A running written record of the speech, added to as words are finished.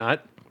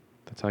Not.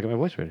 That's how I get my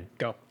voice ready.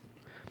 Go.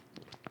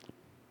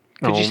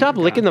 Could you stop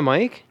licking the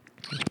mic?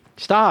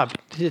 Stop.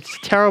 It's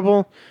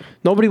terrible.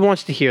 Nobody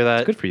wants to hear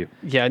that. Good for you.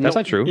 Yeah, That's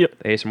not true. Yeah.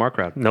 The ASMR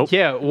crowd. Nope.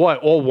 Yeah, what?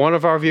 All one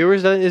of our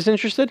viewers that is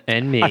interested?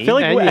 And me. I feel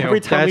like And you.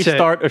 every time we That's it.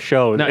 start a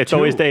show, No, it's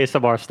always two. the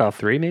ASMR stuff.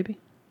 3 maybe?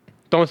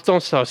 Don't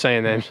start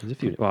saying names. There's a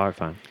few. Well, all right,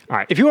 fine. All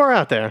right. If you are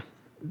out there,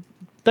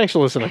 thanks for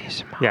listening.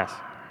 Yes.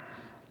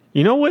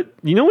 You know what?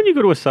 You know when you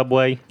go to a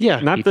Subway? Yeah.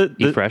 Not Eat- the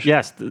Eat Fresh?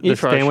 Yes, the Eat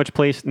Fresh. sandwich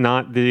place,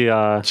 not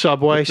the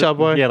Subway.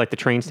 Yeah, like the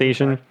train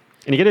station.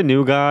 And you get a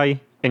new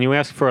guy, and you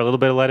ask for a little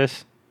bit of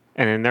lettuce,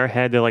 and in their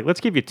head, they're like, "Let's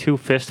give you 2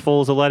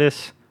 fistfuls of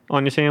lettuce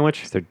on your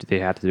sandwich." They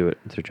have to do it.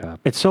 It's their job.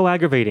 It's so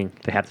aggravating.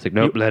 They have to say,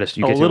 nope, lettuce.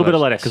 You a get little bit of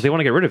lettuce. Because they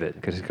want to get rid of it.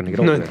 Because it's going to get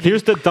old. No, there.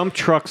 Here's the dump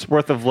truck's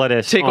worth of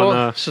lettuce. Take on all.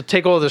 a- So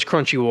take all this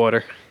crunchy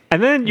water.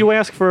 and then you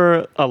ask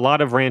for a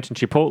lot of ranch and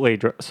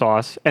chipotle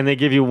sauce, and they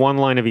give you 1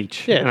 line of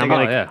each. Yeah, and they I'm got-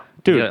 like, yeah.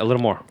 dude, Yeah, a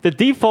little more. the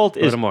default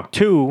is little more.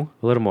 2,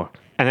 A little more.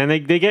 and then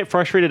they get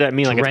frustrated at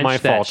me like it's Drench my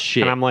that fault.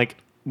 shit. And I'm like,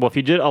 well, if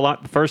you did a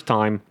lot the first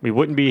time, we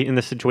wouldn't be in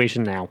this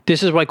situation now.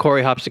 This is why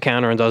Corey hops the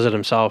counter and does it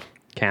himself.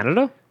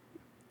 Canada?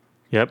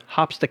 Yep.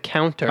 Hops the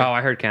counter. Oh,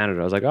 I heard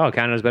Canada. I was like, oh,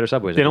 Canada's better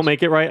Subways. They don't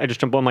make it right. I just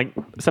jump on, like,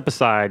 step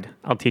aside.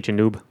 I'll teach you,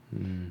 noob.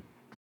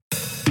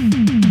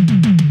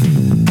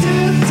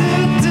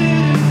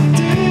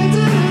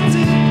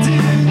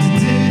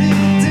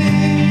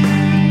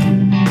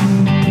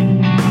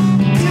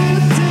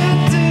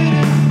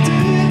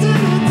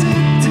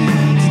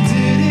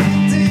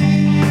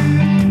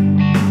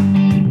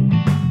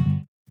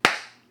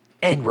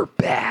 And we're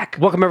back.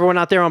 Welcome everyone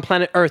out there on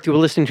planet Earth. You are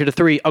listening to the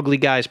Three Ugly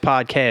Guys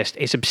podcast,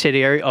 a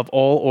subsidiary of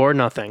All or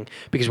Nothing,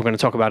 because we're going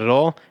to talk about it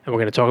all, and we're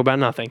going to talk about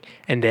nothing,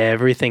 and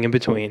everything in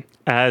between.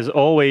 As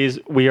always,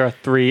 we are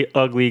 3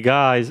 ugly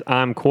guys.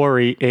 I'm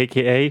Corey,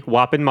 a.k.a.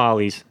 Whoppin'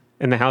 Molly's.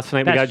 In the house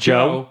tonight, we got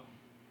Joe.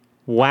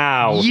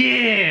 Wow.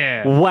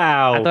 Yeah.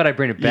 Wow. I thought I'd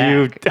bring it back.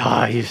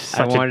 You're such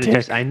I a wanted dick. to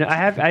just, I know I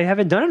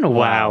haven't done it in a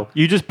while. Wow.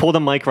 You just pulled a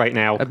mic right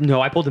now.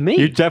 No, I pulled a me.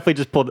 You definitely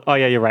just pulled. Oh,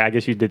 yeah, you're right. I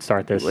guess you did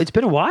start this. It's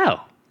been a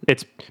while.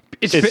 It's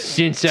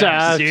Since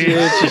Sorry.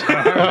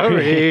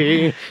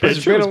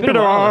 It's true, it's been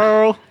a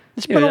while.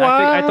 It's been a I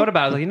while. thought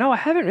about it. I was like, I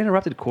haven't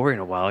interrupted Corey in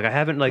a while. Like, I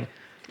haven't, like,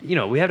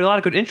 we had a lot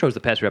of good intros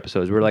the past few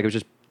episodes. We were like, it was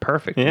just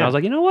perfect. And Yeah. I was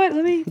like, you know what?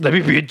 Let me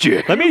be a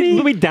jerk. let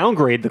me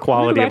downgrade the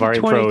quality of our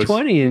intros.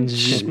 2020 and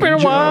been a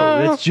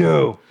while. That's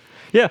Joe.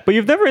 Yeah, but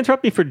you've never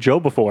interrupted me for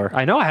Joe before.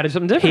 I know. I had to do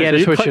something different. He had to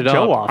you switch cut it up.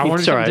 Joe off. I want to do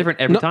It's something all right. different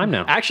every time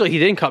now. Actually, he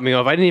didn't cut me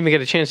off. I didn't even get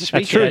a chance to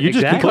speak. That's true. Yet. You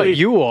just exactly. cut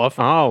you off.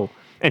 Oh,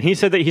 and he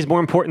said that he's more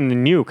important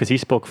than you because he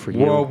spoke for you.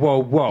 whoa.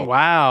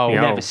 Wow.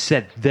 Yeah. Never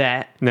said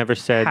that. Never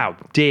said. How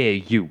dare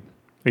you?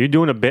 Are you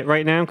doing a bit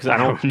right now? Because I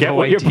don't have get no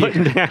what you're idea.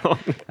 putting down.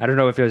 I don't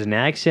know if it was an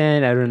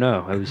accent. I don't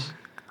know. I was.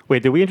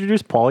 Wait, did we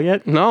introduce Paul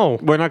yet? No.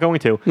 We're not going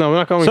to. No, we're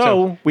not going to.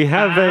 So we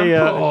have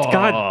Paul.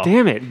 God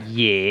damn it!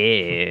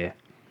 Yeah.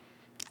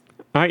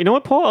 All right, you know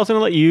what, Paul? I was going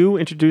to let you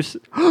introduce.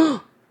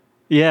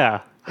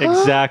 Yeah,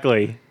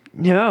 exactly.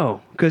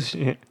 No, because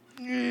I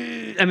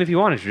mean, if you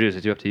want to introduce it,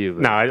 it's up to you.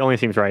 but- No, it only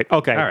seems right.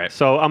 Okay. All right.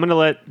 So I'm going to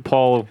let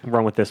Paul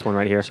run with this one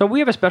right here. So we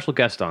have a special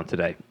guest on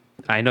today.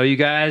 I know you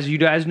guys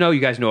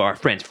know our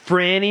friends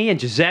Franny and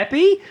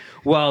Giuseppe.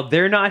 Well,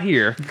 they're not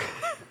here,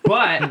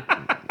 but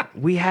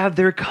we have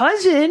their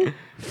cousin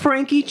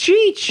Frankie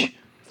Cheech.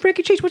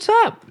 Frankie Cheech, what's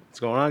up? What's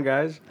going on,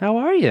 guys? How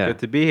are you? Good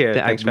to be here.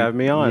 Thanks for having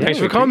me on. Thanks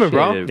we for coming,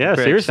 bro. appreciate it. Yeah,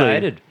 Very seriously.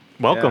 excited.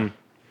 Welcome.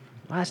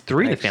 Well, that's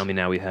 3 Thanks. the family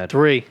now we had.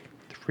 3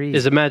 Three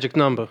is a magic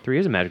number. 3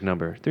 is a magic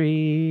number.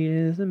 3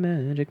 is a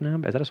magic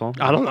number. Is that a song?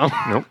 I don't know.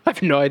 Nope. I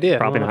have no idea.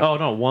 Probably not. Oh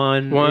no,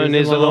 1 One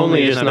is the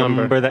loneliest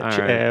number. that All you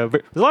right. ever.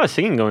 There's a lot of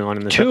singing going on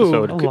in this 2.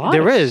 episode. A lot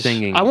There of is.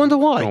 singing I wonder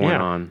why. going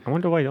Yeah. on. I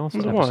wonder why also.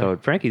 This Wonder why.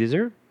 episode. Frankie, is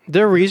there Is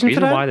there a reason for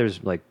reason that? why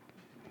there's like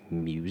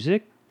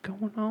music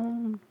going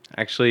on?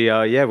 Actually,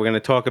 yeah, we're going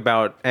to talk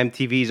about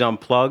MTV's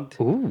Unplugged,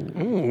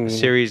 Ooh. a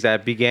series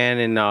that began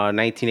in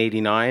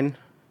 1989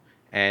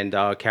 and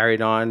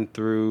carried on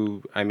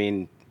through,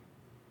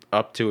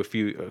 up to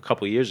a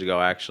couple of years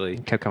ago, actually.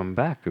 Kept coming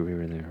back. We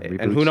were there.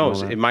 And who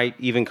knows? It might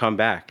even come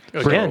back.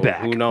 Bring it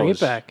back. Who Bring knows?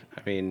 it back.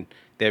 I mean,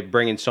 they're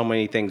bringing so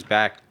many things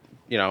back,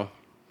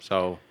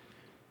 so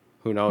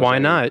who knows? Why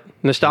not?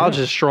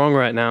 Nostalgia is strong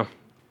right now,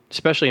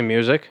 especially in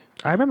music.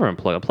 I remember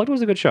Unplugged. Unplugged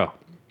was a good show.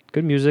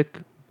 Good music.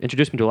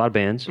 Introduced me to a lot of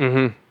bands.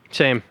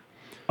 Same.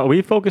 Are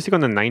we focusing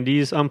on the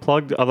 90s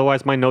Unplugged?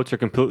 Otherwise, my notes are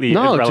completely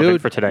No, irrelevant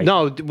dude. for today.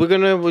 No, we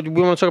want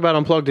to talk about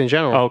Unplugged in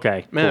general.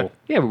 Okay, Man. cool.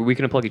 Yeah, we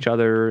can unplug each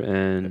other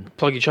and.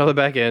 Plug each other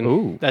back in.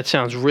 Ooh. That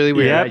sounds really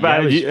weird. Yeah, Yeah, but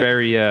it was you-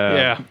 very.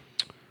 Yeah.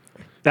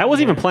 That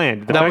wasn't even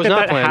planned. The That fact was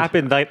not planned.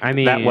 happened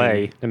that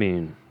way. I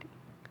mean.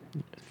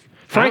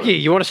 Frankie,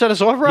 you want to set us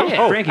off, bro?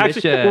 Yeah. Frankie,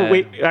 actually, let's,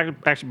 wait.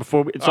 Actually,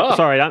 before we, Oh.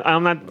 sorry,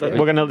 I'm not.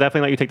 We're gonna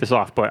definitely let you take this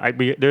off. But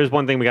there's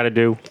one thing we got to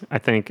do. I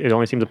think it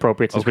only seems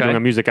appropriate since we're Okay. doing a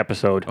music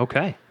episode.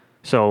 Okay.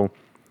 So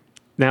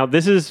now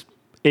this is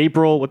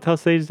April. What the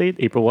hell's today's date?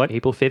 April what?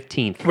 April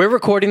 15th. We're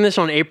recording this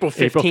on April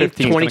 15th, April 15th. It's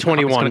gonna It's going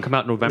 2021. to come out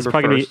It's November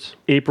probably gonna 1st.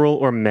 be April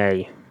or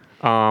May.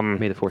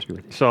 May the force be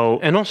with you. So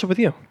And also with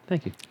you.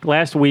 Thank you.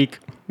 last week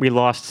we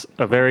lost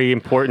a very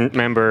important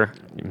member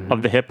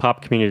of the hip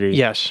hop community.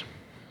 Yes.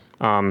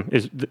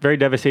 Is very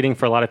devastating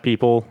for a lot of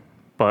people.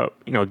 But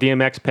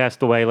DMX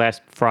passed away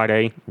last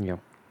Friday, Yeah.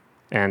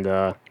 and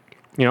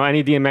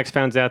any DMX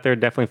fans out there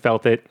definitely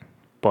felt it.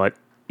 But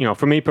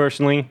for me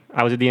personally,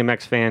 I was a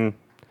DMX fan.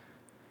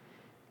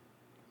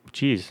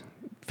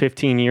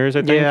 15 years,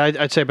 I think. Yeah,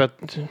 I'd say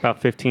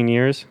about 15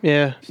 years.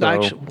 yeah. So-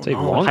 Actually, Say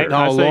no, longer. no,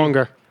 I'd say-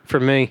 longer for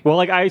me. Well,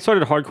 I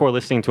started hardcore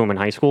listening to him in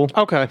high school.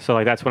 Okay.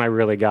 So that's when I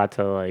really got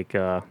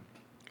to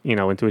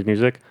into his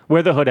music.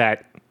 Where the Hood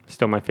At,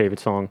 still my favorite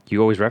song.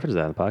 You always reference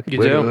that in the podcast. You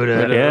do. Where the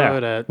hood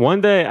at? Yeah.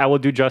 One day I will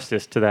do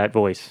justice to that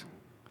voice.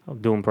 I'll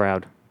do him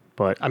proud.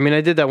 But I mean,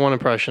 I did that one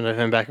impression of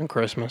him back in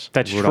Christmas.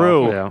 that's Rudolph,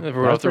 true. yeah.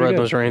 Rudolph the pretty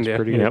Red-Nosed good. Reindeer. That's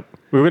pretty good. Yep.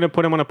 We were gonna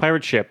put him on a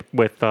pirate ship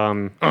with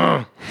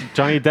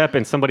Johnny Depp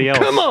and somebody else.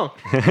 Come on.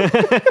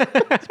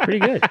 It's pretty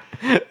good.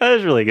 That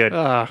is really good.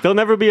 There'll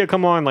never be a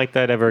come on like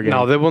that ever again.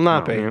 No, there will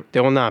not be. Yeah.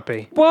 There will not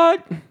be.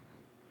 What?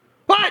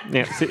 What?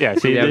 Yeah.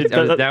 See,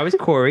 That was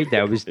Corey.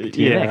 That was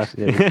DMX.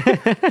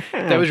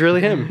 Yeah. That was really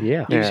him.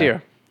 Yeah. He was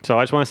here. So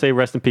I just want to say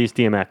rest in peace,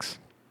 DMX.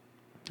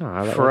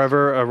 Oh, that-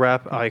 Forever a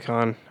rap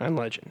icon and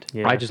legend.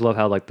 Yeah. I just love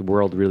how the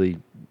world really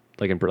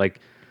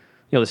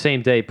the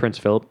same day Prince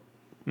Philip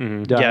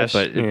died, Yes.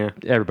 but Yeah.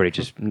 everybody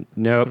just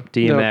nope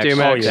DMX.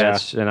 DMX. Oh,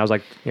 yeah. And I was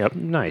like, Yep.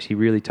 nice. He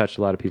really touched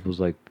a lot of people's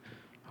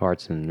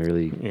hearts and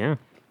really. Yeah.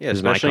 Yeah,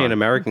 He's an especially in icon.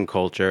 American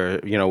culture,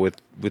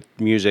 with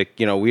music,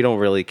 we don't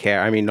really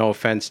care. I mean, no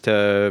offense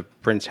to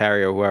Prince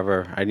Harry or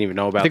whoever. I didn't even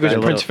know about I think it was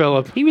that. Prince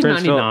Philip. He was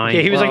Prince 99.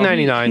 Yeah, he was like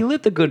 99. He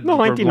lived a good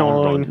 99.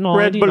 99,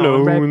 Red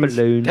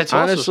balloons. That's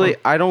also Honestly,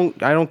 I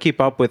don't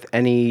keep up with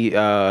any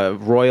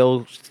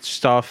royal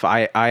stuff.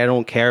 I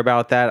don't care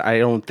about that. I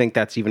don't think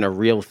that's even a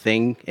real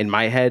thing in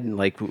my head.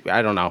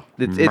 I don't know.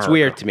 It's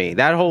weird to me.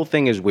 That whole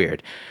thing is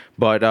weird.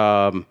 But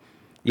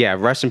yeah,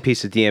 rest in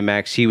peace to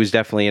DMX. He was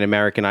definitely an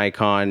American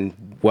icon,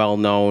 well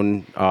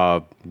known,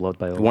 Loved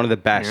by all. one of the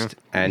best,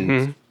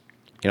 and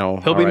he'll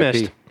be RIP.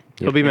 missed.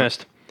 He'll be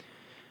missed.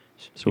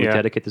 So we Yeah.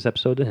 dedicate this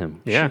episode to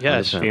him. Yeah.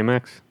 Yes.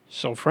 DMX.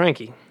 So,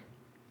 Frankie,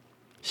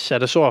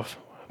 set us off.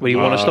 What do you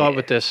want to start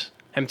with this?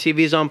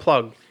 MTV's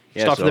Unplugged.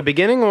 Yeah, Start from so- the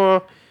beginning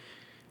or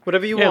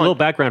whatever you Yeah, a want. little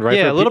background, right?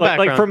 Yeah, For a little people-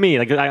 background. Like for me,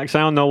 I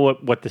don't know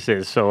what this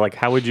is. So,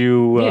 how would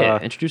you Yeah,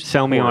 introduce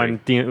sell me Corey. on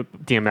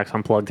DMX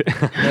Unplugged?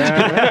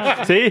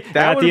 See, That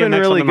Got would've been DMX on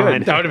really the good.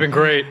 mind. That would have been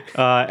great.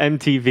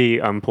 MTV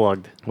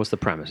Unplugged. What's the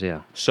premise?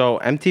 Yeah. So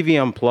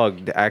MTV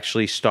Unplugged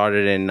actually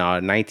started in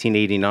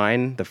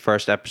 1989. The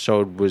first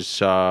episode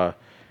was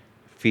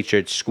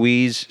featured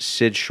Squeeze,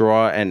 Sid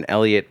Shaw, and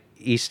Elliot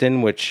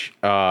Easton, which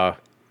that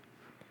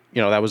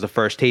was the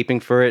first taping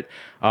for it.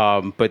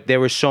 But there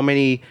were so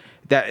many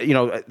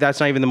that that's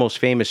not even the most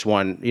famous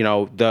one.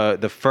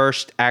 The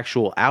first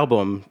actual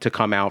album to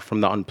come out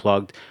from the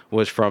Unplugged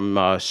was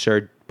from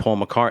Sir Paul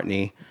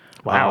McCartney.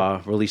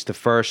 Wow. Released the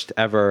first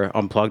ever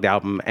Unplugged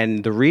album.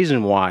 And the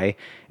reason why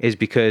is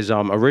because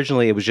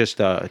originally it was just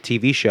a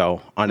TV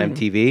show on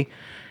MTV.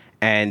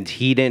 And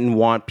he didn't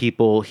want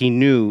people, he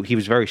knew, he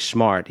was very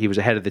smart. He was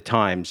ahead of the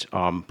times,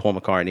 Paul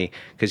McCartney,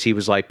 because he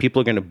was like,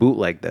 people are going to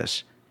bootleg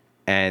this.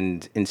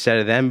 And instead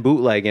of them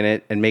bootlegging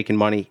it and making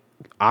money,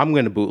 I'm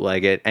going to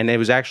bootleg it. And it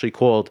was actually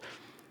called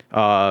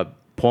Paul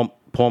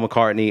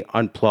McCartney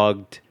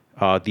Unplugged,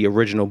 the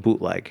original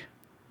bootleg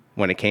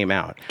when it came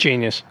out.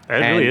 Genius. That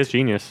really And- is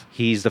genius.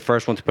 He's the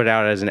first one to put it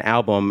out as an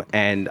album,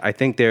 and I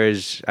think there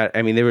was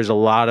a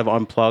lot of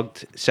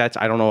Unplugged sets.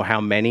 I don't know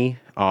how many,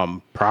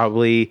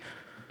 probably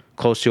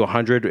close to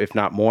 100, if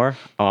not more,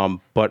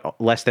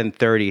 but less than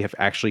 30 have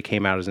actually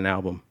came out as an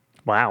album.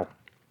 Wow.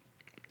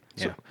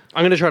 Yeah.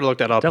 I'm going to try to look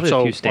that up. Definitely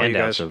so, a few while you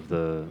guys-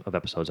 standouts of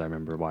episodes I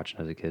remember watching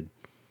as a kid.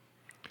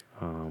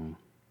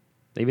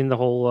 Even the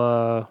whole.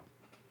 What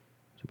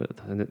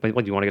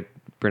do you want to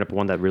bring up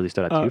one that really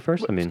stood out to you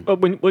first? I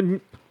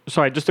mean,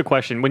 Sorry, just a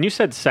question. When you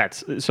said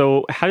sets,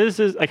 so how is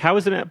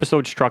an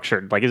episode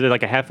structured? Is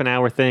it a half an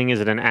hour thing? Is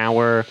it an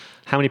hour?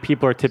 How many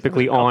people are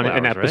typically couple on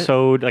an hours, right?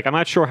 episode? I'm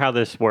not sure how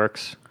this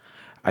works.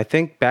 I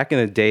think back in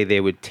the day they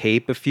would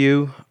tape a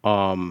few,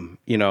 a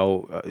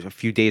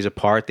few days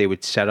apart. They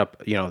would set up,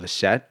 the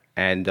set,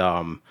 and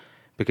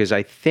because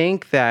I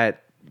think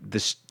that the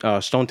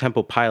Stone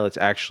Temple Pilots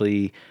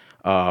actually,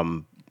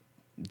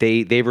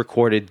 they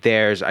recorded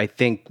theirs. I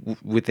think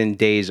within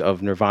days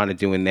of Nirvana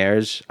doing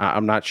theirs.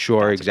 I'm not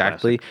sure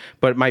exactly,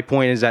 but my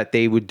point is that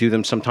they would do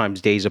them sometimes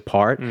days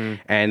apart,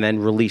 and then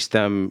release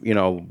them,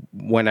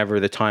 whenever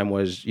the time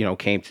was,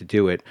 came to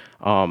do it.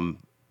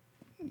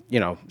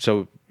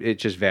 So it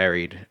just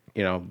varied,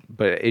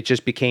 but it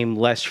just became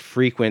less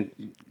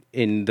frequent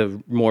in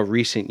the more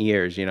recent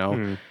years,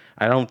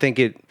 I don't think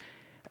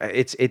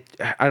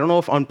I don't know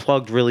if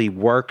Unplugged really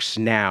works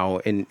now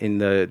in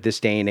this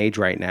day and age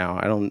right now.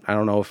 I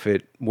don't know if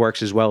it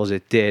works as well as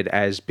it did,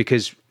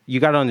 because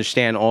you got to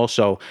understand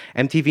also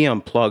MTV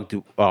Unplugged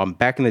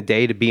back in the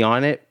day, to be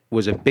on it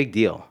was a big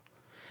deal.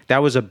 That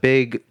was a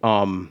big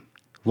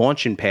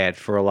launching pad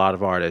for a lot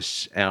of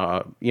artists.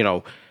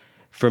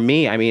 For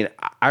me, I mean,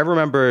 I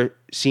remember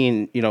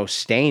seeing,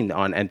 Stained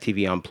on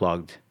MTV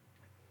Unplugged.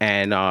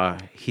 and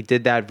he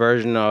did that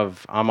version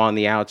of "I'm on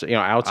the outside,"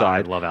 I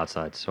outside. love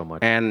Outside so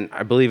much. And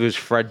I believe it was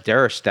Fred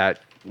Durst that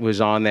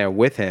was on there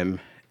with him.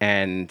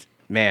 And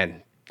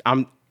man,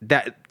 I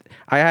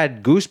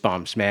had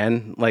goosebumps,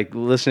 man, like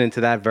listening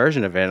to that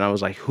version of it. And I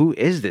was like, who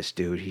is this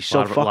dude? He's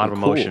so fucking a lot of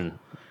cool. emotion.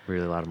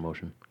 Really a lot of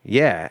emotion.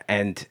 Yeah.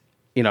 And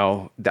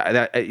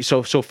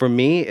so for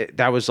me,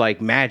 that was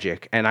like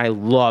magic. And I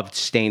loved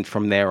Stained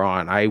from there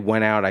on. I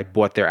went out, I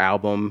bought their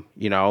album,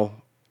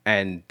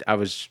 and I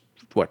was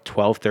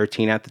 12,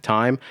 13 at the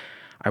time.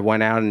 I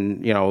went out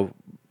and,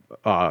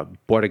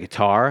 bought a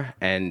guitar,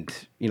 and,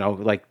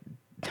 like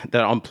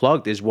the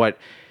Unplugged is what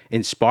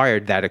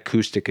inspired that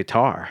acoustic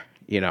guitar,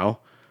 Yo,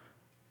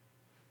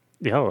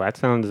 that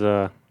sounds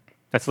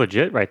that's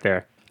legit right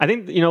there. I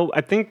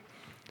think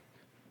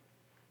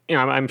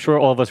I'm sure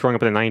all of us growing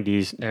up in the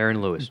 '90s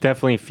Aaron Lewis.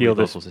 definitely feel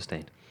Lead this. vocals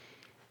Sustained.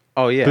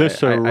 Oh yeah, I knew that.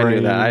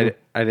 Glycerine.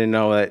 I didn't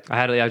know that.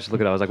 I just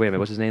look at it. I was like, wait a minute,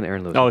 what's his name?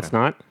 Aaron Lewis. Oh, Okay. it's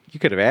not. You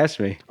could have asked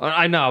me.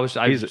 I know. I was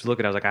just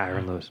looking. I was like,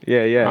 Aaron Lewis.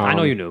 Yeah. I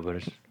know you knew, but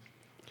it's,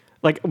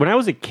 Like when I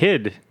was a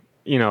kid,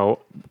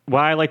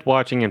 what I liked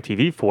watching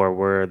MTV for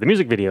were the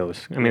music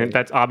videos. I mean,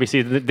 that's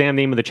obviously the damn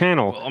name of the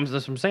channel. that's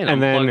what I'm saying.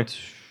 And then- Unplugged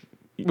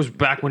was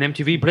back when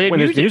MTV played When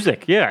music. there's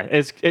music,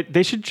 yeah,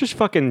 they should just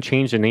fucking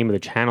change the name of the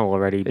channel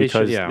already They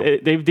should, because yeah.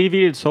 they've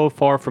deviated so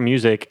far from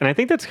music, and I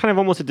think that's kind of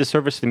almost a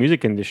disservice to the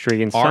music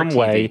industry in some RTV,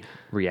 way.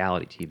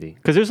 reality TV.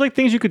 Because there's like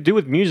things you could do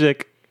with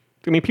music.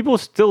 I mean, people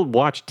still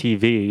watch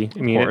TV.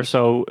 I mean, course.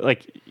 so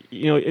like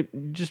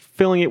just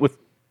filling it with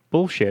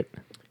bullshit.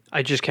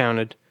 I just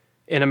counted.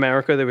 In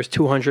America, there was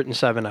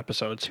 207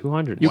 episodes.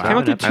 200. You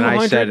counted And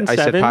I said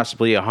 207?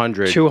 possibly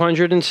 100.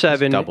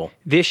 207. Double.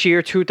 This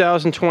year,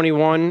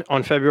 2021,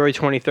 on February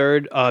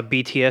 23rd,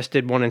 BTS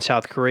did one in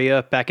South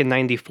Korea. Back in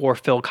 '94,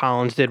 Phil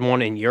Collins did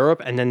one in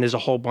Europe, and then there's a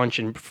whole bunch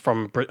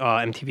from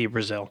MTV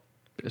Brazil.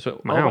 So,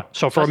 Wow.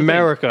 So for that's the thing.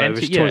 America, it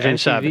was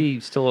 207.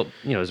 MTV still,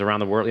 is around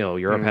the world.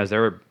 Europe has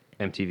their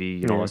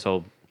MTV, Yeah.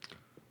 so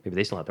maybe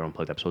they still have their own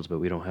plugged episodes, but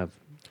we don't have.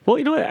 Well,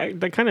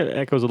 that kind of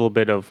echoes a little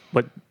bit of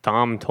what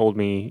Dom told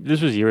me.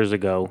 This was years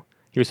ago.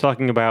 He was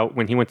talking about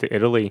when he went to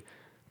Italy,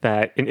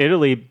 that in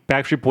Italy,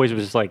 Backstreet Boys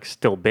was like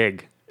still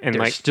big, and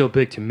They're like, still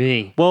big to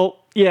me. well,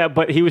 yeah,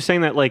 but he was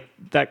saying that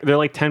they're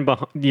like 10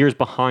 years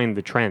behind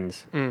the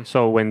trends.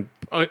 So when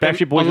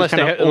Backstreet Boys was Unless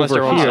kind they- of unless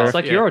they're over on here, South, It's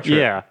like yeah. Eurotrip.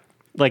 yeah,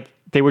 like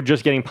they were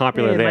just getting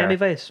popular there. Miami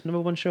Vice,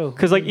 #1 show.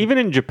 Because like even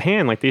in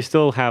Japan, like they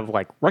still have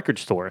like record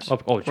stores.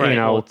 Right. You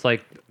know, It's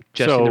like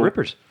Jesse so- and the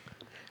Rippers.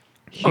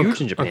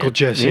 Huge in Japan. Uncle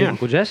Jesse. Yeah.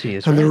 Uncle Jesse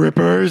is And the right.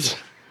 Rippers.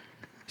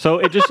 So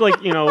it just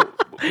like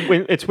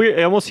when it's weird.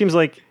 It almost seems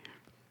like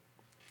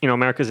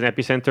America's an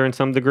epicenter in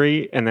some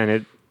degree, and then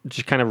it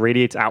just kind of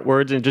radiates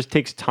outwards, and it just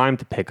takes time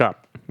to pick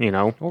up.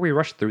 Or we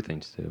rush through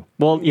things too.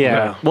 Well, yeah.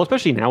 Yeah. Well,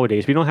 especially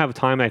nowadays, we don't have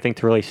time, I think,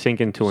 to really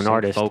sink into an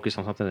artist. Focus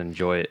on something and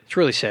enjoy it. It's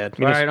really sad.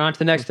 All right, on to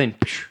the next thing.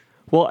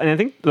 Well, and I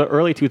think the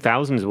early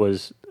 2000s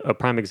was a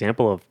prime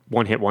example of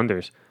one-hit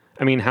wonders.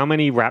 I mean, how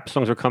many rap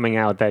songs were coming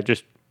out that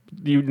just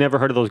you'd never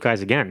heard of those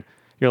guys again?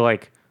 You're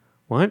like,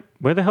 what?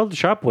 Where the hell did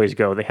Shop Boys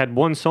go? They had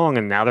one song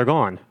and now they're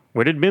gone.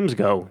 Where did Mims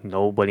go?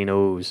 Nobody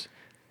knows.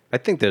 I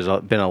think there's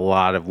been a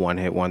lot of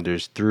one-hit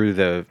wonders through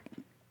the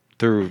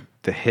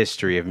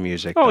history of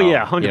music. Oh though,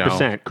 yeah,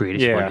 100%.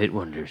 Greatest yeah. one-hit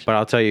wonders. But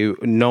I'll tell you,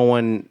 no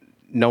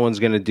one's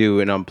gonna do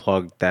an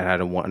Unplugged that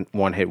had a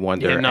one-hit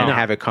wonder Yeah, no. and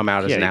have it come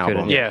out as Yeah, an you album.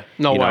 couldn't. Yeah,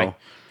 no You way.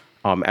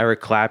 know?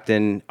 Eric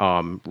Clapton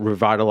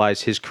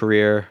revitalized his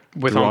career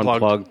With through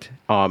Unplugged.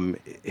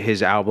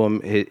 His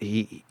album,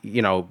 he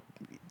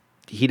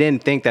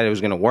didn't think that it was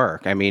going to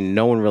work. I mean,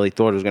 no one really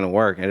thought it was going to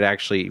work, and it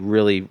actually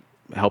really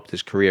helped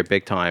his career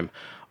big time.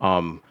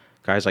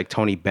 Guys like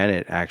Tony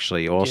Bennett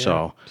actually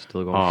also.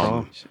 Still going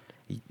strong.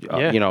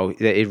 Yeah.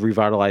 It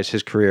revitalized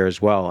his career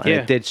as well, and Yeah.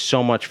 it did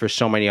so much for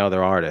so many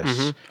other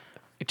artists.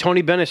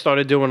 Tony Bennett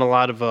started doing a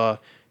lot of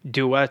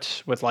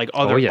duets with like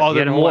other He other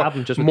had a whole more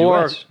album just with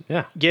more duets.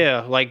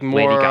 Yeah. like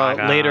more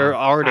Gaga. later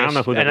artists.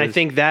 know who that and I is.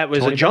 think that was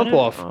Tony a jump Bennett?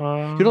 off.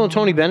 You know who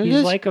Tony Bennett He's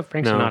is? like a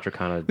Frank No. Sinatra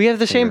kind of. We have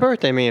the same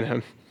birthday, me and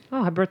him.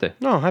 Oh, happy birthday.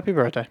 No, happy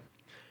birthday.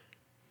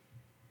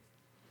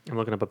 I'm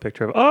looking up a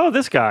picture of. Oh,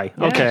 this guy.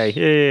 Yes.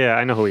 Okay, yeah,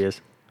 I know who he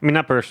is. I mean,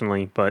 not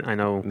personally, but I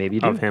know Maybe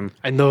you do. of him.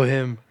 I know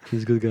him.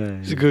 He's a good guy.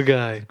 He's a good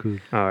guy.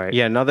 All right.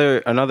 Yeah,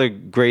 another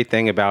great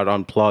thing about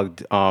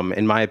Unplugged,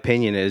 in my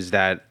opinion, is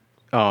that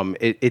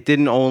it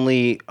didn't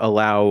only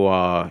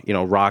allow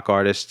rock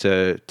artists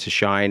to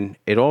shine.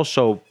 It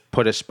also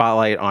put a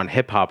spotlight on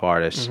hip hop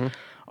artists,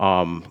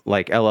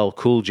 like LL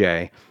Cool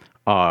J,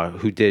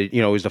 who did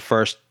was the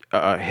first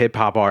hip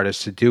hop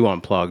artist to do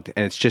Unplugged,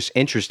 and it's just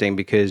interesting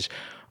because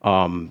a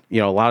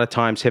lot of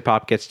times hip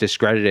hop gets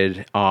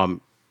discredited.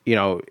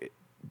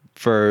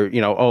 For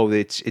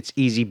it's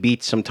easy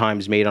beats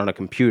sometimes made on a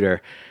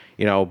computer,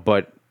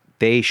 but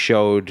they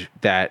showed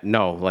that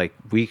no, like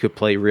we could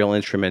play real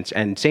instruments.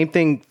 And same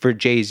thing for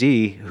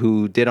Jay-Z,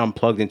 who did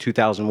Unplugged in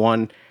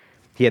 2001.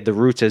 He had the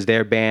Roots as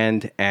their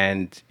band,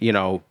 and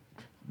the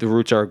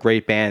Roots are a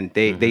great band.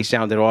 They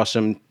sounded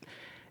awesome,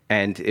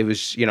 and it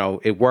was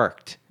it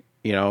worked.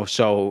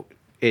 So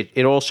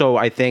it also,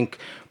 I think,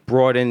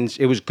 broadens.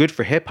 It was good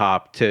for hip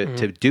hop to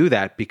do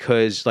that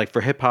because, like,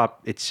 for hip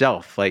hop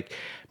itself, like,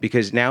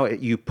 because now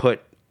you put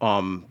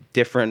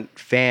different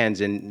fans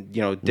and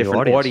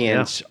different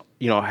audience,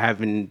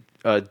 having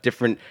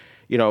different,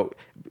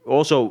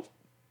 also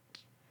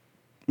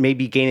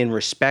maybe gaining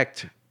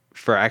respect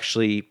for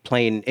actually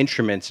playing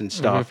instruments and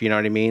stuff. You know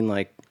what I mean?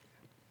 Like,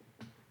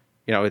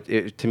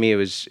 to me,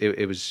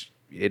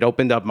 it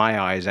opened up my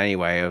eyes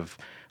anyway. Of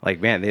like,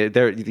 man,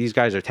 these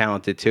guys are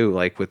talented too.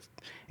 Like with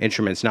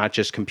instruments, not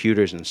just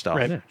computers and stuff.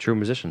 Right. Yeah, true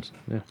musicians.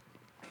 Yeah.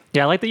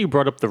 Yeah, I like that you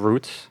brought up the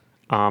Roots.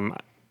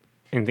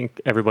 And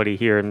think everybody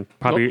here and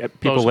probably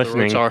people Those are the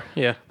listening. Roots are,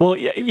 yeah. Well,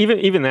 yeah,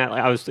 even that,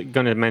 I was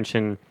going to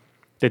mention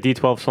the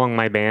D12 song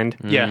 "My Band."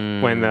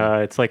 Yeah. When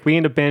it's like, we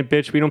ain't a band,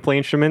 bitch. We don't play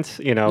instruments.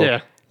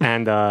 Yeah.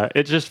 And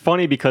it's just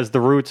funny because the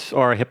Roots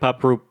are a hip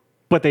hop group,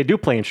 but they do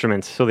play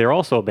instruments, so they're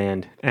also a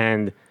band.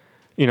 And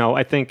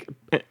I think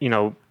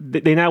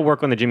they now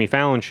work on the Jimmy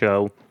Fallon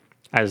show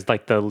as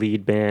like the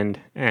lead band.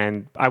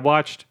 And I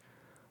watched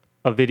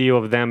a video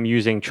of them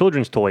using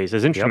children's toys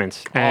as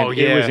instruments, and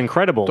it was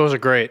incredible. Those are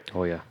great.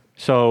 Oh yeah.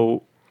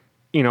 So,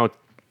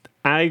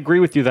 I agree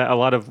with you that a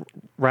lot of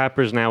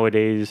rappers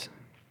nowadays,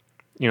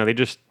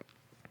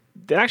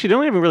 they actually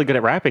don't even really good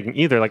at rapping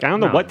either. Like, I don't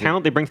know what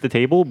talent they bring to the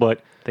table, but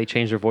They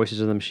change their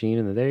voices in the machine,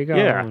 and then there you go.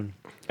 yeah. And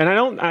And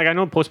I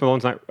know Post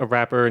Malone's not a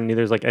rapper, and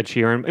neither is like Ed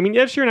Sheeran. I mean,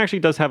 Ed Sheeran actually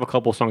does have a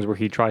couple songs where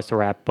he tries to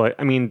rap, but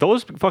I mean,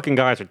 those fucking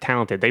guys are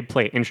talented. They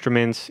play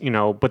instruments,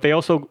 but they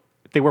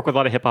work with a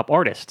lot of hip hop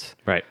artists.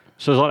 right.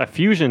 So there's a lot of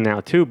fusion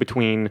now too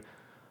between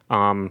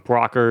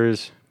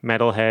rockers,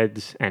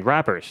 metalheads, and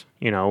rappers.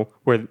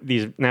 Where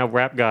these now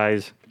rap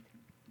guys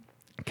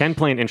can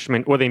play an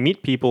instrument, or they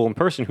meet people in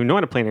person who know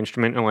how to play an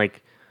instrument, and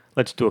like,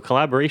 let's do a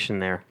collaboration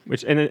there.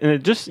 And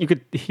it just, you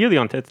could hear the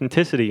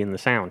authenticity in the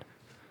sound.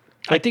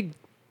 I think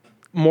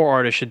more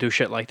artists should do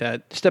shit like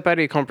that. Step out of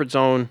your comfort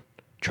zone.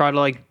 Try to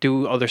like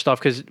do other stuff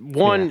because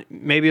one,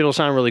 maybe it'll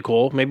sound really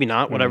cool, maybe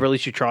not. Whatever, at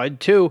least you tried.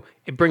 Two,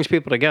 it brings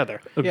people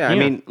together. Yeah, I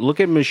mean, look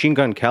at Machine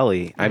Gun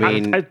Kelly. I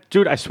mean,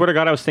 Dude, I swear to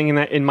God, I was thinking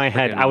that in my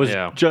head. I was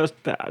just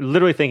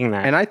literally thinking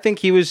that. and I think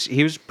he was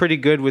pretty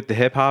good with the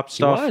hip hop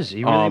stuff.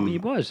 He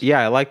was.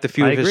 Yeah, I liked a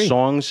few I of his agree.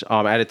 songs.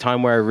 At a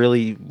time where I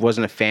really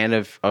wasn't a fan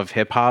of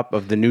hip hop,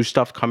 of the new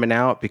stuff coming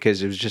out,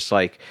 because it was just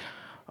like,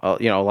 a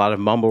lot of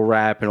mumble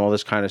rap and all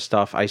this kind of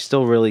stuff. I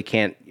still really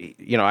can't.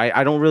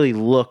 I don't really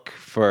look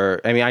for.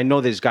 I mean, I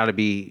know there's got to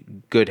be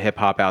good hip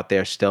hop out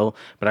there still,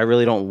 but I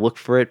really don't look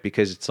for it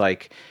because it's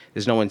like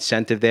there's no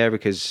incentive there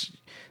because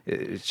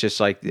it's just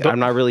like I'm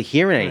not really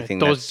hearing anything.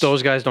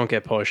 Those guys don't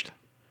get pushed.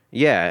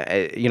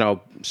 Yeah,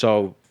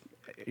 so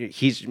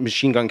he's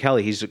Machine Gun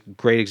Kelly. He's a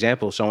great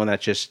example of someone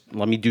that just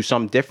let me do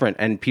something different.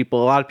 And a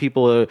lot of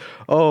people are,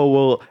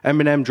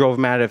 Eminem drove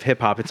him out of hip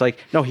hop. It's like,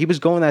 no, he was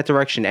going that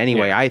direction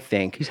anyway. Yeah. I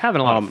think He's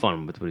having a lot of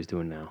fun with what he's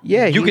doing now.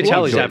 Yeah, You can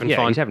tell he's was. having Yeah,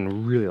 fun. he's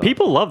having really lot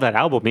People love that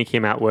album he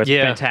came out with.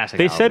 Yeah. fantastic.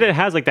 They said album. it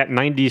has like that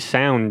 90s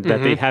sound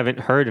that they haven't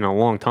heard in a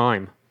long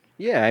time.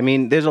 Yeah, I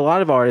mean, there's a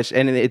lot of artists,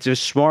 and it's a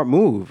smart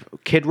move.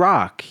 Kid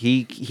Rock,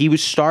 he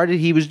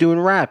was doing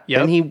rap. Yep.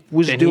 Then he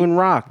was Then doing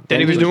rock. then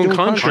he was doing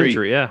country.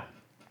 country. Yeah,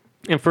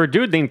 And for a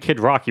dude named Kid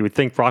Rock, you would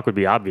think rock would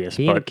be obvious.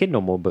 he ain't a But, kid no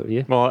more. But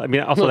yeah, well, I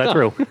mean, also that's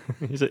true.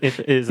 He's an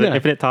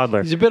infinite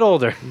toddler. He's a bit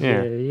older.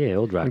 Yeah.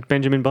 old rock. Like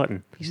Benjamin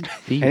Button. He's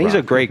the And he's a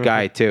rock. great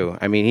guy too.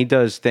 I mean, he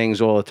does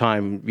things all the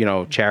time,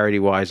 charity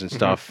wise and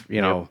stuff.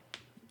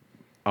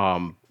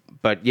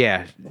 But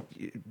yeah,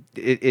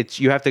 it's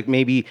you have to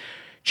maybe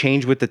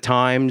change with the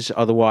times.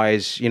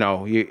 Otherwise,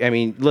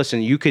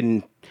 listen, you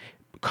can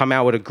come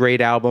out with a great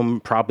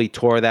album, probably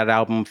tour that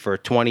album for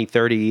 20,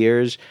 30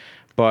 years.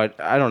 But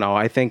I don't know.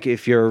 I think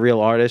if you're a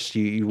real artist,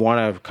 you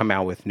want to come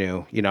out with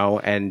new,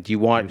 and you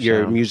want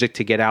your music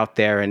to get out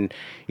there. And,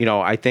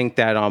 I think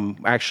that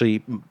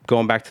actually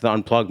going back to the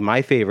Unplugged,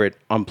 my favorite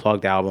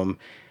Unplugged album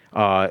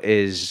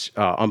is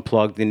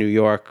Unplugged in New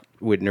York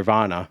with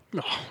Nirvana.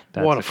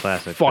 What a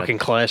classic. fucking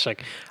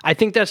classic! I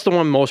think that's the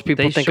one most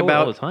people They think show it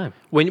about all the time.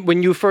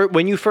 When you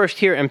first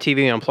hear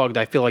MTV Unplugged.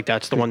 I feel like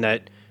that's the one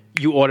that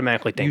you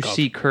automatically think You of.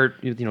 see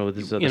Kurt, with the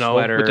you know,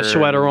 sweater, with the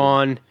sweater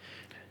on,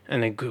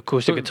 and then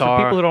acoustic For guitar.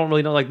 people who don't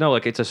really know,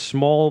 like it's a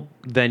small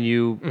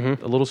venue,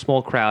 a little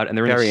small crowd, and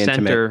they're Very in the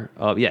intimate. center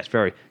of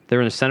very.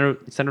 They're in the center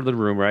of the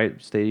room,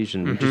 right? Stage,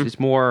 and just, it's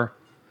more.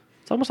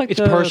 It's almost like It's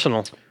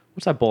personal.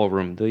 What's that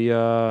ballroom? The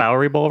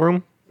Bowery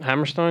Ballroom?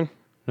 Hammerstein,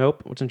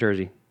 nope. What's in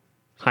Jersey?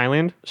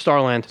 Highland?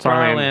 Starland,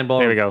 Starland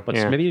Ballroom. There we go. But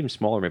Yeah. maybe even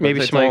smaller. maybe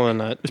It's smaller like, than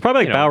that. It's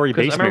probably like Bowery 'cause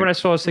I Basement. remember when I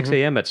saw 6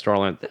 a.m. at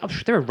Starland.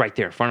 They were right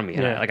there in front of me.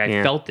 And Yeah. I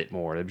Yeah. felt it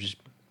more. It was just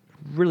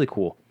really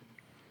cool.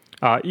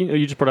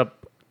 You just brought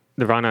up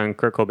Nirvana and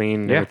Kurt Cobain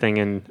and Yeah. everything.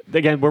 And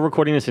again, we're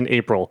recording this in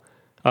April.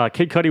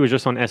 Kid Cudi was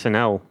just on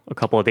SNL a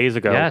couple of days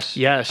ago. Yes.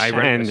 I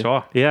read. I And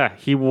saw. yeah,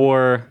 he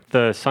wore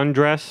the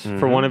sundress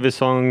for one of his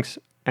songs,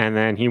 and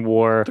then he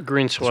wore The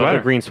green sweater.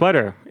 the green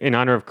sweater in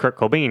honor of Kurt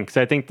Cobain. Because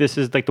I think this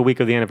is like the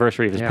week of the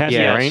anniversary of his passing,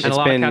 Yeah. right? And It's a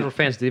lot been- of casual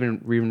fans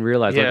didn't even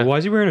realize, Yeah. like, why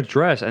is he wearing a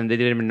dress? And they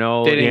didn't even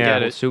know. They didn't Yeah.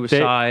 get it.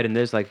 Suicide and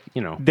this, like,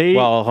 you know. They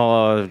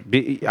Well,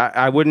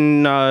 I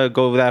wouldn't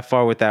go that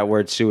far with that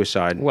word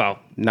suicide. Well,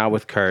 not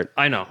with Kurt.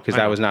 I know, because I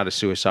that know. was not a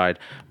suicide.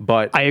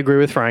 But I agree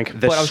with Frank.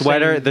 the But I was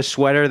sweater, saying- the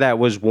sweater that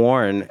was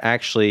worn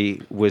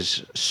actually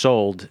was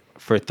sold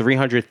for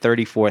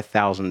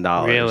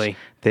 $334,000. Really?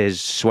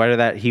 His sweater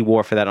that he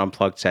wore for that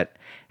unplugged set,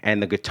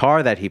 and the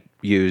guitar that he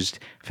used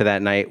for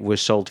that night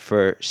was sold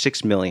for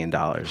 $6 million.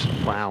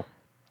 wow.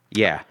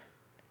 Yeah.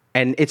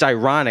 And it's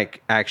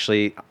ironic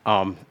actually,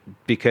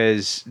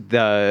 because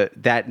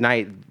that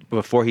night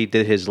before he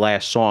did his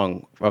last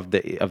song of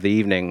the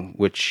evening,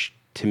 which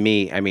to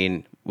me, I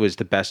mean, was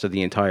the best of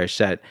the entire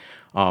set.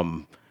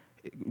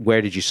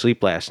 Where Did You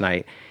Sleep Last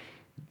Night?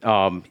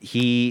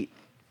 He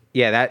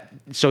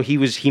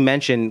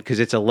mentioned, because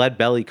it's a Lead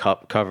Belly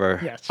cover.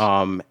 Yes.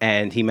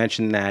 And he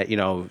mentioned that,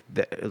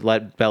 the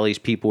Lead Belly's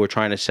people were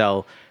trying to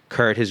sell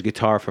Kurt his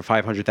guitar for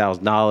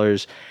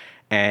 $500,000.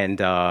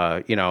 And,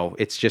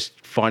 it's just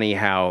funny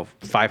how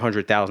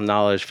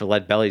 $500,000 for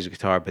Lead Belly's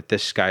guitar, but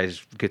this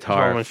guy's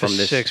guitar Going for from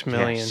this $6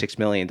 million. $6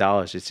 million.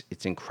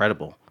 It's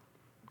incredible.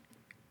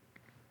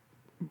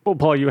 Well,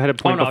 Paul, you had a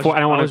point before. I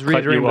don't want to cut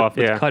reiterating you off.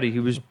 with Yeah. Cuddy, he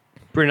was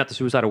bringing up the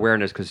suicide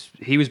awareness because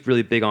he was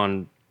really big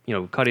on,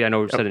 Cuddy, I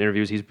know said in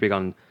interviews, he's big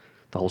on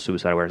the whole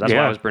suicide awareness. That's why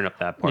Yeah. I was bringing up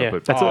that part. Yeah.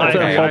 But That's I okay,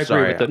 agree I'm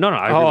sorry. with the, no,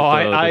 I agree Oh,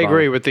 with the I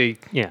agree vibe. with the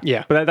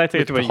Yeah. But I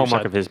think With the what you hallmark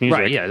said. of his music.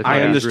 Right, yeah.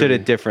 I understood really-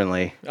 it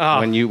differently Oh,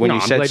 when you no,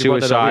 I'm said glad you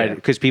brought that up, suicide, yeah.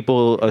 because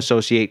people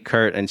associate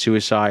Kurt and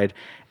suicide,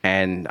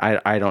 and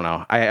I don't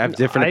know. I have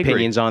different I agree.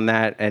 opinions on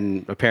that,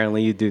 and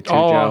apparently you do too,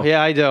 Oh, Joe.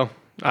 yeah, I do.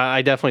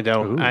 I definitely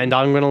do. And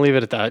I'm going to leave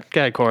it at that.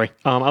 Go ahead, Corey.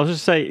 I was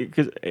just saying,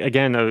 because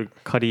again, a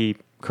Cuddy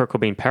Kurt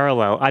Cobain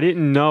parallel. I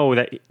didn't know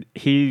that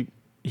he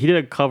did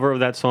a cover of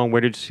that song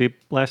 "Where Did You Sleep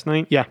Last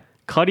Night." Yeah.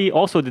 Cuddy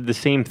also did the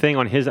same thing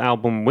on his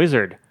album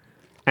Wizard,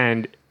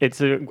 and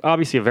it's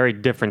obviously a very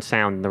different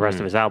sound than the rest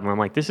of his album. I'm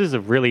like, this is a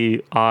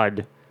really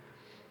odd,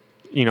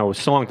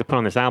 song to put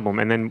on this album.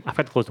 And then I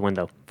forgot to close the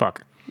window.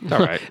 Fuck. It's all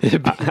right. You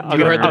heard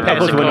the I'll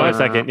close the passing window in a car.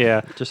 second.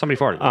 Yeah. Just somebody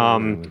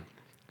farted.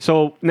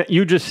 So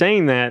you just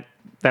saying that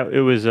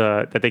it was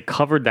that they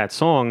covered that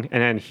song,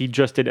 and then he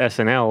just did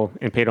SNL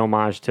and paid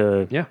homage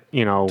to Yeah.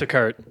 To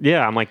Kurt.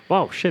 Yeah, I'm like,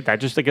 whoa, shit, that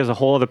just like is a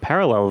whole other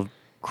parallel.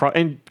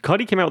 And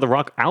Cuddy came out with a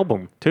rock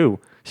album too,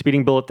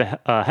 Speeding Bullet to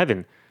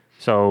Heaven.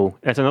 So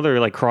that's another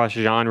like cross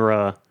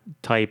genre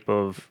type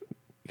of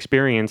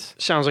experience.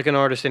 Sounds like an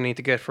artist they need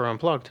to get for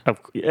Unplugged.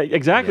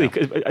 Exactly,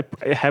 'cause,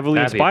 heavily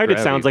That'd be inspired. It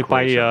that'd sounds be like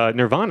by great song.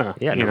 Nirvana.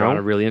 Yeah,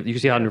 Nirvana really. You can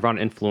see how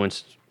Nirvana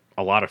influenced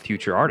a lot of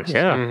future artists.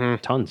 Yeah.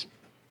 Tons.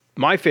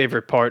 My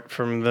favorite part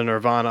from the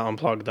Nirvana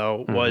Unplugged,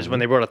 though, was when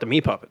they brought out the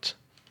Meat Puppets.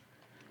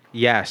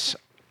 Yes.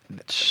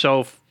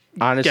 So,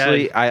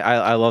 Honestly,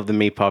 I love the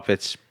Meat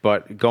Puppets,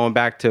 but going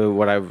back to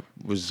what I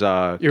was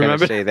going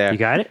remember? to say there. You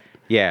got it?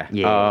 Yeah.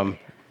 Yeah.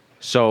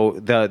 So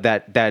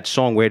that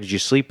song "Where Did You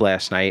Sleep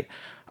Last Night"?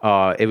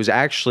 It was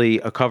actually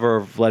a cover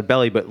of Lead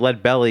Belly, but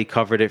Lead Belly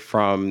covered it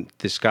from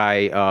this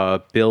guy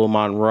Bill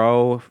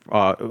Monroe.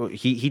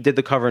 He did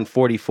the cover in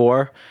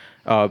 '44.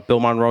 Bill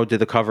Monroe did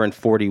the cover in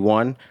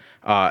 '41.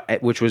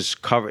 Which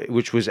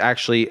was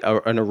actually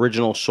an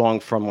original song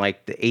from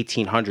like the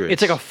 1800s.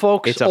 It's like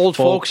a old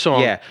folk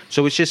song. Yeah.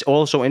 So it's just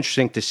also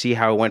interesting to see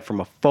how it went from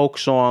a folk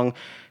song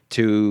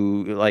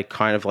to like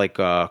kind of like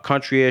a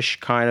country-ish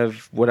kind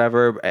of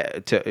whatever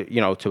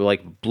to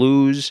like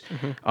blues,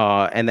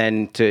 and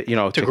then to Kurt,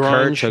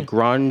 grunge. to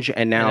grunge,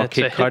 and now And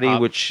to Kid Cudi,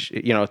 hip-hop. which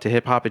to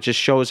hip hop. It just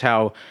shows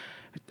how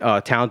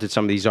talented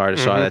some of these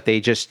artists are,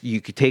 that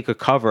you could take a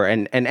cover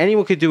and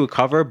anyone could do a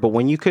cover, but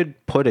when you could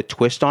put a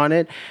twist on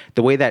it,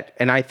 the way that,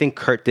 and I think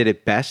Kurt did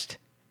it best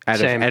out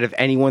Same. of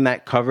anyone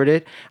that covered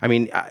it. I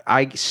mean,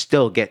 I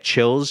still get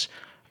chills.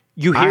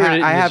 you hear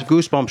it. I have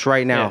goosebumps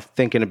right now Yeah.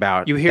 thinking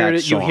about You hear that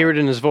it. You song. hear it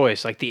in his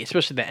voice, like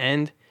especially the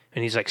end,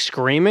 and he's like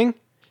screaming.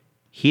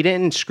 He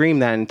didn't scream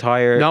that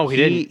entire. No, he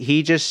didn't.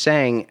 He just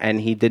sang, and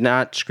he did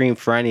not scream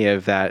for any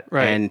of that.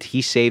 Right. And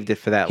he saved it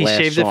for that He last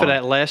saved song. it for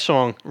that last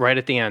song right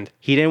at the end.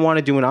 He didn't want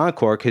to do an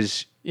encore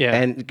because, Yeah.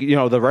 and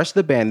the rest of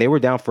the band, they were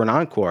down for an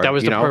encore. That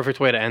was the know?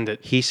 perfect way to end it.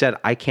 He said,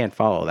 "I can't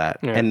follow that,"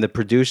 Yeah. and the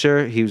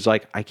producer, he was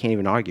like, "I can't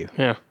even argue."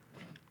 Yeah.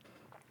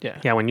 Yeah.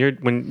 Yeah, when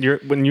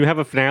you have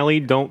a finale,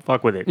 don't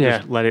fuck with it. Yeah.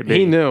 Just let it be.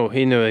 He knew.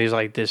 He's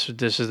like, this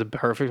is the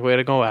perfect way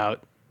to go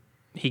out.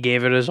 He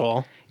gave it his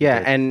all.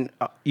 Yeah, and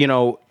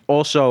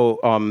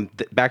also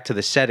back to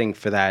the setting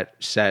for that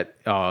set,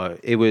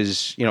 it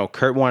was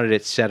Kurt wanted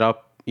it set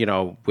up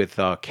with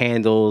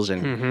candles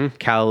and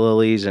calla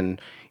lilies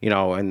and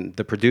and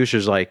the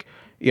producer's like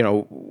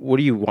what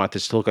do you want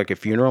this to look like, a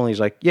funeral? And he's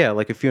like, yeah,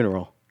 like a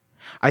funeral.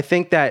 I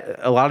think that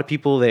a lot of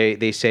people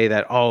they say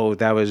that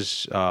that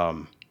was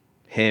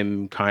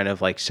him kind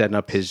of like setting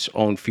up his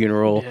own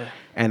funeral,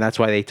 and that's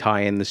why they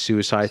tie in the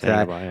suicide to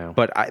that. Standby, yeah.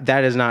 But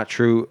that is not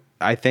true.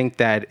 I think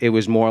that it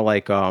was more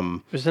like It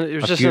was a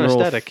just an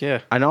funeral aesthetic,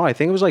 yeah. I know. I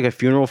think it was like a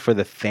funeral for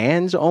the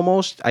fans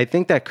almost. I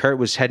think that Kurt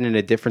was heading in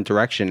a different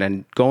direction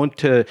and going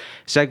to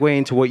segue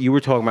into what you were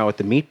talking about with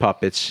the meat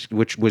puppets,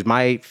 which was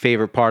my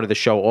favorite part of the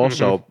show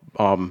also.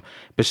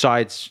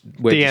 Besides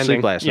Where The Did You Sleep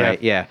ending, Last yeah.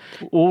 Night, yeah.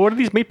 Well, what are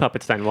these meat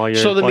puppets then? While you're,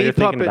 So the while you're Meat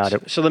thinking about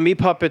Puppets. it, So the Meat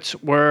Puppets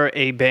were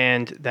a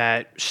band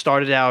that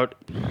started out,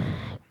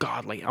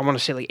 God, like I want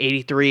to say like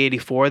 83,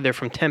 84. They're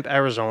from Tempe,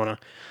 Arizona.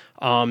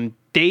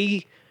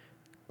 They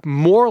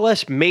more or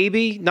less,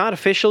 maybe not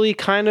officially,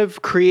 kind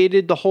of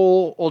created the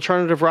whole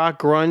alternative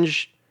rock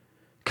grunge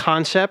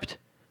concept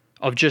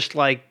of just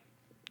like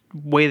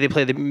way they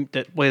play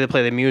the way they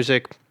play the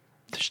music,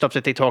 the stuff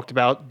that they talked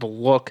about, the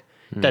look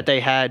that they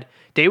had.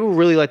 They were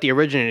really like the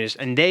originators,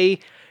 and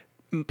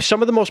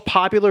some of the most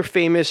popular,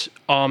 famous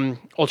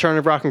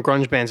alternative rock and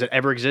grunge bands that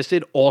ever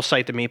existed all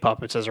cite the Meat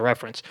Puppets as a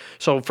reference.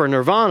 So for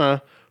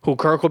Nirvana, who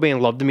Kurt Cobain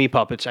loved the Meat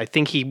Puppets, I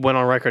think he went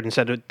on record and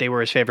said that they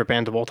were his favorite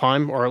band of all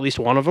time, or at least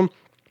one of them.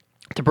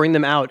 To bring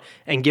them out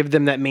and give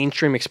them that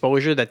mainstream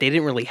exposure that they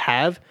didn't really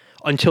have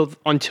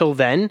until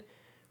then,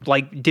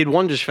 like did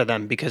wonders for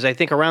them, because I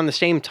think around the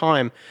same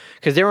time,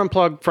 because they're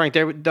Unplugged, Frank,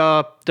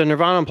 the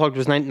Nirvana Unplugged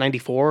was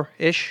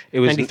 94-ish, It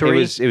was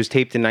 93. it was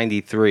taped in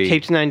 93.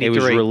 Taped in 93. It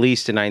was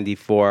released in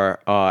 94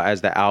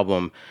 as the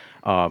album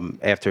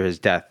after his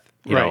death.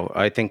 You Right. know,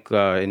 I think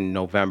in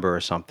November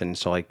or something.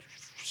 So like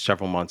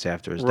several months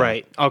after his death.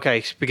 Right.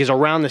 Okay. Because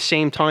around the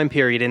same time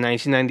period in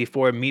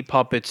 1994, Meat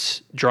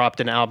Puppets dropped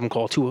an album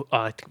called Too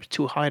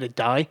High to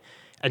Die,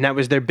 and that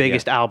was their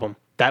biggest album.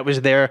 That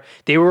was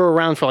they were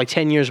around for like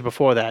 10 years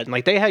before that, and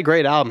like they had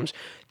great albums.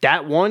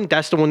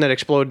 That's the one that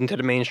exploded into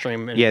the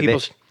mainstream. And Yeah,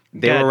 people's,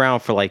 they were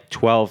around for like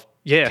 12,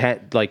 Yeah. 10,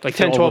 Like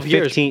 10, over 12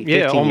 years. 15,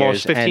 Yeah, 15 almost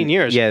years. 15 And,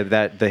 years. Yeah,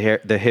 that the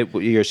hit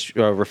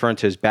you're referring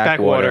to is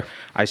Backwater. Backwater.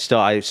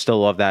 I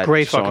still love that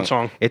Great fucking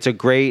song. It's a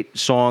great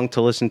song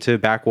to listen to,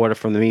 Backwater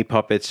from the Meat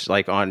Puppets,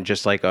 like on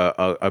just like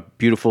a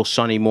beautiful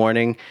sunny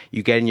morning.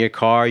 You get in your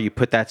car, you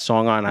put that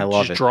song on, I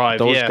love Just it. drive,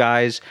 Those yeah.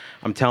 guys,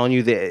 I'm telling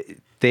you,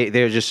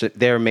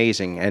 they're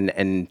amazing,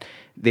 and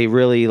they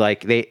really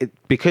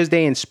because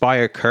they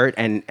inspire Kurt,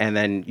 and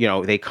then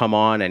they come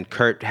on, and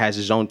Kurt has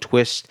his own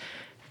twist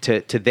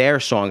to their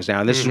songs now.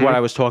 And this is what I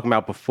was talking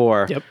about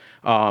before. Yep.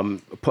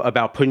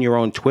 About putting your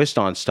own twist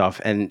on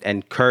stuff,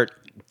 and Kurt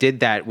did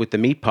that with the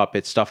Meat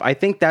Puppet stuff. I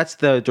think that's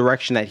the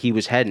direction that he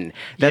was heading.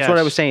 That's what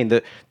I Yes. was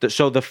saying.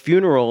 So the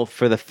funeral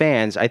for the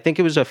fans, I think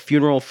it was a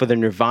funeral for the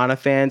Nirvana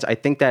fans. I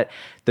think that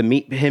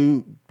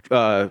him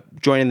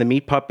joining the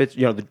Meat Puppets,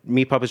 the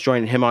Meat Puppets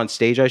joining him on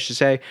stage, I should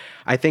say.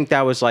 I think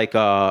that was like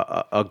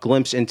a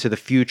glimpse into the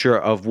future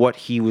of what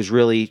he was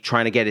really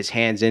trying to get his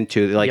hands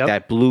into, like Yep.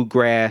 that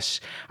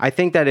bluegrass. I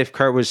think that if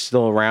Kurt was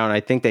still around,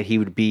 I think that he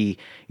would be,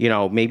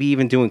 maybe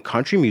even doing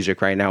country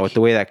music right now with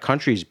the way that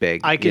country's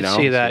big. I could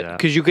see that,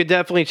 because you could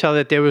definitely tell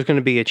that there was going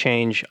to be a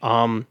change.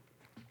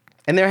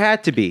 And there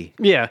had to be.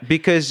 Yeah.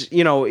 Because,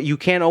 you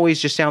can't always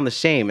just sound the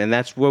same. And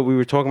that's what we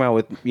were talking about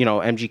with,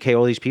 MGK,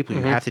 all these people.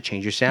 You have to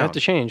change your sound. Have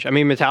to change. I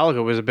mean,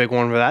 Metallica was a big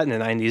one for that in the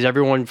 90s.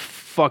 Everyone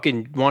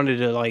fucking wanted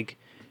to,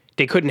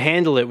 they couldn't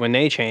handle it when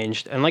they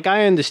changed. And,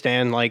 I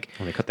understand, When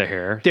they cut their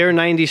hair. their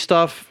 90s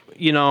stuff,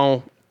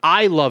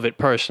 I love it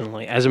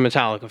personally as a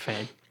Metallica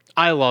fan.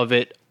 I love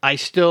it. I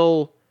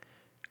still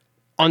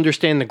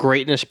understand the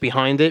greatness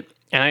behind it,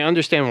 and I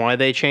understand why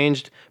they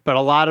changed, but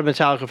a lot of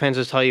Metallica fans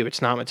will tell you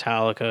it's not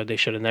Metallica, they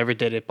should have never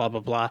did it, blah, blah,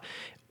 blah.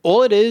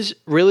 All it is,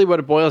 really what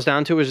it boils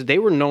down to, is they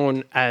were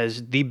known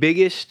as the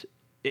biggest,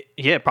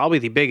 probably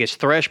the biggest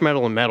thrash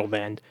metal and metal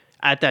band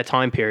at that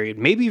time period,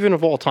 maybe even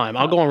of all time.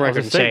 I'll go on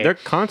record and say their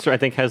it. concert, I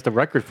think, has the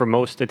record for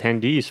most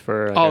attendees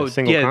for Oh, a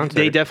single yeah, concert.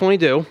 they definitely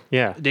do.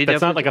 Yeah, They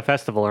that's not definitely- like a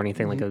festival or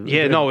anything.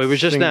 Yeah, no, it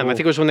was just them. I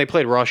think it was when they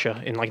played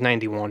Russia in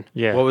 91.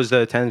 Yeah. What was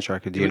the attendance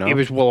record? Do you know? It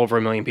was well over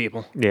 1 million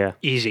people. Yeah.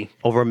 Easy.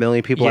 over 1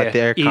 million people Yeah, at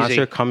their easy.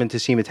 concert coming to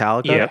see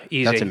Metallica? Yeah,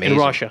 easy. That's amazing.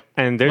 In Russia.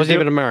 And there's Wasn't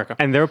even America.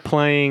 And they're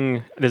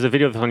playing. There's a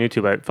video of this on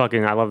YouTube.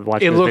 I love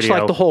watching. It this looks video.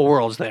 like the whole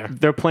world's there.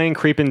 They're playing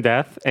 "Creepin'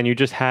 Death," and you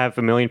just have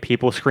 1 million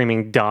people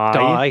screaming "Die,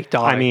 Die,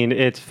 die." I mean,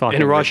 it's fucking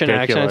In Russian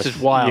ridiculous. accents,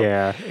 it's wild.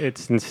 Yeah,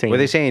 it's insane. Were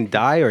they saying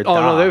die or die?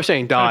 Oh, no, they were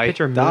saying die.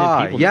 Picture a million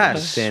die. people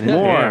Yes, standing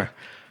more. there.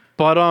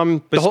 But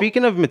But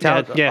speaking of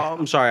Metallica, Yeah. oh,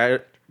 I'm sorry.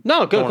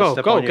 no, don't wanna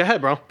step on you. go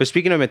ahead, bro. But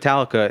speaking of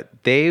Metallica,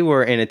 they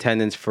were in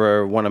attendance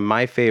for one of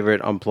my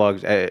favorite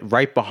Unplugged,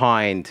 right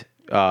behind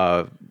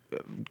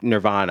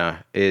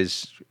Nirvana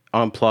is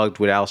Unplugged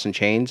with Alice in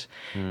Chains.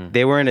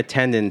 They were in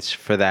attendance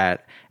for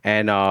that,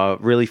 and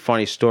really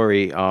funny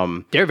story.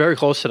 They're very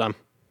close to them.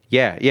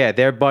 Yeah,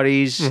 they're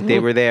buddies. They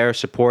were there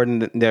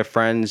supporting their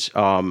friends.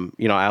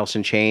 Alice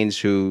in Chains,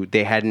 who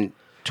they hadn't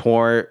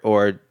toured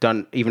or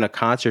done even a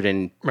concert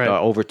in Right.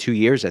 over 2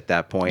 years at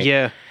that point.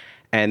 Yeah.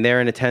 And they're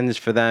in attendance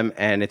for them.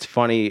 And it's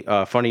funny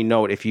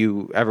note, if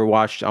you ever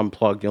watched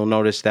Unplugged, you'll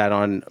notice that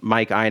on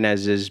Mike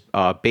Inez's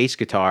bass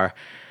guitar,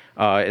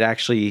 it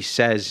actually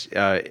says,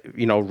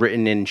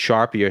 written in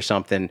Sharpie or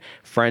something,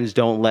 "Friends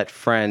don't let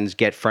friends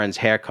get friends'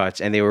 haircuts."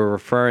 And they were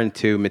referring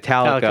to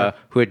Metallica, Metallica.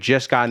 who had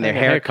just gotten their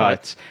Getting a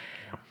haircut. haircuts.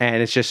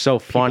 and it's just so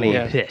funny.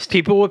 were pissed.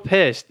 People were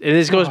pissed. And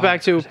this goes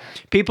back to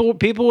people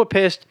were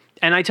pissed.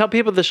 And I tell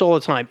people this all the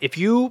time. If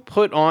you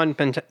put on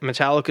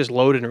Metallica's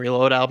Load and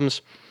Reload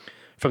albums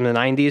from the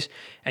 90s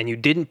and you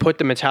didn't put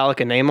the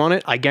Metallica name on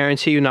it, I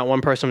guarantee you not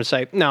one person would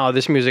say, no,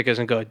 this music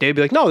isn't good. They'd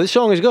be like, no, this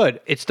song is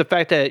good. It's the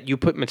fact that you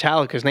put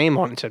Metallica's name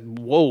on it and said,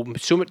 whoa,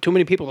 too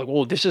many people are like,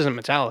 whoa, this isn't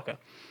Metallica.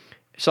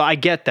 So I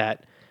get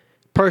that.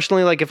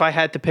 Personally, like if I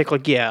had to pick,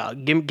 like, yeah,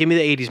 give me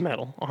the 80s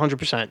metal,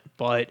 100%.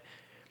 But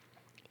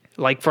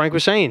like Frank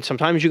was saying,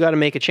 sometimes you got to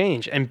make a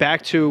change. And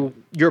back to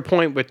your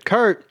point with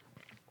Kurt,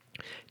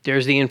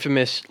 there's the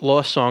infamous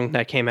Lost song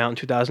that came out in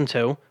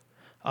 2002.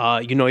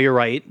 You Know You're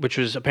Right, which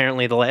was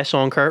apparently the last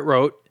song Kurt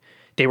wrote.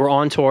 They were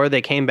on tour.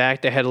 They came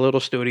back. They had a little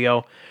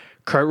studio.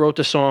 Kurt wrote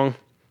the song.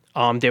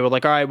 They were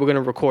like, all right, we're going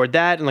to record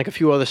that and like a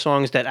few other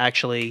songs that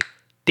actually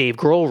Dave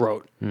Grohl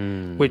wrote,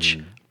 which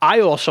I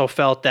also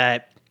felt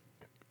that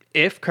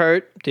if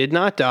Kurt did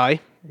not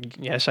die,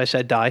 yes, I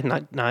said die,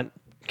 not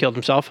killed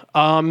himself,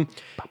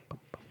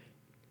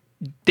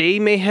 they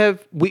may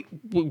have, we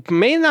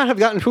may not have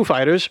gotten Foo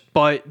Fighters,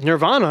 but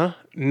Nirvana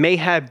may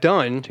have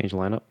done Change the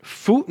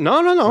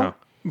lineup.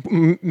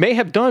 may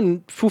have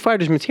done Foo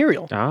Fighters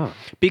material. Ah.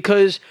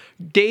 Because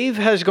Dave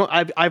has gone,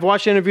 I've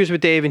watched interviews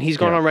with Dave and he's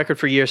gone on record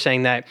for years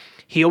saying that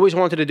he always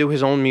wanted to do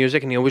his own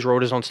music and he always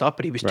wrote his own stuff,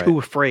 but he was too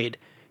afraid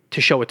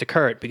to show it to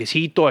Kurt because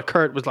he thought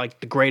Kurt was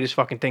like the greatest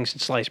fucking thing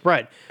since sliced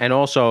bread. And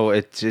also,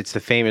 it's the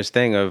famous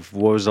thing of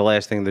what was the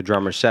last thing the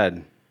drummer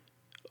said.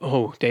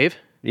 Oh, Dave?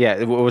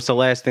 Yeah, what was the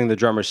last thing the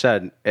drummer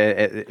said?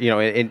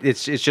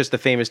 It's just the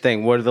famous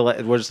thing. What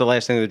was the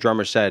last thing the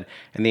drummer said?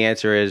 And the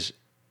answer is,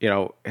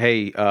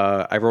 hey,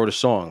 I wrote a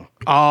song.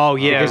 Oh,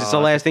 yeah. Because it's the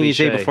last thing you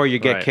say cliche. before you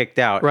get Right. kicked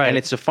out. Right. And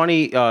it's a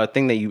funny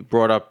thing that you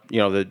brought up,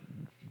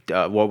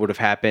 what would have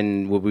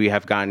happened? Would we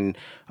have gotten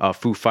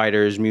Foo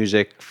Fighters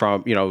music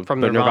from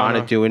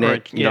Nirvana doing or,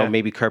 it?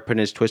 Maybe Kurt putting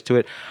his twist to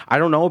it. I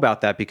don't know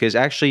about that because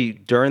actually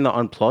during the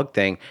Unplugged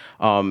thing,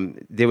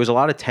 there was a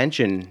lot of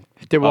tension.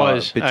 There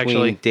was, between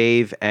actually.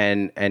 Dave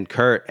and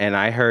Kurt, and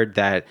I heard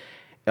that.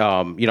 I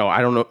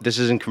don't know. This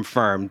isn't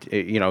confirmed.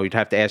 You'd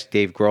have to ask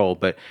Dave Grohl,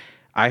 but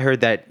I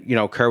heard that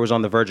Kurt was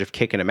on the verge of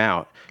kicking him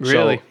out.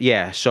 Really? So,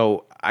 yeah.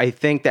 So I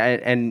think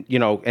that, and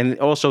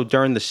also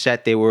during the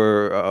set, they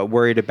were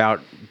worried about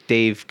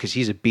Dave because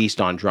he's a beast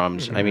on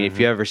drums. I mean,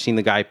 if you ever seen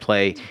the guy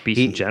play, Beast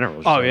in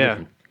general. Oh, yeah.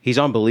 he's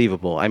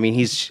unbelievable. I mean,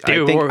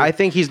 Dude, I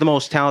think he's the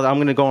most talented. I'm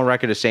going to go on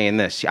record as saying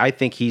this. I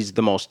think he's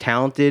the most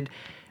talented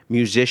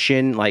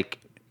musician, like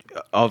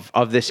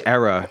of this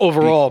era.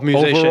 Overall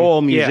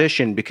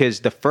musician. Because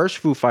the first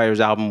Foo Fighters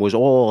album was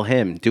all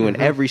him doing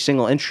every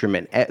single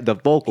instrument, the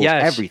vocals,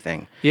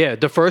 everything. Yeah,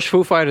 the first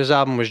Foo Fighters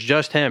album was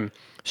just him.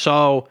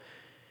 So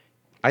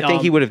I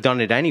think he would have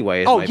done it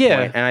anyway. Point.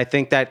 And I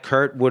think that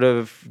Kurt would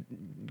have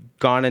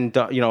gone and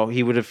done,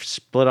 he would have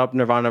split up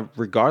Nirvana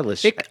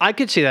regardless. I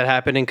could see that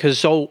happening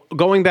because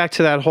going back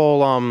to that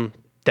whole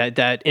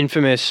that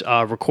infamous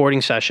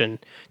recording session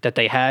that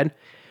they had,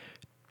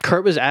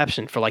 Kurt was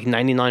absent for like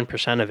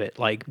 99% of it.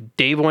 Like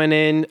Dave went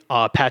in,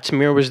 Pat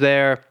Smear was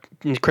there,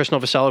 Chris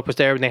Novoselic was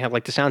there, and they had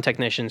like the sound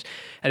technicians,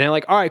 and they're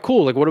like, "All right,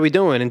 cool. Like, what are we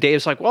doing?" And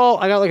Dave's like, "Well,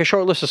 I got like a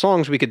short list of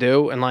songs we could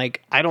do," and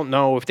like I don't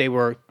know if they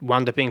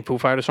wound up being Foo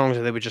Fighter songs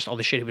or they were just all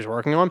the shit he was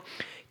working on.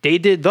 They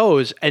did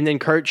those, and then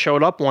Kurt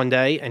showed up one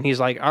day, and he's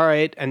like, "All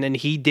right," and then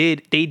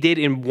they did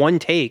in one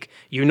take,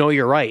 "You Know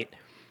You're Right,"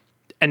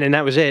 and then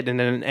that was it. And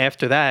then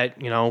after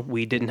that,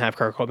 we didn't have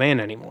Kurt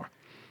Cobain anymore.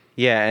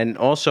 Yeah, and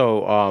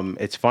also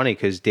it's funny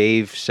because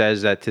Dave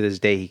says that to this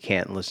day he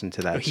can't listen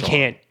to that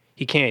song.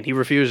 He can't. He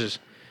refuses.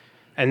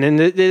 And then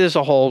there's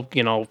a whole,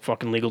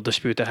 fucking legal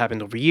dispute that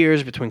happened over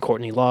years between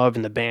Courtney Love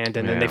and the band,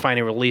 and then they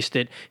finally released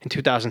it in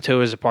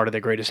 2002 as a part of their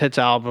Greatest Hits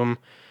album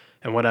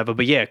and whatever.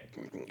 But yeah,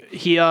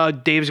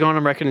 Dave's gone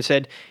on record and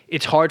said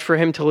it's hard for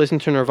him to listen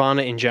to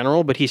Nirvana in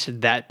general, but he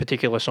said that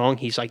particular song,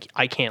 he's like,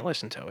 I can't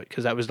listen to it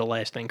because that was the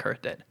last thing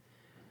Kurt did.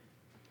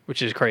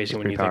 Which is crazy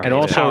when you think And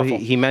about it. also,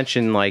 he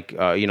mentioned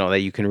that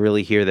you can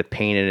really hear the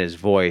pain in his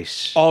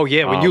voice. Oh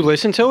yeah, when you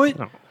listen to it.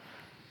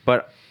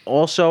 But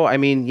also, I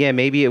mean, yeah,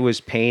 maybe it was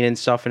pain and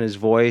stuff in his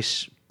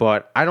voice,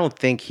 but I don't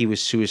think he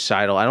was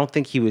suicidal. I don't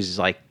think he was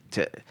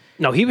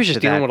No, he was just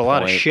dealing that with a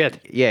lot of point. shit.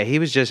 Yeah, he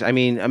was just. I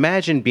mean,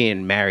 imagine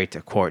being married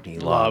to Courtney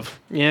Love.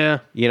 Yeah.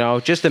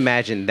 Just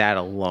imagine that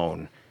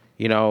alone.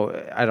 I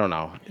don't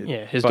know.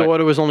 Yeah, his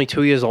daughter was only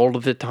 2 years old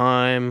at the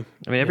time.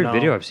 I mean, every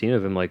video I've seen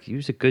of him, like, he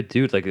was a good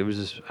dude. Like, it was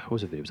this, how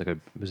was it? It was like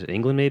was it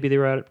England maybe they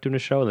were out doing a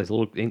show, and like a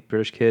little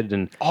British kid,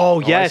 and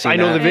Oh yes, I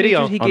know that. the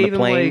video. He On the gave him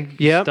plane? like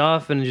Yep.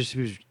 stuff, and just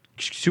he was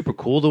super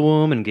cool to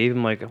him, and gave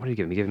him like, what did he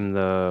give him? He gave him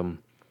the.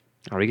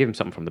 He gave him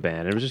something from the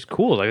band. It was just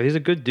cool. Like, he's a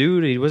good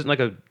dude. He wasn't like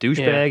a douchebag.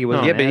 Yeah. He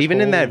wasn't. No. an Yeah, but even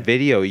in asshole. that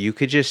video, you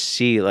could just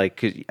see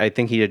 'cause I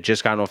think he had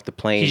just gotten off the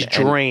plane. He's and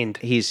drained.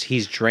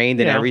 He's drained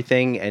and Yeah.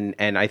 everything,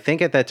 and I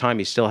think at that time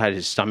he still had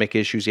his stomach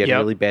issues. He had Yep.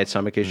 really bad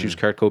stomach issues.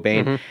 Kurt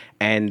Cobain,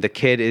 and the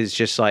kid is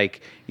just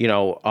like in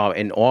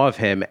awe of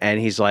him, and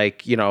he's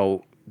like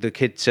the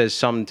kid says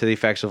something to the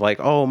effects of like,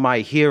 "Oh, my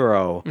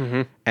hero,"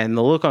 and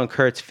the look on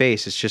Kurt's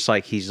face is just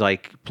like he's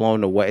like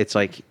blown away. It's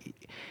like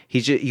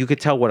he's just, you could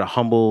tell what a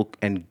humble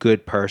and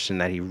good person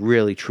that he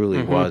really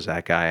truly was.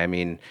 That guy. I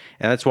mean,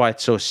 and that's why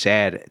it's so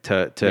sad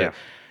to Yeah.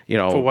 you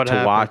know, For what to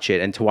happened. watch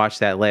it and to watch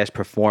that last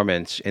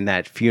performance in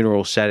that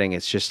funeral setting.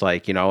 It's just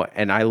like, you know,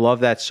 and I love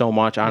that so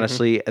much,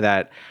 honestly,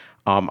 that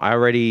I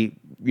already,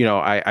 you know,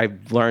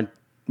 I've learned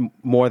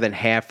more than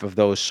half of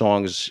those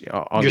songs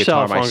on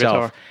Yourself, guitar on myself,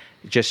 guitar.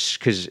 just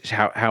because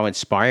how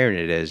inspiring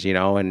it is, you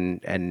know,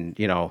 and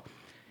you know,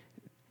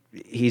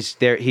 he's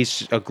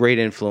a great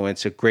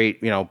influence, a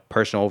great, you know,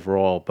 person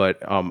overall.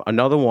 But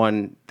another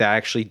one that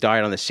actually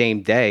died on the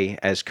same day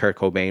as Kurt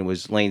Cobain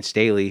was Lane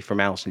Staley from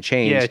Alice in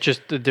Chains. Yeah,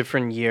 just a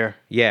different year.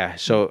 Yeah,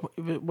 so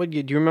What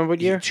year? Do you remember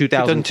what year?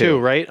 2002,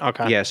 right?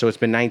 Okay. yeah, so it's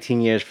been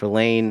 19 years for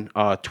Lane,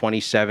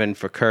 27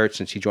 for Kurt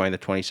since he joined the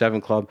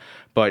 27 Club.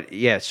 But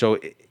yeah, so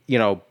you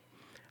know,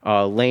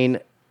 Lane,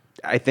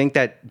 I think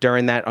that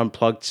during that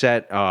Unplugged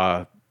set,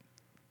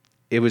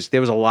 there was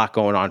a lot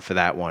going on for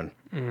that one.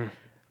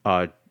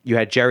 You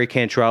had Jerry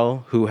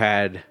Cantrell, who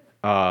had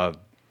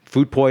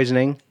food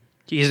poisoning.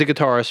 He's the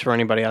guitarist for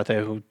anybody out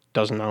there who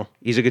doesn't know.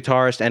 He's a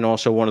guitarist and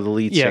also one of the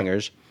lead Yeah.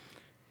 singers.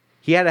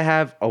 He had to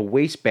have a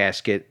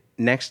wastebasket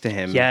next to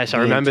him. Yes, I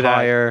the remember that.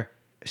 entire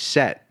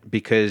set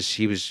because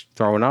he was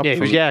throwing up. Yeah, he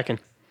was yakking.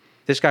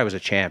 This guy was a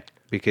champ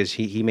because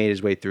he made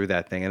his way through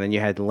that thing. And then you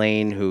had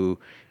Lane, who,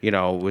 you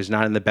know, was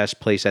not in the best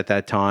place at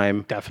that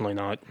time. Definitely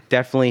not.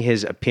 Definitely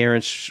his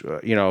appearance,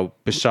 you know,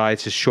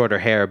 besides his shorter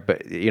hair,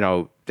 but, you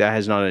know, that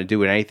has nothing to do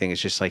with anything.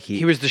 It's just like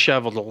He was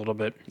disheveled a little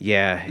bit.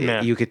 yeah,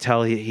 Yeah. you could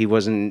tell he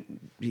wasn't,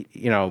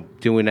 you know,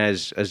 doing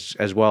as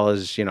well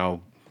as, you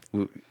know,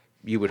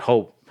 you would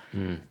hope.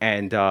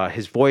 And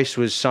his voice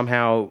was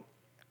somehow,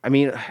 I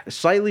mean,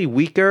 slightly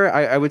weaker,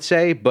 I would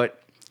say,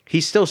 but he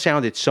still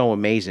sounded so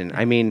amazing.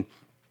 I mean,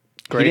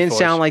 Great he didn't voice.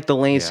 sound like the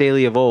Lane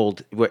Staley of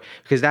old,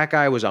 because that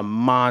guy was a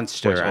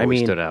monster. I Always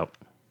mean, stood out.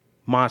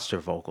 monster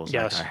vocals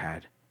Yes. that guy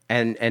had.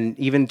 And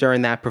even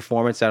during that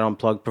performance, that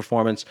Unplugged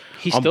performance,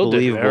 He still did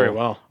unbelievable, very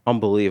well.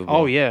 Unbelievable.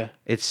 Oh, yeah.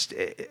 It's,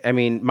 I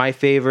mean, my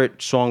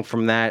favorite song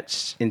from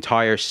that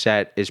entire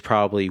set is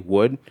probably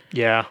Wood.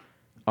 Yeah.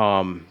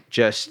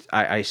 Just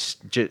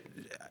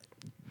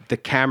the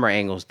camera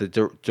angles,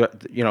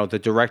 you know, the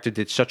director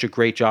did such a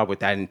great job with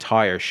that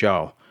entire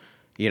show.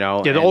 You know,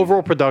 Yeah, the and-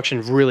 overall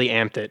production really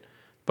amped it.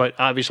 But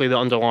obviously the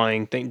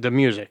underlying thing, the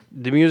music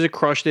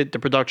crushed it. The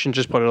production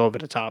just put it over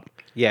the top.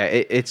 Yeah,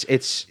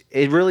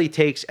 it really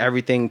takes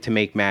everything to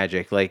make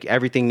magic. Like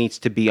everything needs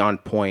to be on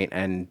point,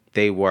 and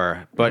they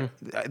were. But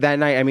that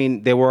night, I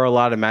mean, there were a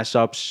lot of mess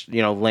ups.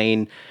 You know,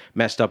 Lane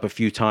messed up a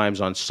few times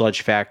on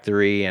Sludge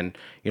Factory, and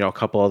you know, a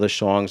couple other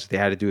songs. They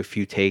had to do a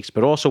few takes.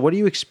 But also, what do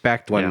you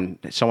expect when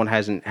someone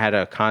hasn't had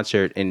a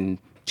concert in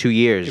 2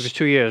 years? It was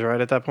 2 years, right,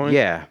 at that point?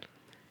 Yeah,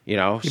 you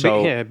know,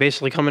 so Yeah,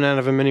 basically coming out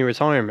of a mini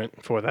retirement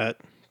for that.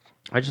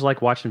 I just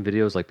like watching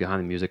videos like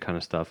behind the music kind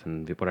of stuff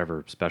and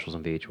whatever specials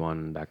on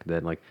VH1 back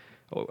then. Like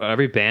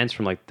every band's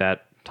from like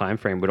that time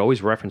frame would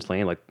always reference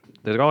Lane. Like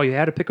they're like, oh, you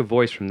had to pick a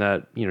voice from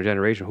that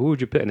generation. Who would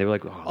you pick? And they were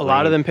like, oh, A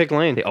lot of them picked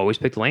Lane. They always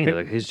picked Lane. They're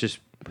like his just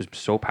was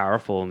so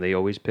powerful, and they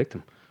always picked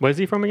him. Where's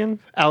he from again?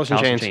 Alice in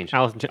Alice in Chains. Chains.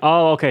 Alice in Chains.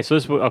 Oh, okay. So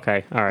this.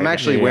 Okay. All right. I'm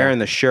actually Yeah. wearing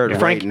the shirt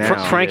right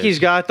now. Frankie's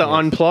got the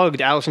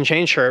unplugged Alice in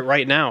Chains shirt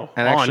right now.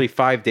 and on. actually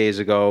 5 days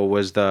ago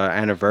was the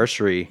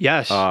anniversary.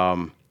 Yes.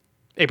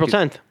 April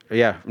 10th.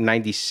 Yeah,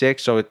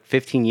 96, so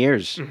 15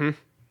 years.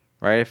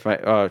 Right? If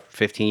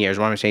 15 years.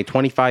 What am I saying?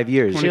 25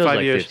 years. 25 Feels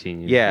like years.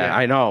 15 years. Yeah,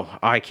 I know.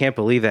 I can't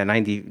believe that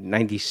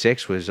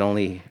 96 was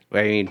only,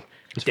 I mean,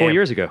 It's 4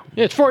 years ago.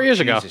 Yeah, it's 4 years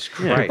ago. Jesus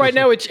Christ. Right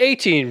now it's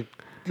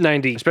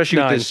 1890. especially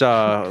with this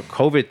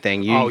COVID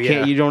thing. You Oh, can't,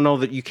 yeah. you don't know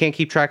that you can't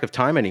keep track of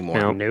time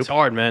anymore. No. It's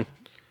hard, man.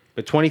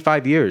 But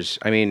 25 years,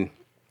 I mean,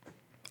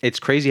 it's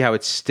crazy how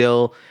it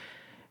still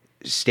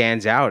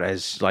stands out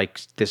as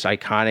like this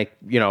iconic,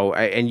 you know,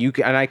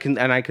 I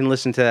can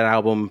listen to that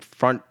album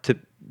front to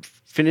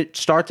finish,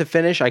 start to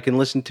finish. I can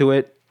listen to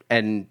it,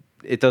 and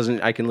it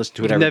doesn't. I can listen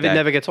to it every day.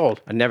 Never gets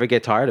old. I never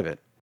get tired of it.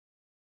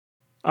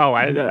 Oh,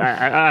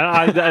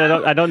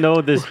 I don't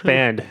know this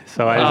band,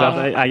 so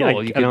I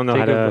don't know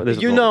how to.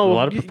 There's You a know-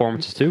 lot of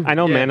performances too. I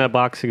know Yeah. Mana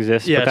Box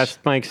exists, Yes. but that's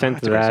my extent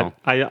That's to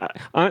a great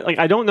that. song.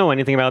 I don't know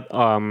anything about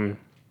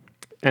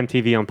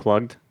MTV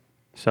Unplugged,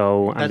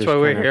 so I'm That's just why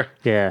we're kinda- here.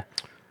 Yeah.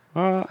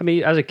 I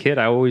mean, as a kid,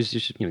 I always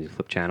just you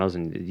flip channels,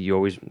 and you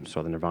always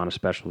saw the Nirvana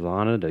specials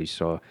on it. You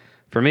saw,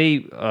 for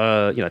me,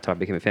 that's how I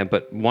became a fan.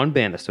 But one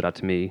band that stood out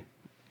to me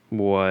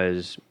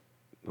was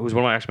one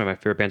of my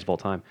favorite bands of all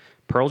time,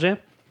 Pearl Jam.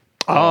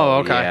 Oh,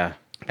 okay. Yeah.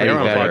 They're Eddie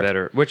on Vedder. fire.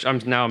 Better. Which I'm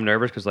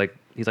nervous because like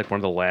he's like one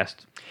of the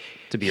last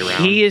to be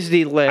around. He is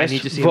the I last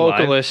need to see him live,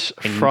 vocalist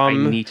and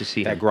from I need to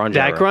see That him. grunge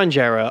that era. grunge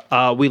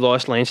era. We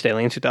lost Lane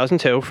Staley in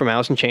 2002 from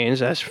Alice in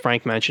Chains, as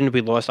Frank mentioned.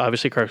 We lost,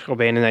 obviously, Kurt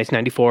Cobain in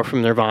 1994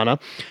 from Nirvana.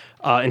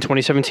 In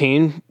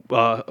 2017,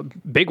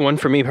 big one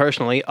for me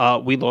personally,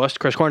 we lost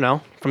Chris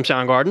Cornell from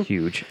Soundgarden,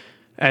 Huge.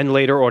 and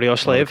later Audio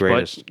Slave.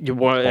 greatest. But you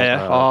want,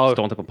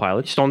 Stone Temple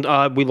Pilots.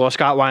 we lost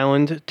Scott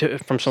Weiland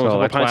from Stone Temple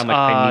that's why Pilots. I'm like,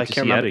 I need to can't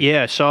see remember. Eddie.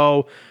 Yeah,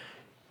 so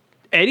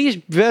Eddie's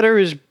Vedder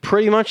is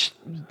pretty much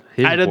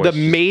His out of voice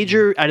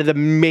the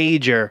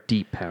major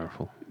deep,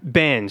 powerful.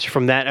 bands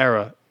from that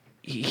era,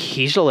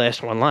 he's the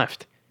last one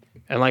left.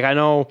 And like I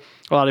know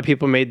a lot of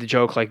people made the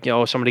joke like,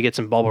 somebody gets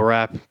some bubble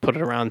wrap, put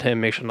it around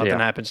him, make sure nothing Yeah.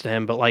 happens to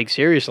him. But like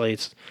seriously,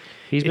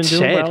 He's been it's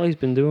doing sad. well. He's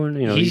been doing,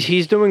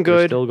 he's doing they're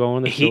good. still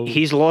going. They're still-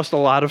 He's lost a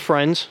lot of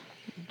friends.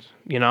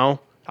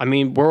 I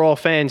mean, we're all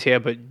fans here,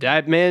 but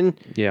that man,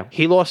 Yeah.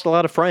 he lost a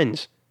lot of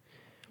friends.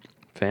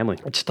 family.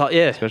 It's tough,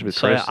 yeah. Especially with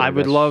So Chris, I like,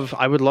 would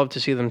that's- love to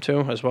see them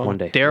too as well. One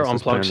day. Their Let's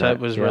just unplugged plan set that.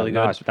 was Yeah, really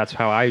no, good. that's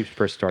how I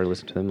first started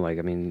listening to them. Like,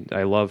 I mean,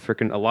 I love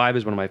freaking Alive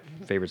is one of my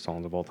favorite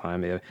songs of all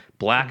time. Yeah.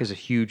 Black is a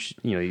huge,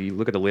 you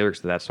look at the lyrics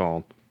to that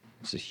song.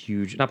 It's a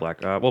huge, not Black.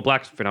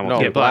 Black's phenomenal.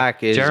 No, too.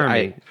 Black is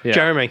Jeremy. Yeah.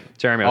 Jeremy.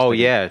 Jeremy. I was Oh,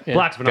 thinking. yeah.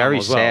 Black's phenomenal Very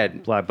as well.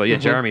 sad. Black, but yeah,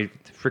 Jeremy,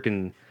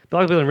 freaking. A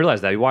lot of people didn't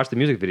realize that. You watch the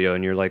music video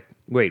and you're like,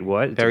 wait,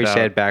 what? It's Very about-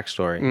 sad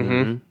backstory.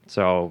 Mhm.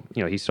 So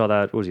he saw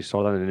that. He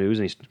saw that in the news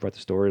and he brought the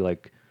story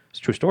like it's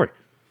a true story.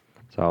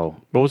 So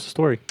What was the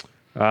story?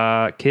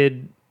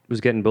 kid was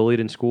getting bullied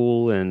in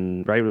school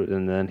and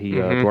then he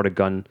brought a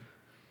gun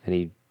and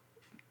he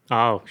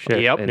Oh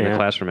shit! Yep. in Yeah. the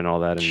classroom and all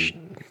that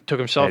and Took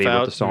himself he wrote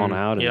out. the song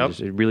out and Yep.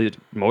 it really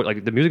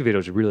like the music video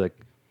was really like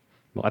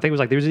well, I think it was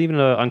like there was even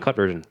an uncut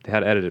version. They had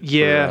to edit it.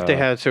 Yeah, for, they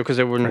had to because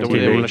they wouldn't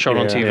TV. want to show it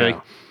on Yeah. TV.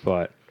 Yeah,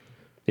 but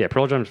yeah,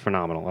 Pearl Jam is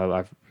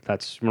phenomenal.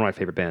 That's one of my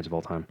favorite bands of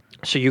all time.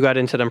 So you got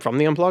into them from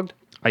the unplugged?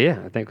 Yeah,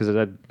 I think because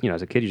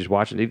as a kid you just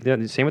watch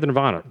it. Same with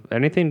Nirvana,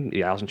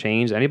 anything, Alice in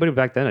Chains, anybody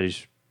back then.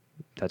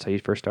 That's how you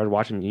first started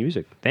watching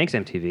music. Thanks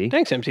MTV.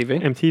 Thanks,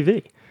 MTV.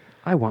 MTV.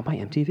 I want my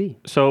MTV.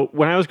 So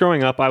when I was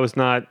growing up, I was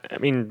not. I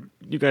mean,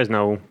 you guys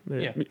know.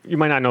 Yeah. You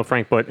might not know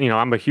Frank, but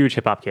I'm a huge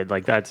hip hop kid.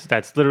 Like that's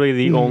literally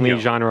the only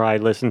genre I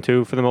listen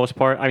to for the most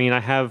part. I mean, I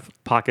have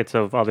pockets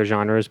of other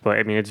genres, but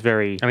I mean, it's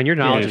very. I mean, your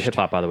knowledge of niched. hip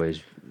hop, by the way,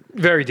 is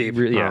Very deep.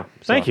 yeah.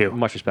 Thank you.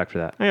 Much respect for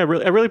that. Yeah, I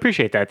really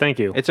appreciate that. Thank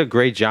you. It's a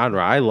great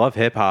genre. I love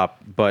hip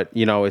hop, but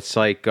it's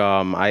like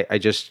I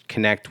just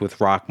connect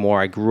with rock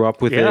more. I grew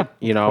up with Yeah,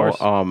 it. of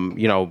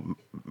course.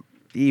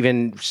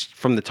 Even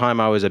from the time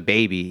I was a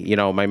baby.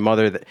 My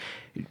mother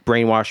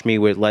brainwashed me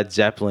with Led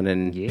Zeppelin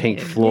and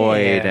Pink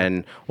Floyd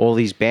and all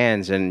these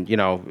bands, and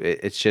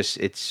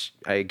it's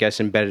I guess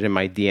embedded in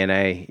my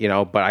DNA.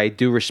 But I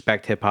do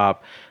respect hip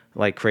hop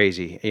like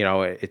crazy.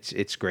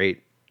 It's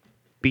great.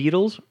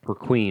 Beatles or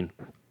Queen?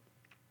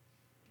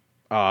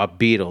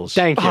 Beatles.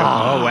 Thank you.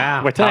 Oh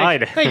wow. We're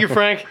tied. Thank you,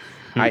 Frank.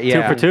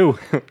 Yeah. 2 for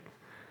 2.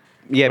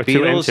 Yeah, Or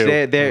 2 and Beatles.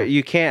 2. They're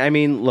you can't. I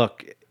mean,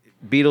 look,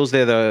 Beatles.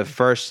 They're the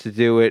first to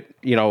do it.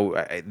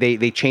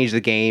 They changed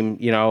the game.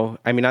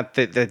 I mean, not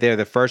that they're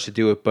the first to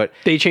do it, but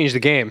They changed the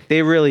game.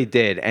 they really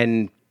did.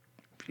 And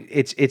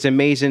it's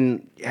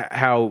amazing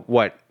how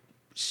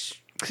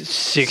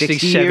 60,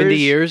 70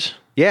 years.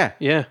 Yeah,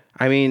 Yeah.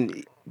 I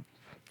mean,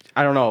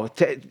 I don't know.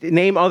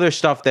 Name other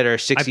stuff that are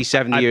 60,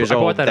 70 years I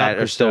brought old that, up are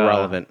 'cause, still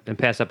relevant. In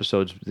past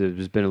episodes,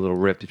 there's been a little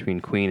rift between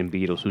Queen and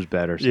Beatles. Who's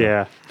better? So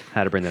Yeah.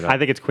 Had to bring that up. I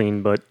think it's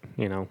Queen, but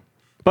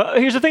But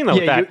here's the thing though.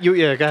 with Yeah, that.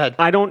 yeah, go ahead.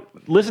 I don't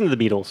listen to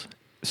the Beatles.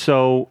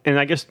 So, and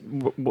I guess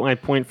my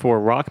point for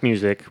rock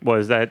music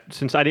was that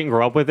since I didn't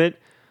grow up with it,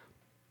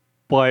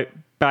 but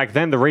back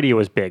then the radio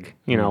was big,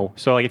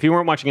 So like if you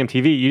weren't watching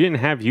MTV, you didn't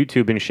have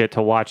YouTube and shit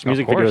to watch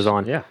music course, videos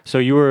on. yeah. So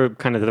you were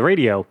kind of the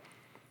radio.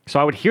 So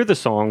I would hear the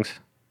songs,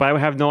 but I would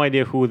have no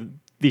idea who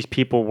these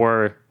people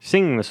were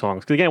singing the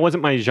songs. Because again, it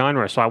wasn't my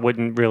genre, so I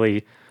wouldn't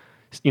really,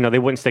 they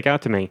wouldn't stick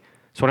out to me.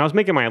 So when I was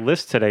making my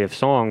list today of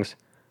songs,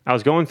 I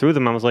was going through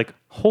them. I was like,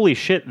 holy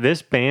shit,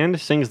 this band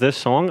sings this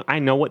song. I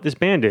know what this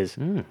band is.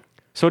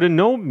 So to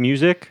know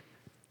music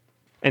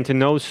and to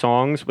know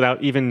songs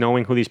without even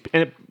knowing who these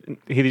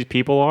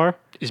people are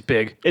Is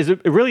big. is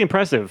really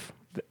impressive.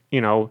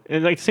 And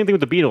like the same thing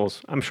with the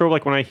Beatles. I'm sure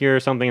like when I hear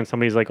something and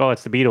somebody's like, oh,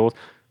 it's the Beatles.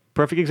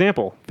 Perfect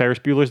example. Ferris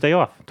Bueller's Day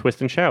Off, Twist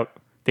and Shout.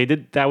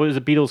 That was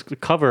a Beatles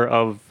cover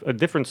of a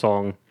different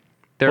song.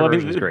 Their Well, I mean,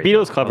 version is the great.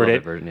 Beatles though. I covered love it.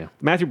 their version, yeah.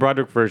 Matthew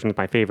Broderick version is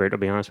my favorite, to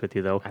be honest with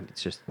you, though.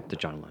 It's just the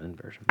John Lennon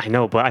version. I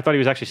know, but I thought he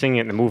was actually singing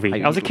it in the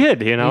movie. I was a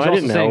kid, He's I also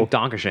didn't know. saying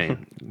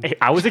Donkershane.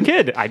 I was a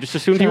kid. I just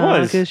assumed he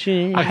was.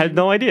 Donkershane. I had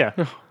no idea.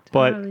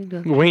 But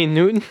Wayne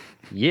Newton.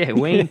 Yeah,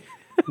 Wayne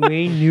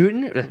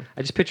Newton.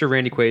 I just picture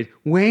Randy Quaid.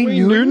 Wayne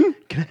Newton.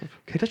 Can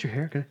I touch your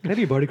hair? Can I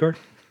be your bodyguard?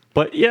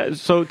 But yeah,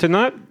 so to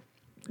not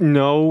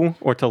know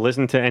or to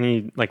listen to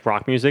any like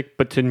rock music,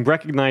 but to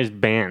recognize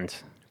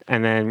bands,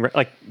 and then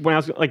like when I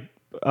was like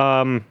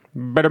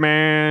Better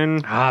Man,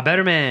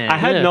 Better Man. I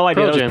had Yeah, no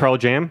idea Pearl that Jam. was Pearl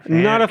Jam.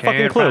 Not a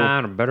fucking clue.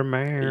 Find a better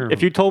man.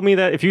 If you told me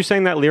that, if you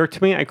sang that lyric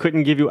to me, I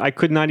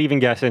could not even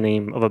guess the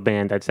name of a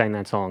band that sang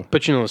that song.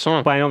 But you know the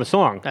song. But I know the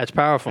song. That's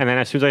powerful. And then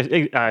as soon as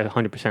I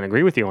 100%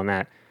 agree with you on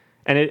that.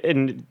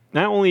 And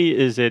not only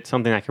is it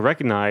something I can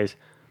recognize,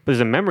 but there's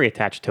a memory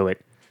attached to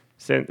it.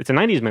 It's a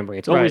 90s memory.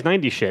 It's always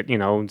Right. 90s shit.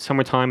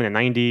 Summertime in the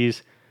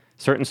 90s,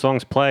 certain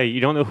songs play.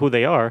 You don't know who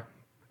they are,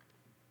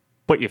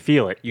 but you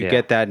feel it. You Yeah.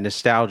 get that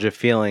nostalgia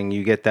feeling.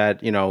 You get that,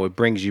 it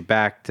brings you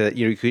back to,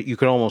 you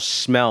could almost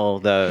smell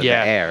the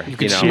air. You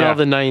can smell Yeah.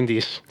 the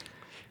 90s.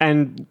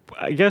 And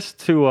I guess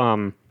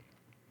to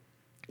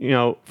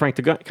Frank,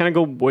 to kind of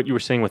go what you were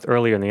saying with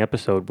earlier in the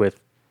episode with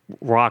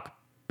rock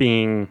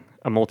being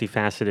a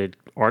multifaceted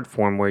art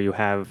form where you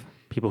have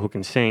people who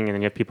can sing and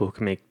then you have people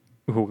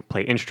who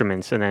play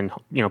instruments and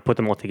then, put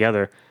them all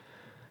together.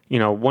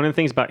 One of the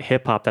things about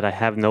hip hop that I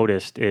have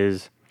noticed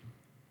is,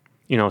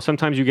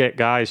 sometimes you get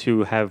guys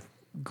who have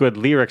good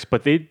lyrics,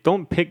 but they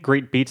don't pick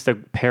great beats to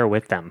pair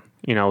with them,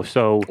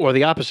 so. Or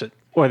the opposite.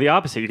 Or the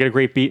opposite. You get a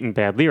great beat and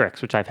bad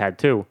lyrics, which I've had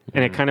too.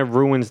 And it kind of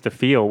ruins the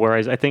feel.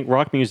 Whereas I think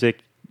rock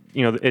music,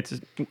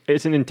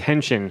 it's an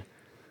intention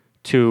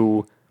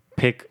to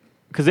pick,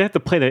 because they have to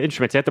play the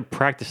instruments. They have to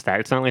practice that.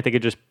 It's not like they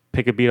could just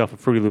pick a beat off of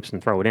Fruity Loops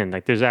and throw it in.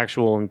 Like there's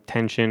actual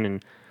intention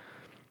and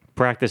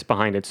practice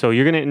behind it. So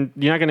you're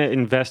not gonna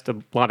invest a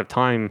lot of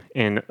time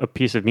in a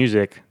piece of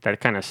music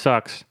that kind of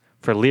sucks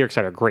for lyrics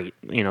that are great.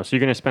 So you're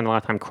gonna spend a lot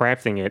of time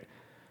crafting it.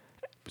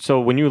 So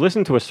when you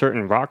listen to a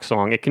certain rock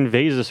song, it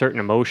conveys a certain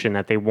emotion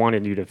that they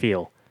wanted you to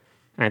feel.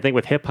 And I think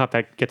with hip hop,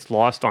 that gets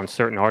lost on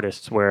certain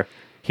artists where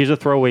here's a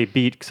throwaway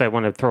beat because I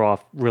want to throw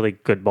off really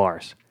good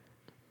bars.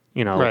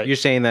 Right. You're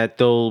saying that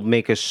they'll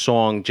make a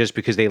song just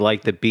because they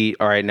like the beat.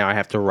 All right, now I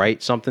have to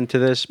write something to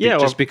this. Yeah,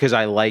 just because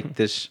I like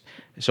this,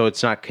 so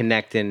it's not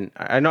connecting.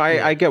 I know.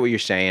 I get what you're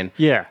saying.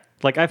 Yeah.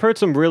 Like I've heard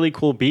some really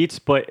cool beats,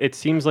 but it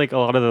seems like a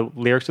lot of the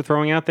lyrics they're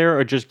throwing out there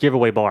are just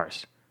giveaway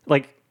bars.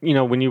 Like,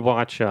 when you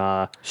watch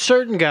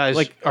certain guys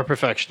are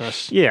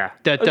perfectionists. yeah.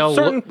 That they'll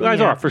certain look- guys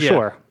yeah, are for yeah.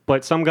 sure.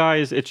 But some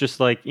guys it's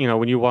just like,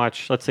 when you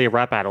watch, let's say, a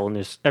rap battle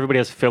and everybody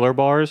has filler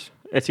bars,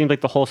 it seems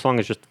like the whole song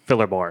is just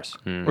filler bars.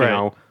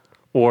 Right.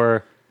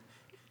 Or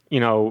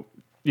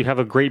you have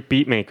a great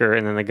beat maker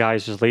and then the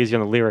guy's just lazy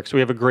on the lyrics. We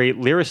have a great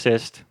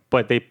lyricist,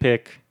 but they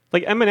pick,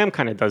 like Eminem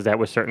kind of does that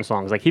with certain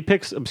songs. Like he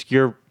picks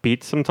obscure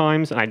beats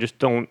sometimes, and I just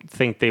don't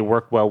think they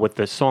work well with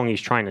the song he's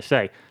trying to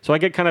say. So I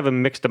get kind of a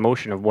mixed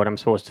emotion of what I'm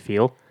supposed to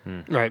feel.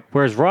 Right.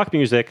 Whereas rock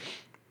music,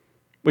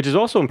 which is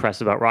also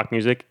impressive about rock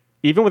music,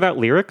 even without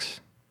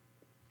lyrics,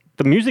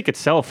 the music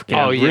itself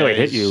can really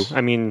hit you. I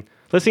mean,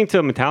 listening to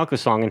a Metallica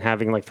song and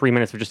having like 3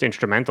 minutes of just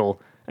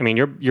instrumental, I mean,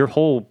 your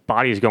whole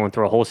body is going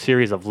through a whole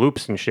series of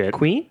loops and shit.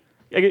 Queen?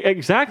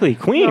 Exactly,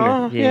 Queen.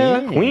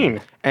 Yeah.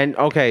 Queen. And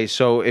okay,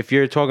 so if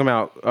you're talking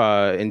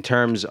about in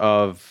terms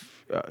of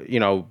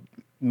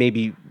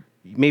maybe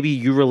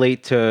you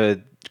relate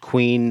to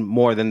Queen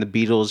more than the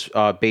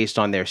Beatles based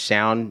on their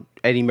sound,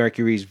 Eddie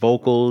Mercury's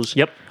vocals.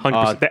 Yep,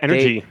 100%. The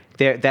energy.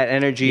 That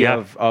energy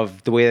Yeah.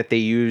 of the way that they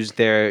use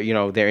their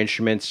their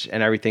instruments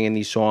and everything in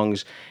these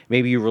songs.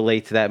 Maybe you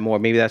relate to that more.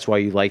 Maybe that's why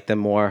you like them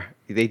more.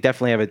 They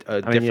definitely have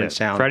a different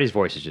sound. Freddie's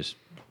voice is just,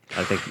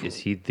 I think, is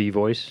he the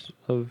voice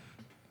of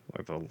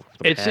the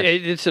It's past?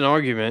 it's an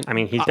argument. I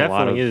mean, he lot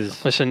definitely of-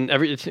 is. Listen,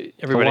 There's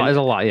everybody.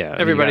 a lot, yeah.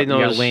 Everybody You got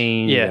knows.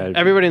 Wayne. you yeah, got-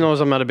 everybody knows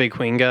I'm not a big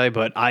Queen guy,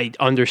 but I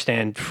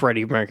understand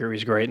Freddie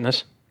Mercury's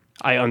greatness.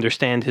 I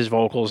understand his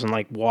vocals and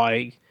like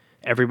why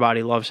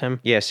everybody loves him.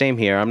 Yeah, same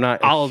here. I'm not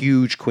a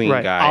huge Queen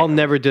guy. I'll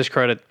never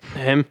discredit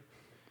him.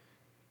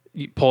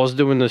 Paul's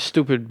doing the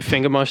stupid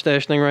finger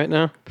mustache thing right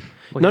now.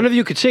 None of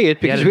you could see it He had,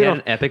 because he we had don't.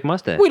 an epic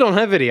mustache. We don't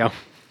have video.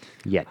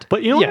 Yet.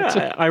 But you know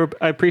Yeah, what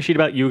I appreciate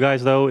about you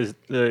guys, though, is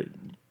the...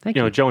 Thank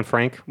you know, you. Joe and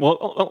Frank.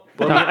 Well,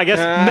 I guess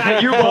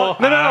not you, Paul.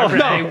 No. I'm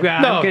gonna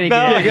get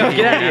out of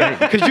Yeah,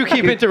 because you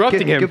keep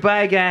interrupting him.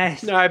 Goodbye,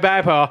 guys. All right,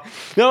 bye, Paul.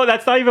 No,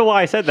 that's not even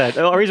why I said that.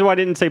 The reason why I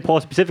didn't say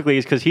Paul specifically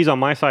is because he's on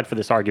my side for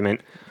this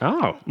argument.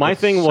 Oh. My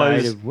thing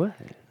was what?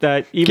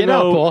 that even Get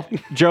out, though Paul.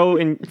 Joe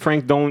and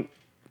Frank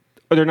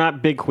they're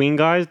not big Queen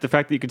guys, the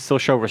fact that you could still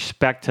show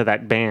respect to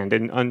that band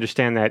and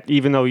understand that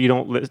even though you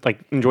don't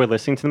enjoy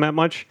listening to them that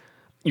much,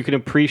 you can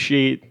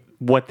appreciate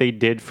what they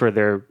did for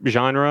their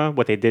genre,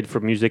 what they did for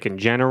music in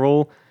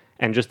general,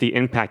 and just the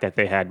impact that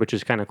they had, which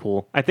is kind of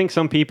cool. I think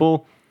some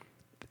people,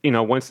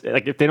 once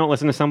if they don't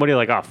listen to somebody,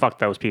 like, oh, fuck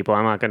those people,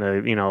 I'm not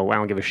gonna, I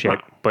don't give a shit.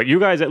 But you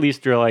guys, at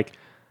least, you're like,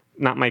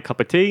 not my cup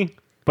of tea,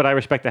 but I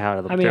respect the hell out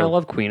of them. I mean, too. I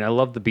love Queen. I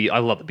love the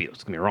Beatles. Don't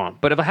get me wrong.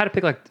 But if I had to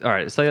pick, all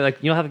right, it's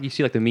like how you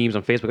see the memes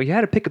on Facebook. Like, you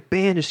had to pick a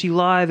band to see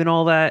live and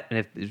all that. And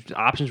if the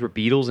options were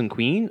Beatles and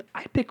Queen,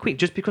 I'd pick Queen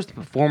just because the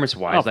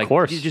performance-wise, Of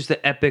course. it's just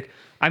the epic.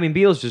 I mean,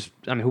 Beatles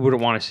who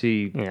wouldn't want to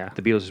see the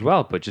Beatles as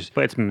well? But it's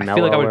I feel like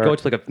I would mellower. go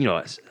to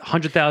a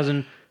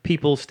 100,000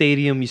 people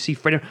stadium. You see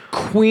Freddie,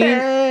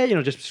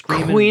 Queen, just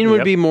screaming. Queen would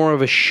Yep. be more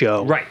of a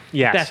show. Right.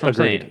 Yes, That's what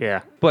agreed, I'm saying.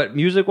 yeah. But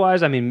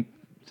music-wise, I mean,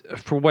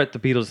 for what the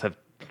Beatles have,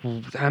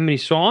 how many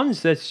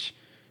songs? That's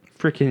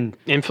freaking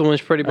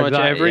Influenced pretty much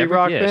every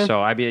rock band.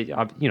 So I mean,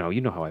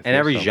 you know how I feel. and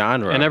every so.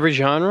 genre. And every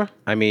genre.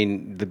 I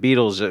mean, the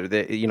Beatles,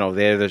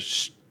 they're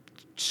the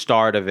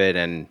start of it,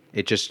 and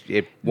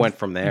it went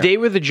from there. They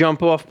were the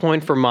jump off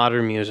point for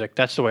modern music.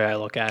 That's the way I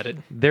look at it.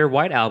 Their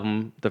White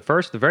Album, the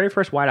very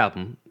first White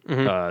Album,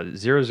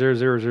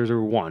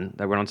 000001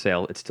 that went on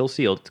sale. It's still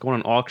sealed. It's going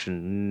on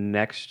auction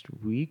next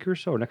week or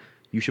so.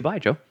 You should buy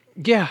it, Joe.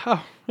 Yeah.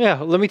 Oh,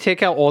 yeah. Let me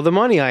take out all the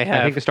money I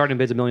have. I think the starting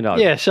bid's $1 million.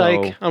 yeah,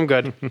 psych. I'm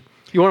good.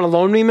 You want to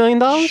loan me $1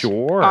 million? Sure.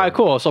 All right,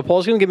 cool. So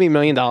Paul's gonna give me $1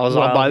 million. I'll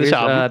buy this here's,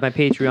 album. my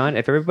Patreon.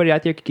 If everybody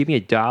out there could give me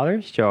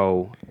 $1,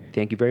 so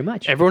thank you very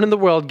much. Everyone in the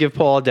world give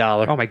Paul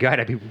 $1. Oh my God,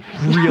 I'd be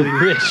really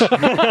rich.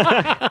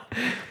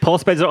 Paul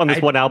spends it on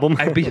this one album.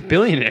 I'd be a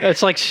billionaire.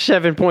 That's like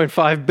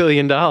 $7.5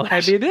 billion.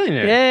 I'd be a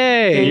billionaire.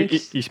 Yay!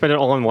 You spend it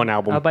all on one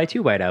album. I'll buy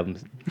 2 White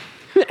Albums.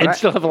 And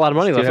still have a lot of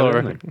money left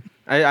over.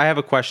 I have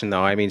a question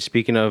though. I mean,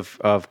 speaking of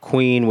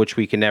Queen, which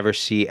we can never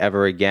see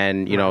ever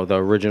again. You know, the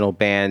original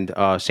band.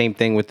 Same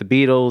thing with the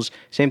Beatles.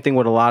 Same thing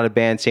with a lot of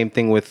bands. Same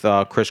thing with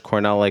Chris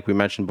Cornell, like we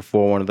mentioned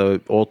before, one of the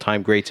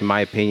all-time greats in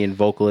my opinion,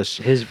 vocalists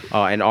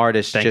and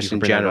artists Thank you just for in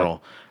bringing that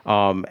general.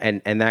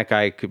 And that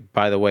guy could,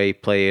 by the way,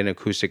 play an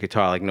acoustic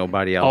guitar like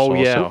nobody else. Oh,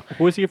 yeah. also.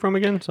 Who is he from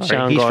again?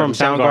 Sorry. He's from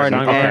Soundgarden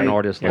and and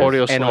Audio Slave.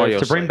 Audio and Slave. Audio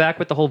To bring Slave. back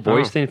with the whole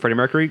voice thing, Freddie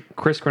Mercury,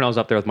 Chris Cornell's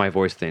up there with my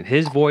voice thing.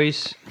 His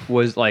voice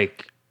was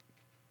like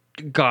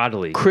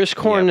godly. Chris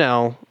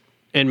Cornell,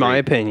 in my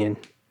opinion,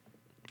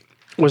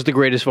 was the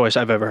greatest voice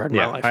I've ever heard in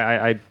my life.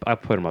 I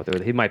put him up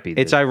there. He might be.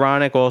 It's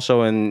ironic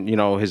also in, you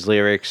know, his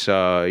lyrics, you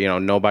know,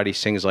 nobody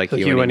sings like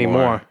you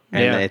anymore.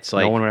 And Yeah. it's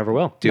like, no one ever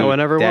will. dude, No one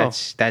ever will.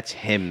 That's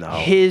him though.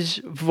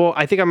 His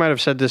I think I might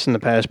have said this in the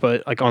past,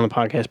 but like on the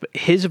podcast, but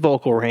his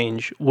vocal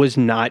range was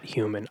not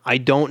human. I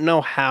don't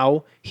know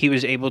how he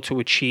was able to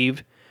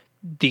achieve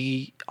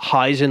the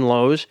highs and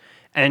lows.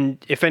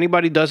 And if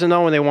anybody doesn't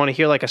know and they want to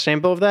hear like a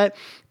sample of that,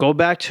 go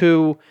back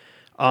to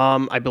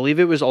I believe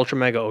it was Ultra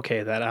Mega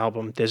OK, that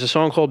album. There's a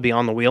song called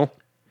Beyond the Wheel.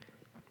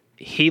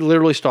 He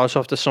literally starts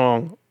off the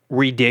song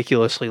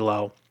ridiculously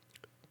low,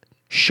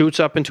 shoots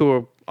up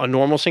into a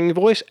normal singing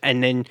voice,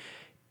 and then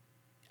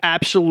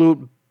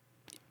absolute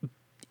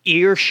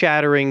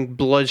ear-shattering,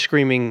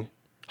 blood-screaming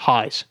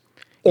highs.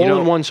 All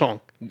in one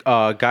song.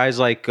 Guys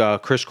like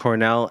Chris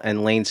Cornell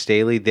and Lane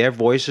Staley, their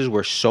voices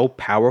were so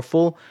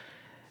powerful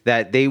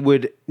that they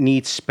would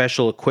need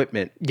special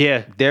equipment.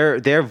 Yeah.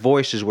 Their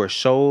voices were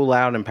so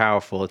loud and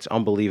powerful. It's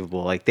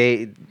unbelievable. Like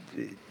they,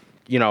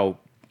 you know,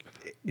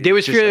 There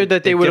was just fear a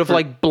that they would have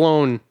different- like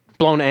blown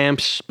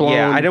amps, blown.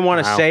 yeah, I didn't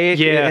want to Wow. say it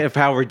Yeah. of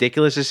how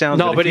ridiculous it sounds.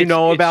 No, but but if you it's-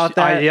 know it's- about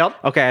that, yep.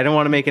 okay, I didn't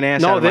want to make an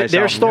ass out No, of myself.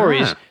 their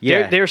stories.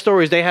 Yeah. Their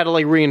stories. They had to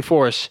like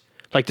reinforce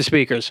like the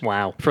speakers.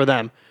 Wow. For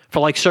them,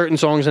 for like certain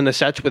songs in the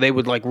sets where they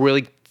would like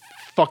really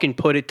fucking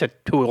put it to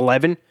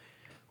 11.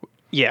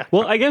 Yeah.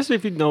 Well, I guess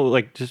if you know,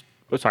 like, just.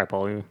 Oh, sorry,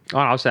 Paul. Oh,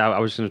 I was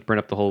going to bring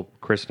up the whole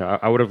Chris.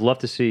 I would have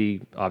loved to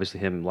see, obviously,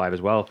 him live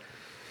as well.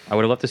 I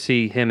would have loved to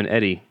see him and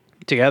Eddie,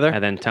 Together.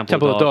 and then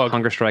Temple of Dog,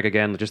 Hunger Strike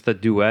again, just the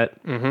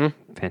duet. Mm-hmm.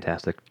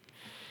 Fantastic.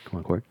 Come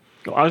on, Cord.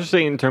 I was just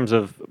saying in terms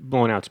of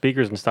blowing out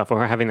speakers and stuff,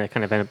 or having that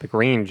kind of epic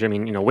range. I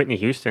mean, you know, Whitney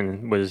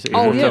Houston was able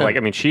Oh, to, yeah. like, I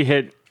mean, she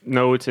hit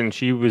notes and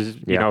she was,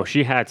 you Yeah. know,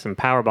 she had some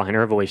power behind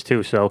her voice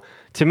too. So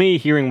to me,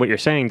 hearing what you're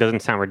saying doesn't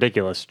sound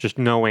ridiculous. Just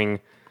knowing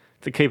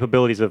the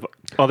capabilities of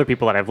other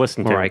people that I've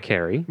listened to. Mariah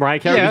Carey. Mariah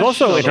Carey Yeah,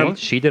 was also in she- her,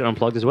 She did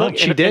Unplugged as well.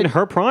 look, in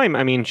her prime.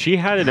 I mean, she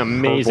had an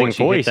amazing voice,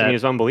 she hit voice. I that mean, it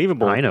was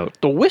unbelievable. I know.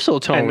 The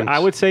whistle tones. And I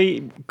would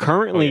say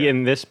currently Oh, yeah.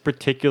 in this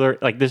particular,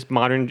 like this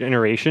modern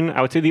generation,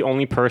 I would say the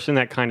only person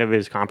that kind of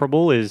is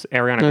comparable is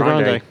Ariana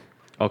Grande. Grande.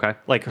 Okay.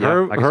 Like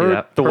Yeah, I can see her,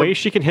 that. the way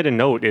she can hit a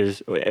note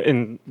is,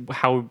 and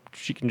how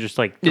she can just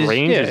like the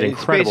range is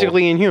incredible. It's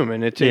basically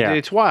inhuman. It's Yeah.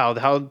 it's wild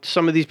how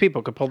some of these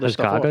people could pull this Has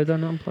stuff Gaga off.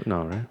 done Unplugged?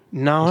 No, right?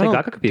 No, I I think don't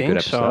Gaga could be a good think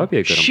episode. so. That'd be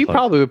a good She Unplugged.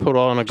 probably would put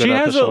on a good she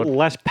has episode. a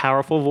less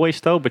powerful voice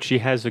though, but she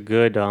has a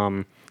good.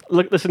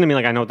 Look, listen to me,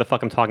 like I know what the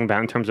fuck I'm talking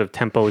about in terms of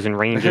tempos and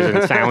ranges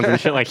and sounds and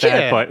shit like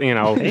that. Yeah. But you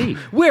know,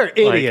 We're like,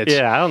 idiots.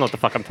 yeah, I don't know what the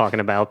fuck I'm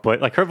talking about,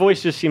 but like her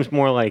voice just seems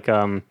more like.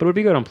 But it would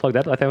be good Unplugged.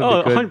 That I think would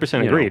Oh, be good. 100%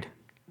 you know, agreed.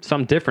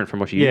 something different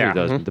from what she Yeah.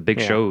 usually does. The big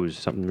Yeah. shows,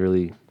 something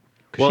really.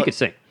 Because Well, she could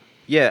sing.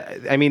 Yeah,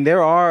 I mean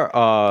there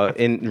are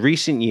in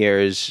recent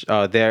years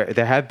there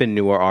have been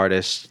newer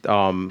artists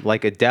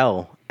like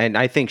Adele, and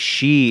I think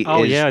she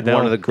Oh, is yeah, Adele.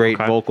 one of the great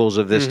Okay. vocals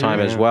of this time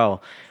as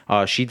well.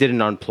 She did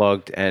an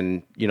Unplugged,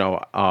 and you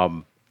know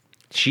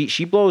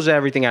she blows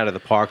everything out of the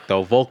park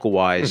though, vocal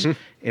wise.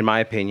 In my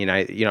opinion,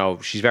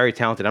 she's very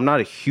talented. I'm not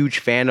a huge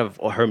fan of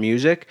her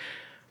music,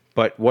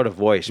 but what a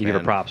voice, You man!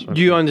 give her props. Do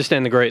you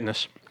understand the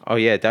greatness? Oh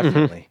yeah,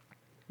 definitely.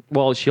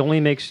 Well, she only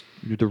makes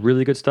the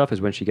really good stuff is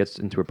when she gets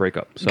into a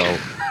breakup. So,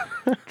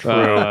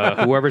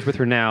 whoever's with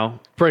her now,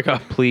 Break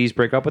up. please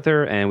break up with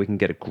her, and we can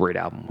get a great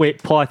album.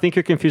 Wait, Paul, I think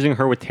you're confusing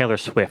her with Taylor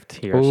Swift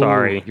here. Ooh,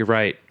 Sorry. you're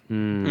right. I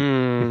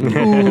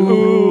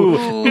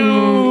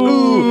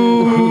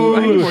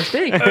need more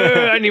steak.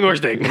 I need more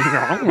steak.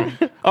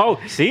 Oh,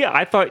 see,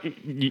 I thought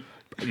you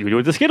do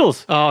with the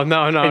Skittles. Oh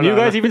no. And you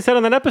guys even said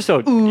on that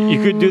episode,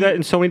 you could do that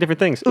in so many different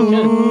things.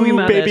 Ooh, you're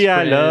my baby, best I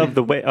friend. love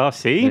the way. Oh,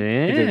 see? You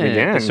did it Yeah,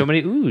 again. there's so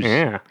many oohs.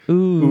 Yeah.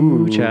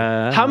 Ooh,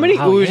 child. How many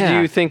oohs yeah.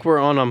 do you think were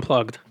on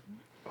Unplugged?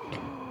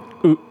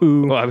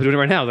 Well, I was doing it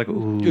right now. I was like,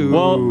 ooh.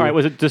 Well, all right,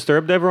 was it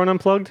Disturbed ever on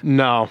Unplugged?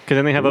 No. Because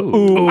then they have a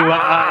Ooh. ooh.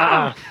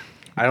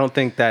 I don't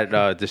think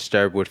that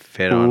Disturbed would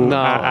fit on.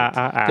 No.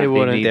 They They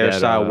wouldn't. need Their that,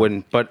 style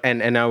wouldn't. But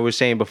and I was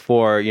saying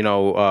before,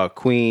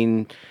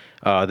 Queen,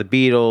 the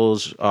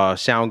Beatles,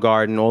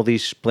 Soundgarden, all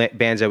these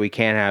bands that we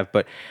can't have.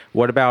 But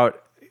what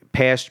about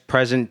past,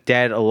 present,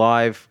 dead,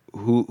 alive,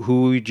 who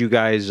would you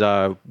guys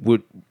who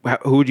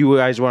would you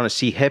guys want to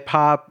see? Hip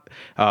hop,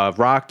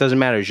 rock, doesn't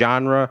matter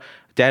genre.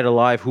 Dead,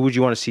 alive, who would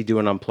you want to see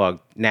doing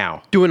Unplugged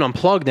now? Doing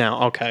Unplugged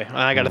now. Okay,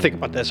 I got to think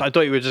about this. I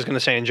thought you were just going to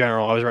say in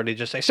general. I was ready to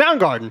just say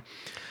Soundgarden.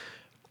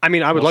 I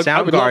mean, I would love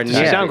Soundgarden, to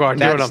see yeah. Soundgarden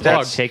doing That's-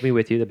 Unplugged. Take me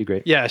with you. That'd be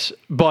great. Yes,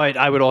 but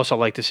I would also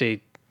like to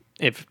see,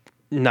 if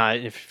you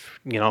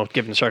know,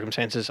 given the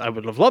circumstances, I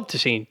would have loved to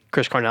see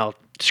Chris Cornell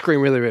scream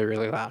really, really,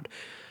 really loud.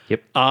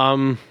 Yep.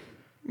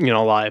 You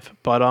know, live.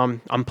 But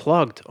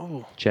Unplugged.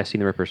 Oh, Jesse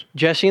and the Rippers.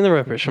 Jesse and the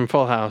Rippers from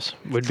Full House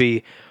would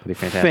be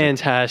fantastic.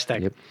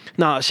 fantastic. Yep.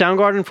 No,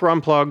 Soundgarden for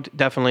Unplugged,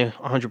 definitely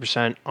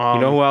 100%.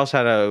 You know who else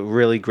had a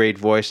really great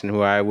voice and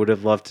who I would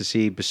have loved to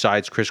see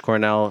besides Chris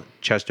Cornell?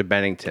 Chester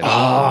Bennington.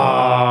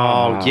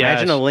 Oh, yes.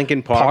 Imagine a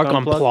Linkin Park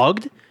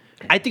Unplugged.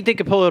 I think they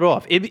could pull it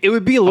off. It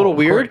would be a little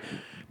weird,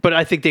 but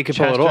I think they could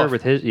pull it Chester off.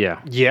 with his yeah.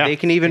 Yeah. They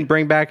can even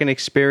bring back an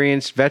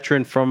experienced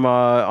veteran from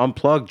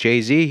Unplugged,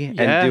 Jay-Z, and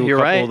Yeah, do a you're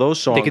couple right. of those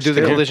songs. They could do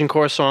the too. Collision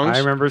Course songs. I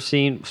remember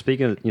seeing,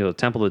 speaking of,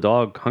 Temple of the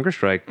Dog, Hunger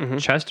Strike,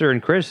 Chester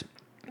and Chris.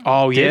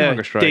 Oh, did yeah.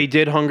 Hunger Strike. They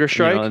did Hunger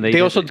Strike. and they they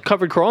also did-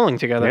 covered Crawling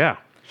together. Yeah.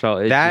 So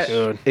it's That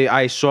just-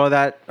 I saw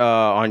that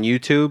on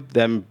YouTube,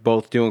 them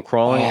both doing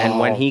Crawling, and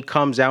when he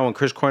comes out, when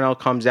Chris Cornell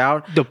comes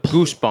out, The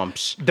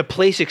goosebumps. The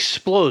place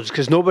explodes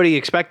because nobody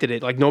expected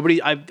it. Like,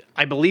 nobody,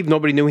 I believe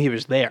nobody knew he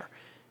was there.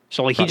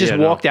 So, like, he just yeah,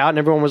 no. walked out and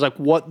everyone was like,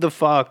 what the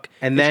fuck?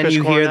 And It's then Chris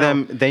you hear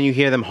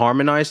Cornell. them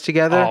harmonize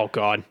together. Oh,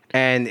 God.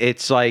 And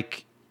it's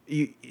like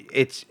your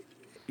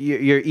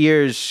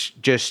ears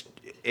just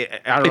I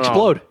don't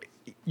Explode. know.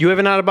 You have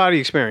an out of body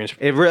experience.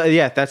 It really,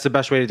 yeah, that's the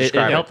best way to it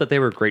describe it. helped that they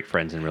were great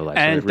friends in real life.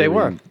 And it they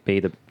really were.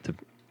 Made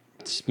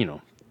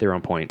they were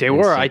on point. They in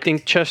were. I sync.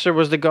 think Chester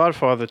was the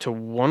godfather to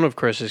one of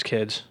Chris's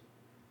kids,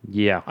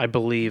 Yeah. I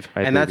believe.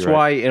 I And believe that's you're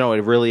right. why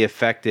it really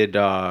affected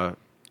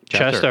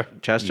Chester.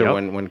 Chester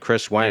Yep. when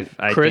Chris went.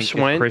 I Chris think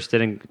if went- Chris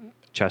didn't,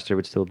 Chester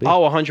would still be.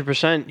 Oh,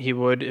 100% he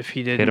would if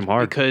he didn't. Hit him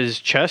hard. Because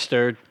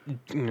Chester,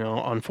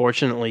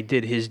 unfortunately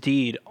did his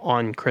deed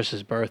on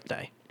Chris's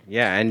birthday.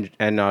 Yeah,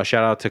 and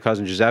shout out to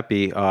cousin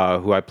Giuseppe,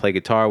 who I play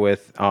guitar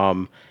with.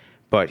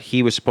 But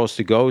he was supposed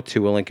to go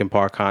to a Linkin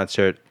Park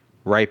concert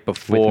right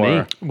before.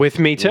 me. With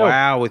me, too.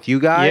 Wow, with you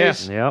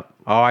guys? Yep.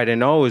 Oh, I didn't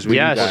know it was with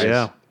Yes. you guys.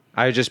 Yeah.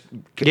 I just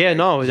Yeah,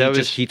 no, that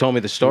was... he told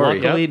me the story.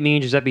 Luckily, me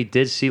and Giuseppe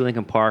did see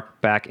Linkin Park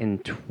back in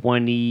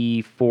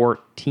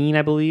 2014,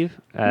 I believe,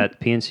 at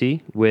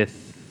PNC with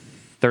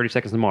 30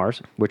 Seconds to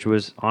Mars, which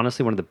was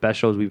honestly one of the best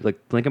shows.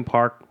 Linkin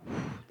Park,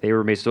 they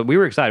were amazing. So we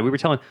were excited. We were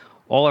telling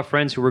all our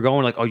friends who were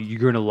going, like, oh, you're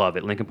going to love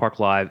it. Linkin Park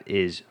Live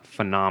is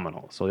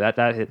phenomenal. So that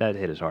hit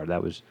us hard.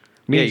 That was...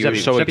 Me Yeah, and you were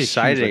Giuseppe's so a huge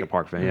excited. Linkin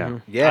Park fan, yeah.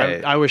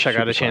 Yeah, I wish I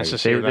got a chance to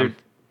see them.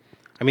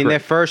 I mean, their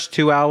first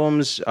two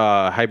albums,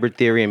 Hybrid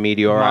Theory and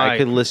Meteor, I Right.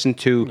 could listen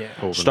to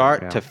Over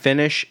start and over, to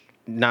finish,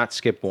 not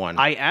skip one.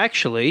 I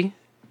actually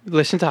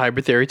listened to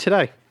Hybrid Theory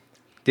today.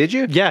 Did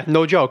you? Yeah,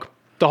 no joke.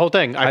 The whole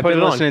thing. I I've put been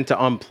it on. listening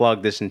to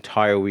Unplugged this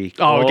entire week.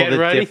 Oh, all getting the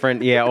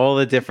ready? all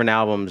the different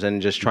albums,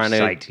 and just trying to.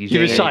 Psyched. He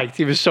was psyched.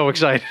 He was so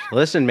excited.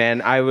 Listen,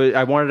 man,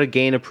 I wanted to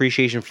gain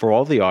appreciation for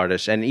all the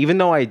artists, and even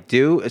though I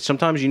do,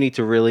 sometimes you need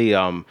to really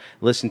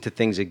listen to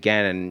things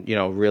again,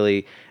 and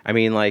really, I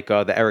mean, like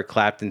the Eric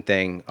Clapton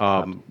thing,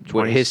 with his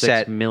 26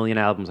 set, million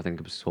albums, I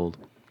think it was sold.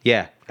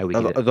 yeah, we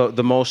get it.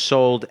 the most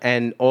sold,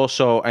 and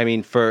also, I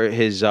mean, for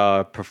his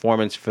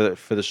performance for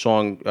the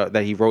song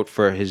that he wrote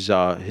for his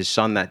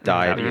son that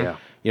died, Yeah.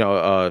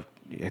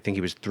 I think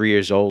he was 3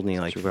 years old, and he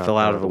like Threw fell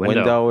out of a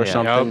window or Yeah.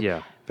 something.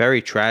 Yeah.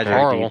 Very tragic.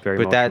 Horrible. Very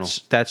but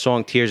emotional. that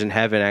song "Tears in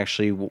Heaven"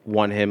 actually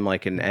won him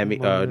like an Emmy,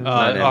 not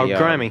Emmy,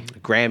 Grammy.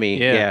 Grammy.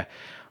 Yeah. Yeah.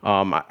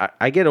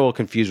 I get all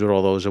confused with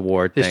all those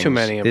award There's things. too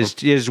many of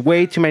There's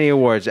way too many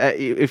awards.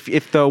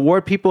 If the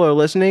award people are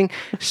listening,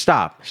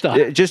 stop. Stop.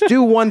 Just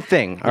do one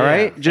thing. All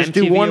right. Just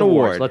do MTV one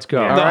awards, award. let's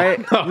go. All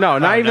right. No,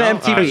 not even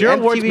MTV. Because your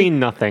awards MTV mean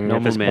nothing No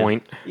at this more man.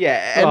 point.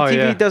 Yeah, Oh, MTV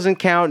yeah. doesn't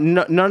count.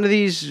 None of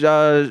these,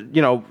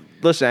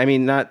 listen, I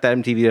mean, not that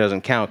MTV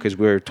doesn't count because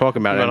we're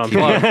talking about But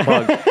MTV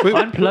Unplugged.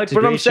 Unplugged.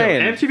 But I'm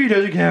saying, MTV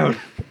doesn't count.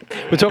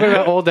 We're talking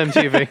about old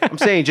MTV. I'm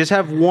saying, just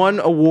have one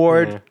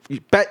award.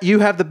 Bet you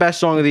have the best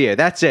song of the year.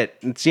 That's it.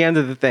 It's the end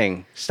of the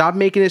thing. Stop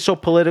making it so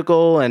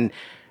political and,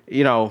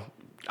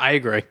 I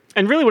agree.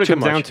 And really, what it Too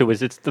comes down much. to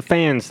is it's the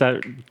fans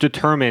that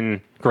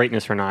determine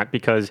greatness or not.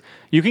 Because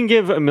you can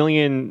give a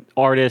million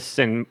artists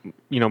and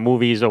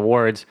movies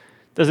awards,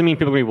 doesn't mean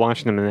people are going to be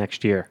watching them the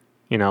next year.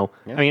 I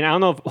mean, I don't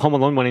know if Home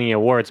Alone won any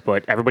awards,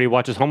 but everybody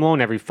watches Home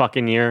Alone every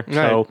fucking year.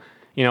 So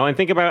and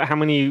think about how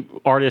many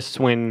artists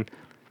win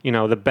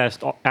the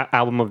best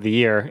album of the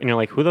year, and you're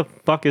like, who the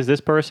fuck is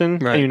this person?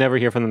 Right. And you never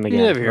hear from them again.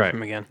 You never hear from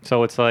him again.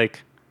 So it's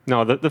like,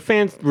 no, the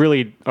fans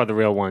really are the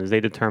real ones. They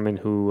determine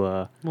who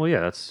Well,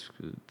 yeah, that's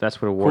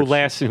what awards.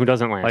 lasts and who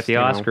doesn't last. Like the you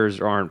know?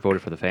 Oscars aren't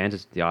voted for the fans;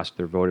 it's the Oscars.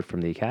 They're voted from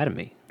the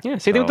Academy. Yeah,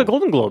 same thing with the So-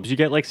 Golden Globes. You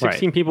get like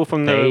 16 Right. people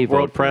from They the vote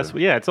World for Press. them.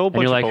 Yeah, it's a whole And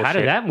bunch you're of like, how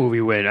bullshit. did that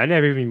movie win? I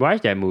never even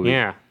watched that movie.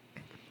 Yeah.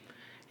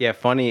 yeah,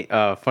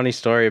 funny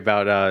story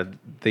about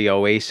the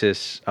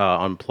Oasis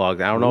Unplugged.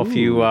 I don't know if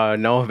you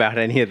know about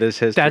any of this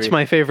history. That's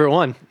my favorite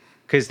one.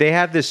 because they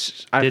have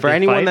this. Did For they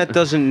anyone fight? that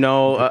doesn't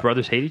know,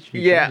 Brothers hate each other.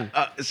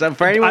 yeah. So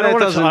for anyone I don't that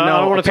wanna- doesn't I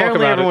don't know, wanna talk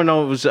apparently about it. everyone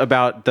knows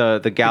about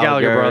the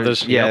Gallagher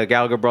brothers. Yeah, Yep. the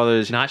Gallagher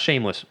brothers. Not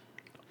shameless.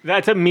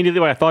 That's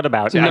immediately what I thought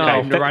about. No.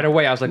 Okay, Right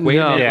away, I was like, wait a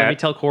No. minute, Yeah. let me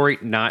tell Corey,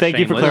 not Thank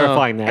you for shameless.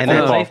 clarifying that. And Thank then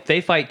you. Well, all.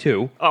 they fight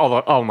too.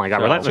 Oh my God,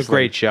 So, Relentless. It's a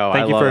great show.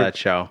 Thank I you love for that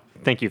show.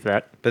 Thank you for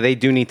that. But they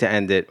do need to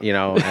end it. You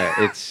know,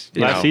 it's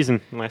you Last know.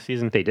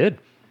 season. They did.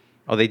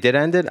 Oh, they did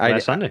end it.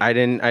 Last Sunday. I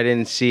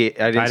didn't see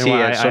it. I didn't see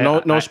know, it.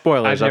 So no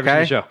spoilers. I've never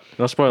Okay. seen the show.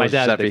 No spoilers. My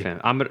dad's a Giuseppe.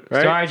 big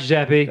fan. Sorry,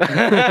 Giuseppe.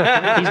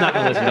 He's not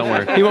gonna listen. Don't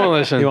worry. He won't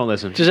listen. He won't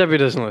listen. Giuseppe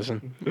doesn't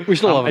listen. We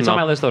still love him. It's on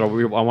though. my list though.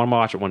 I want to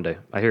watch it one day.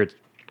 I hear it's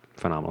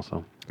phenomenal.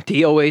 So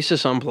The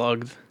Oasis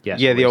Unplugged. yes,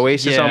 Yeah, the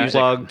Oasis Yeah.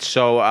 Unplugged.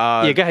 So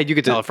Yeah, go ahead. You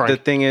can tell it, Frank. The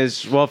thing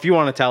is, well, if you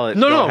want to tell it,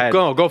 No, ahead.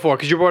 go for it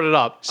because you brought it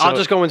up. I'll So-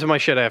 just go into my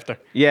shit after.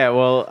 Yeah,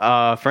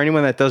 well, for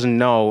anyone that doesn't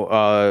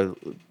know,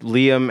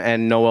 Liam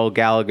and Noel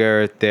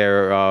Gallagher,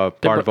 they're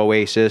part of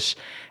Oasis,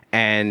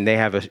 and they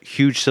have a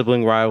huge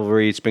sibling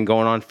rivalry. It's been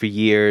going on for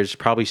years,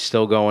 probably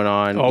still going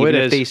on. Oh, even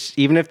it if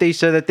even if they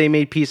said that they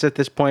made peace at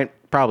this point,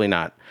 probably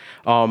not.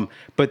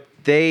 But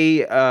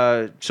they,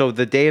 so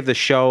the day of the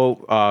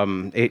show,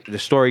 the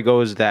story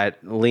goes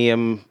that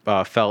Liam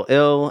fell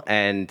ill,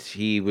 and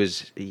he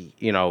was,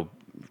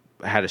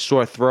 had a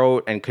sore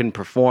throat and couldn't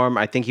perform.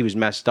 I think he was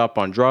messed up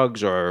on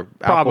drugs or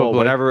alcohol, Probably.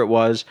 whatever it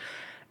was.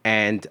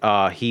 And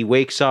he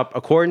wakes up,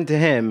 according to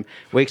him,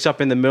 wakes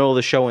up in the middle of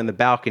the show in the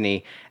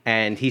balcony,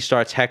 and he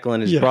starts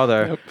heckling his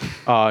brother,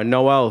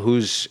 Noel,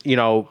 who's,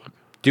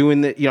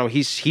 doing the,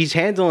 he's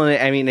handling it.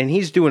 I mean, and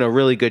he's doing a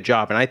really good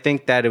job. And I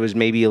think that it was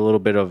maybe a little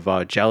bit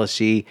of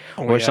jealousy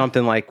or yeah.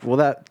 something like, well,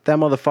 that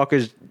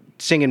motherfucker's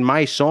singing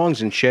my songs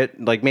and shit,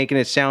 like making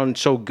it sound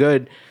so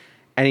good.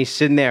 And he's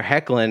sitting there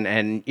heckling,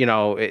 and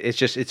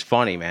it's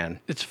funny, man.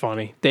 It's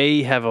funny.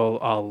 They have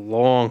a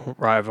long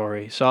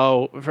rivalry.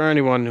 So for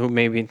anyone who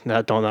maybe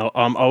not don't know,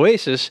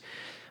 Oasis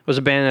was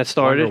a band that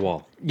started.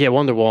 Wonderwall. Yeah,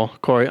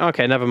 Wonderwall. Corey.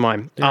 Okay, never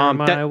mind.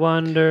 my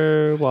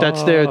wonder.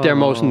 That's their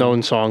most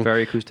known song.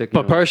 Very acoustic.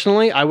 But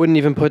personally, I wouldn't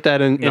even put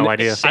that in. No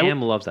idea.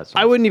 Sam loves that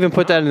song. I wouldn't even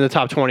put that in the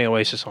top 20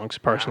 Oasis songs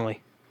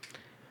personally.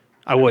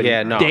 I wouldn't.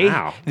 Yeah, no.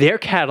 Wow. Their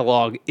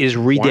catalog is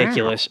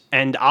ridiculous,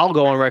 and I'll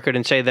go on record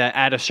and say that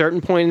at a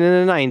certain point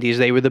in the 90s,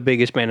 they were the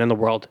biggest band in the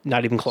world.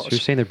 Not even close. You're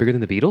saying they're bigger than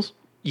the Beatles?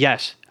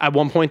 Yes, at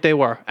one point they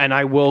were, and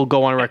I will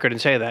go on record and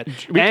say that.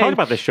 We And talked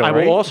about this show, I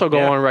right? will also go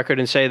Yeah. on record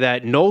and say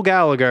that Noel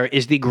Gallagher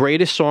is the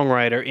greatest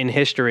songwriter in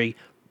history,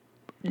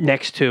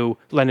 next to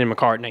Lennon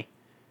McCartney.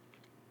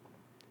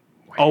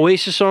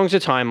 Oasis songs are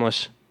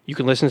timeless. You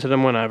can listen to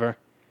them whenever.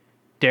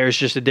 There's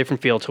just a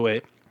different feel to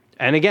it.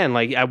 And again,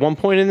 like at one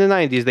point in the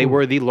 90s, they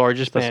were the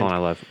largest That's band. the one I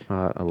love.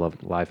 I love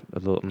live. A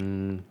little,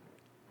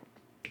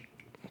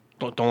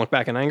 Don't look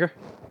back in anger.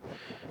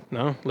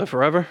 No, live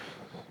forever.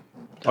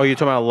 Oh, you're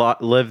talking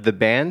about Live the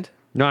band?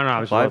 No, I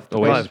was Live?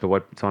 love Oasis, Live. but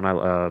what song I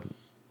Oh,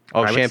 I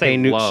would say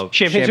Champagne Nukes. love.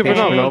 Champagne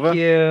Supernova. Thank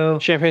you.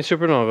 Champagne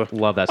Supernova.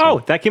 Love that song. Oh,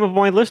 that came up on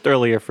my list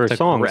earlier for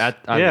songs.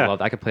 I yeah. love.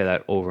 I could play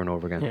that over and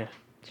over again. Yeah.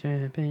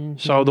 Champagne.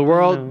 So the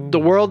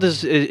world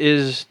is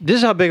this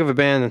is how big of a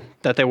band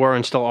that they were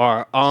and still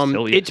are.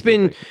 Still is It's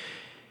been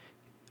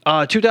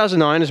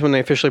 2009 is when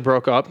they officially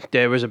broke up.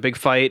 There was a big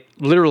fight,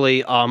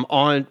 literally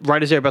on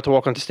right as they were about to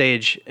walk onto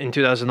stage in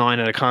 2009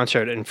 at a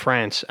concert in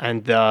France,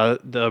 and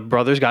the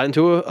brothers got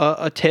into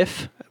a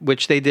tiff,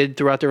 which they did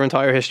throughout their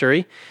entire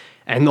history.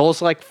 And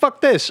Noel's like, "Fuck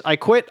this! I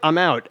quit. I'm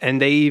out."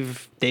 And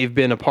they've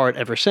been apart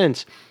ever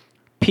since.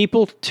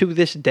 People to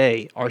this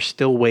day are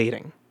still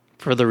waiting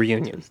for the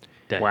reunion.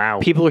 Wow.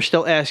 People are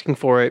still asking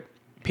for it.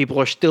 People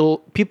are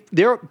still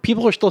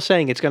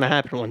saying it's going to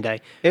happen one day.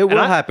 It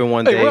will happen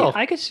one day. It will.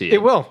 I could see it.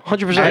 It will.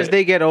 100%. As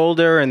they get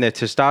older and their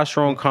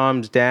testosterone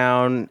calms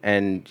down,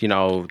 and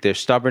their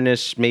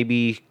stubbornness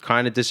maybe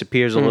kind of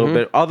disappears a Mm-hmm. little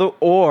bit.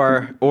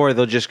 Or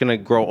they're just gonna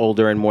grow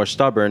older and more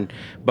stubborn.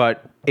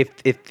 But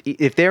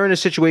if they're in a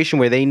situation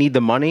where they need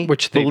the money,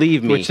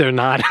 believe me, which they're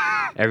not.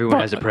 Everyone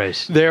has a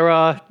price. they're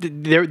both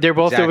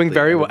Exactly. doing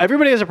very well.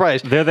 Everybody has a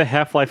price. They're the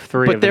Half-Life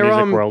 3 But of the they're,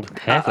 music world.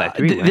 Half-Life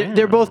 3.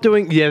 They're both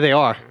doing. Yeah, they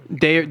are.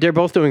 They're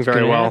both doing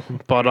very gonna well.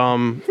 happen. But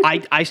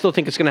I still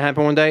think it's going to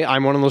happen one day.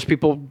 I'm one of those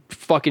people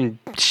fucking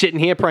sitting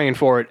here praying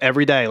for it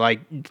every day.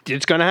 Like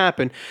it's going to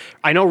happen.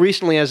 I know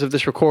recently, as of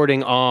this recording,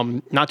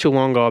 not too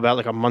long ago, about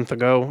like a month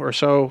ago or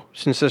so,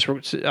 since this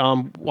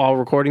while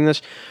recording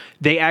this,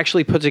 they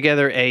actually put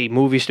together a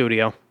movie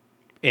studio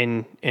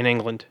in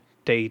England.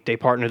 They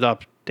partnered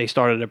up. They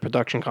started a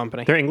production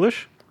company. They're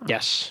English?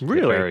 Yes.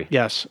 Really? Very.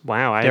 Yes.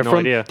 Wow, I They're had no from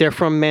idea. they're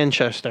from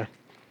Manchester.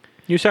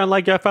 You sound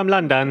like you're from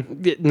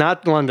London.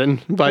 Not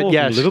London, but from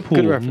yes. Liverpool.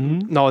 Good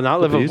reference. No,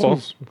 not Liverpool.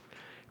 Bezos.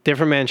 They're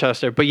from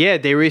Manchester. But yeah,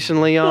 they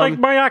recently like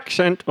my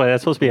accent. Well,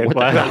 that's supposed to be a What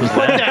the hell was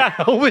what the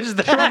hell was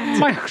that?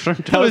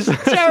 That was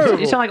terrible.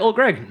 You sound like old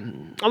Greg.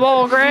 I'm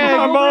all Greg.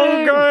 I'm all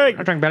I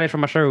good. drank Bailey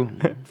from my show.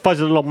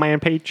 Fuzzy little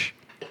man peach.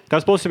 That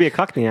was supposed to be a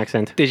Cockney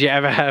accent. Did you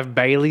ever have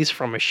Bailey's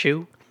from a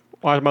shoe?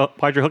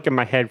 Why'd you hook in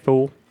my head,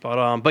 fool?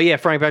 But yeah,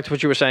 Frank, back to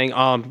what you were saying.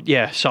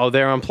 Yeah, so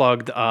they're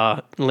unplugged.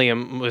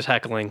 Liam was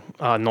heckling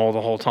Noel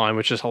the whole time,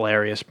 which is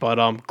hilarious.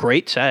 But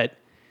great set,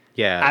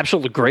 Yeah.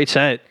 absolutely great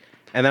set.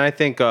 And then I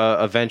think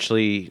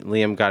eventually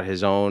Liam got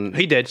his own.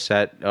 He did.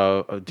 Set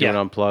doing Yeah.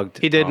 unplugged.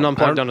 He did an I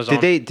Unplugged don't- on his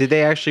did own. Did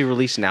they actually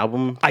release an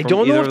album? I from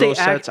don't know either if of they those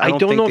sets? I don't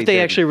think know if they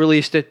did. actually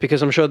released it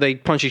because I'm sure they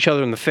punched each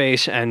other in the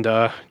face, and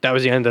that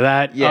was the end of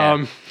that.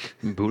 Yeah.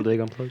 Bootleg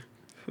unplugged.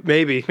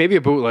 Maybe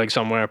a bootleg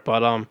somewhere,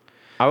 but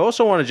I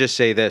also want to just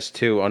say this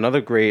too.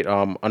 Another great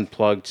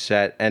unplugged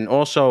set, and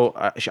also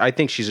I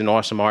think she's an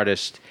awesome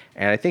artist,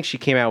 and I think she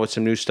came out with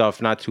some new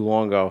stuff not too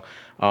long ago.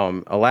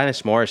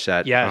 Alanis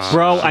Morissette. Yes.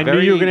 Bro, I knew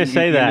Very you were going to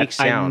say unique that.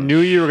 I sound.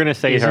 knew you were going to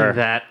say Isn't her.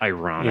 that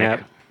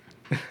ironic?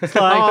 Yep. It's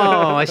like,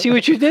 oh, I see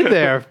what you did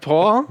there,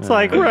 Paul. it's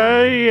like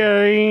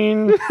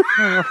rain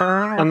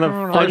on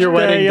the first your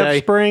wedding day day.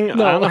 of spring. I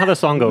don't know how the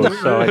song goes,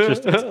 so it's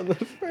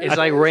just It's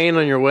like rain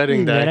on your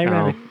wedding day.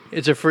 Oh,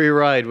 It's a free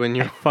ride when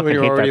you're fucking hate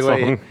already that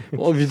late. song.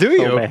 Well, if you do,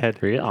 so you bad.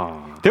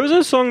 Aw. There was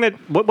a song that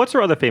what's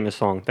her other famous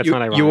song? That's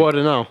not ironic. you ought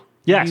to know.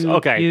 Yes.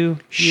 Okay.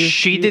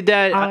 She did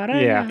that.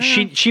 Yeah.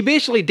 She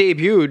basically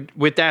debuted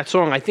with that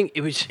song. I think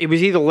it was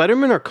either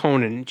Letterman or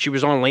Conan. She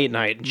was on late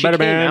night. And she came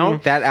Letterman.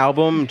 out. That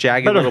album,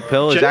 Jagged Little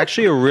Pill, is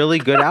actually a really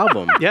good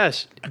album.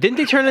 Yes. Didn't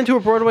they turn it into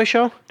a Broadway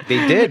show? They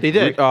did. They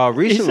did. He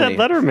Recently. said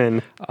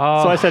Letterman, so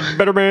I said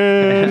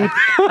Betterman.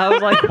 I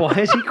was like, why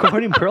is he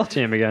quoting Pearl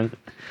Jam again?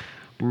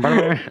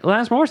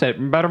 Last more said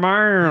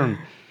Betterman.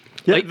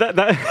 Yeah,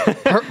 that,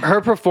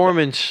 Her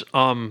performance.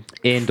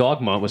 In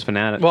Dogma was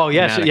fanatic. Well,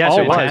 yes, fanatic. yes,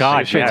 Oh it my was. God, It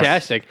was yes.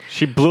 fantastic.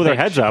 she blew their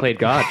heads She up played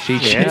God. She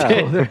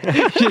Yeah.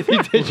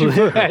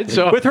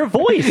 So with her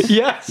voice.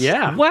 yes,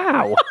 Yeah.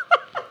 Wow.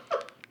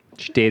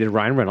 She dated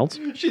Ryan Reynolds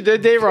she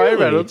did Dave Ryan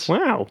Reynolds.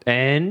 Wow.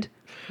 and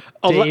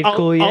Alle- Dave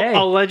Coulier.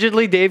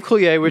 allegedly Dave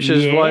Coulier, which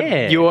is Yeah.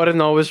 what you ought to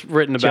know was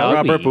written about. Joey.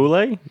 Robert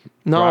Boulay.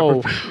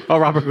 No,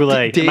 Robert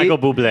Goulet. Dave- Michael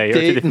Bublé. Or two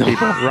Dave- different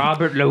people.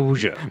 Robert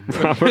Loggia.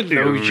 Robert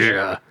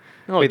Loggia.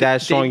 Wait,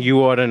 that song You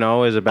Ought to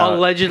Know is about.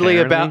 allegedly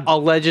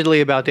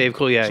apparently. about Dave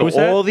Coulier. Who's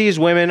that? All these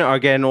women are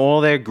getting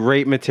all their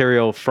great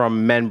material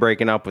from men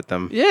breaking up with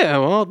them. Yeah,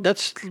 well,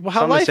 that's how Something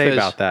to life say is.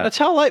 about that. That's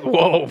how life.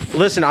 Whoa,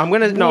 Listen, I'm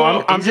gonna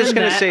no. I'm just Isn't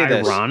gonna that say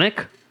this.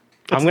 ironic?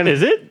 I'm gonna.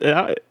 Is it?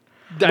 I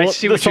Well,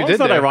 see the what you song's did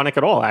not there. ironic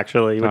at all,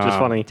 actually, which is Oh,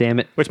 funny. damn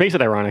it. Which makes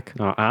it ironic,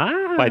 But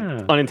but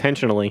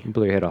unintentionally.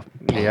 blew your head off.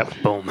 Yep.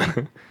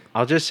 Boom.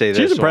 I'll just say this.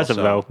 She's impressive,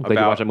 also though. Glad you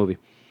about watched that movie.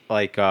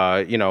 like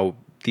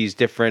these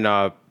different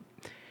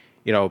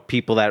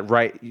people that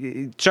write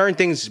certain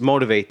things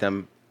motivate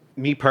them.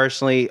 Me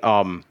personally,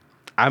 I'm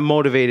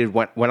motivated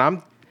when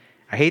I'm.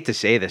 I hate to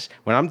say this,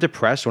 when I'm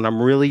depressed, when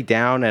I'm really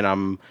down, and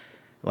I'm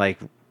like,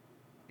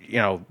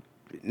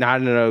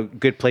 not in a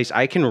good place.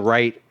 I can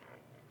write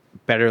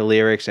better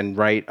lyrics and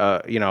write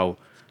a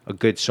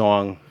good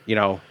song,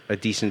 a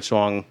decent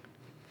song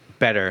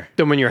better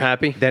Then when you're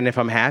happy, than if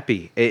I'm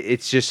happy.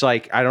 It's just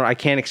like I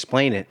can't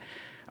explain it.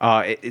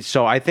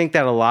 So I think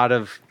that a lot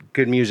of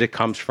good music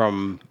comes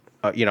from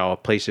a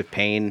place of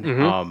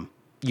pain.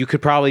 You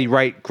could probably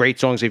write great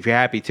songs if you're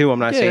happy too. I'm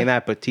not Yeah. saying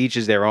that, but to each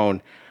is their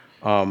own.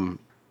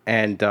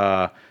 And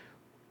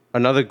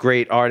another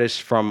great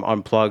artist from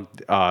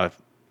Unplugged,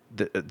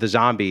 the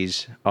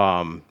Zombies.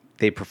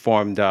 They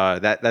performed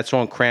that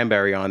song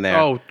Cranberry on there.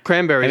 oh,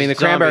 Cranberries. I mean the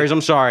Zombie. Cranberries.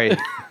 I'm sorry,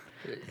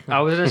 I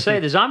was going to say,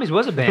 the Zombies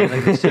was a band.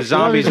 Like, the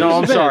Zombies. No,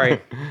 I'm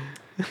sorry.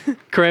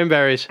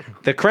 Cranberries.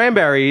 The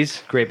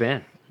Cranberries, great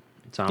band.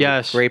 Zombie.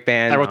 Yes. great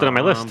band. I wrote that on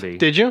my list. Zombie.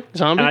 Did you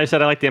Zombie? And I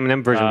said I like the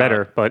Eminem version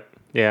better, but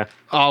yeah.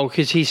 Oh,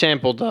 because he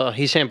sampled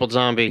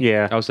Zombie.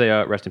 Yeah. I would say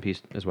rest in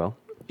peace as well.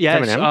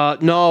 Yes.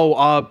 Eminem?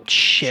 No.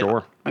 Shit.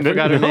 Sure. I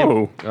forgot her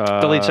name.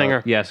 The lead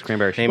singer. Yes,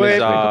 Cranberry. Name Wait,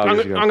 is, I'm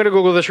gonna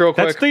Google this real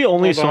quick. That's the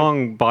only Hold on.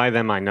 song by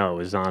them I know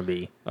is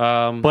Zombie.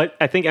 but But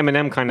I think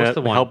Eminem kind What's the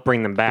of one? helped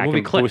bring them back movie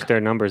and Click. boost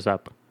their numbers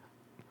up.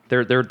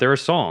 their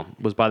song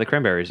was by the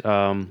Cranberries.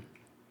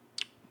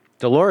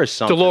 Dolores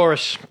something.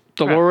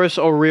 Dolores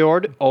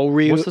O'Riordan.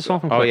 What's the song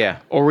from Oh Click? yeah.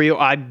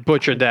 O'Riordan. I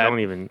butchered I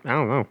that.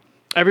 don't know.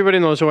 Everybody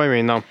knows who I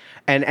mean, though.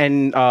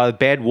 And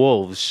Bad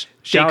Wolves.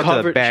 Shout out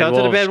to the Bad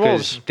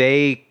Wolves. 'Cause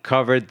they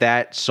covered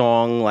that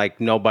song like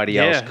nobody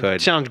else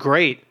could. Sounds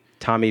great.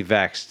 Tommy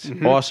Vexed,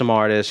 awesome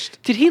artist.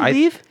 Did he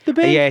leave the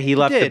band? Yeah, he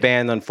left the did.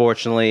 band.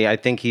 Unfortunately, I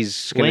think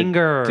he's gonna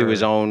Linger. do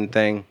his own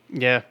thing.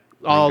 Yeah.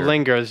 Oh,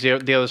 Linger is the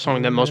other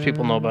song that most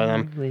people know by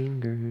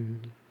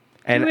them.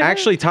 And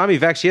actually, Tommy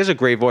Vex, he has a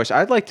great voice.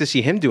 I'd like to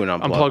see him do an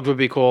unplugged. Unplugged would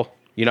be cool.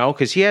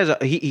 Because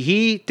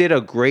he did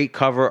a great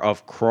cover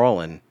of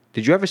 "Crawlin'."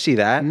 Did you ever see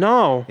that?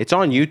 No. It's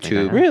on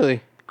YouTube. Really?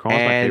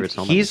 Crawlin's my And favorite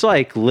song. he's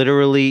like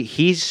literally,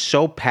 he's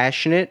so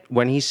passionate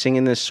when he's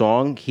singing this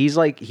song. He's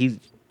like,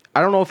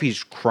 I don't know if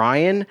he's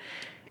crying.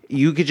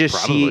 You could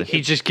just see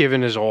He's just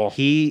giving his all.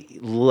 he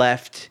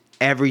left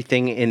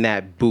everything in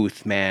that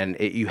booth, man.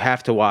 You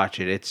have to watch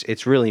it.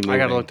 It's really moving. I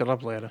gotta look that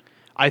up later.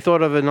 I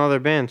thought of another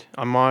band,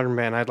 a modern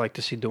band I'd like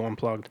to see do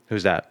Unplugged.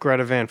 Who's that?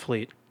 Greta Van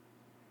Fleet.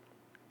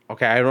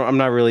 Okay, I'm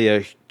not really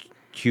a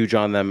huge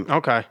on them.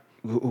 Okay.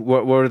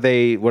 What are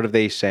they? What are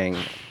they saying?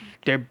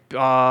 Their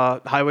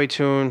Highway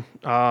Tune,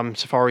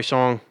 Safari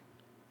Song.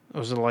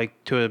 Those are like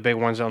two of the big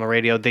ones on the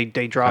radio. They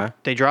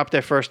dropped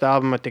their first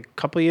album I think a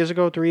couple of years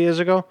ago, 3 years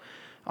ago.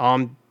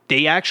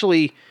 They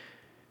actually,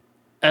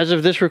 as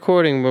of this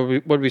recording,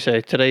 what did we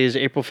say? Today is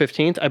April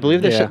 15th. I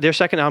believe their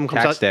second album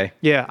comes Tax out. day.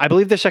 Yeah, I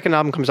believe their second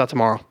album comes out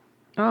tomorrow.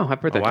 Oh,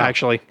 happy birthday! wow.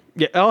 Actually,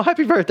 yeah. Oh,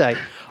 happy birthday!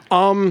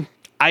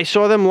 I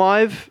saw them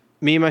live.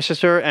 Me and my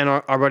sister and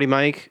our buddy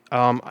Mike.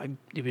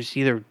 It was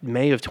either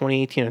May of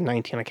 2018 or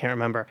 19. I can't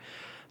remember.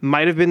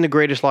 Might have been the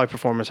greatest live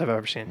performance I've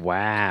ever seen.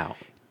 Wow.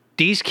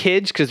 These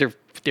kids, because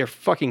they're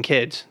fucking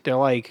kids. They're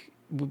like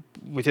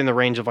within the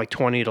range of like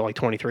 20 to like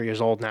 23 years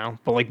old now.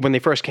 But like when they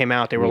first came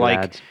out, they were like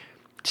Lads.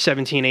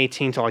 17,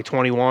 18 to like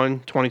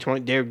 21, 20.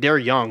 They're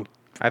young.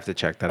 I have to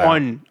check that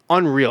out.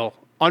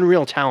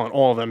 Unreal talent,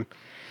 all of them.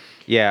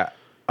 Yeah.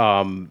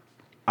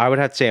 I would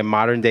have to say a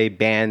modern day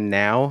band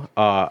now.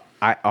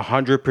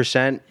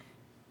 100%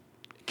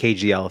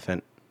 Cage the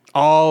Elephant.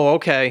 Oh,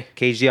 okay.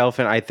 Cage the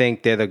Elephant, I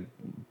think they're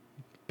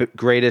the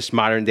greatest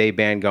modern day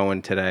band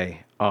going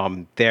today.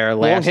 Their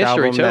last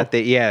history, album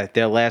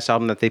their last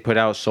album that they put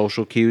out,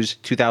 Social Cues,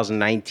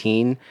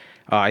 2019.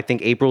 I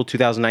think April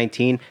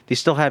 2019. They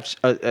still had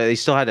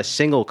a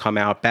single come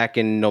out back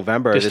in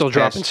November. They're still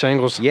dropping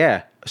singles.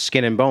 Yeah,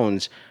 Skin and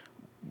Bones.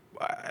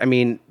 I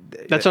mean,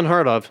 That's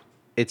unheard of.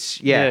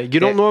 it's Yeah, you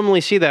don't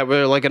normally see that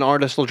where like an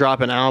artist will drop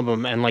an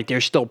album and like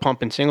they're still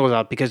pumping singles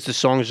out because the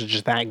songs are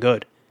just that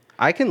good.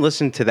 I can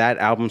listen to that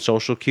album,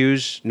 Social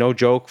Cues, no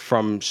joke,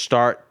 from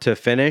start to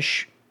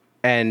finish,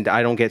 and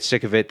I don't get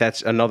sick of it.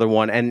 That's another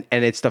one, and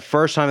it's the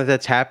first time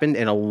that's happened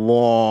in a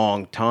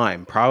long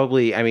time.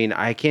 Probably, I mean,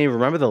 I can't even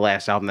remember the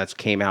last album that's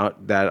came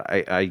out that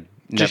I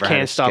Just never had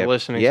can't to stop skip.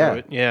 listening to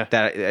it. Yeah.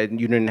 that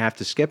you didn't have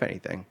to skip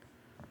anything.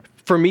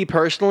 For me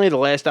personally, the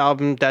last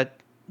album that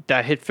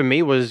hit for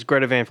me was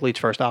Greta Van Fleet's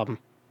first album,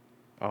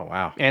 Oh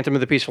wow. Anthem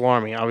of the Peaceful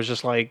Army. I was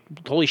just like,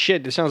 holy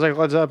shit, this sounds like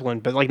Led Zeppelin,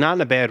 but like not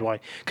in a bad way.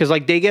 Because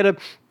like they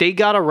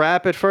got a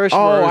rap at first.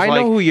 Oh, where it was I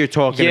like, know who you're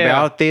talking yeah.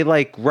 about. They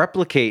like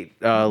replicate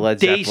Led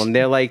Zeppelin.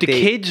 They're like the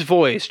kid's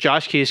voice,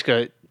 Josh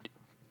Kiska.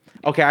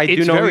 Okay, I do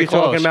It's know what very you're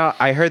talking close. about.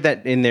 I heard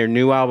that in their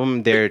new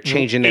album, they're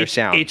changing their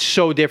sound. It's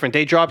so different.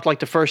 They dropped like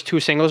the first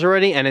two singles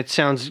already, and it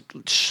sounds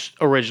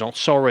original,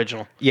 so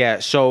original. Yeah,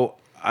 so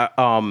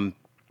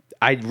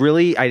I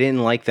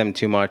didn't like them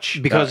too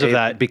much Because of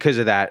that. Because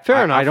of that,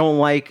 Fair enough. I don't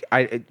like.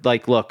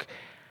 Look.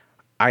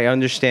 I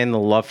understand the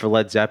love for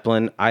Led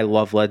Zeppelin. I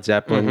love Led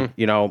Zeppelin. Mm-hmm.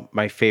 You know,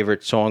 my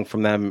favorite song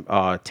from them,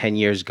 10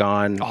 Years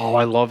Gone. Oh,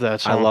 I love that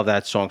song. I love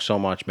that song so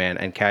much, man.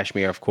 And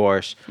Kashmir, of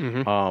course.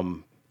 Mm-hmm.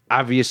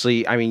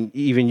 Obviously, I mean,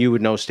 even you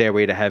would know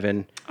Stairway to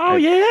Heaven. Oh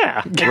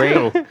yeah,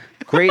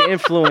 Great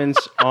influence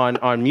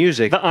on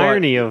music. the but-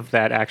 irony of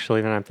that actually.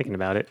 Then I'm thinking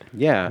about it.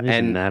 Yeah, Isn't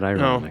and that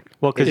ironic?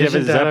 Well, because you have a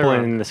Isn't that Zeppelin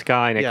ironic? in the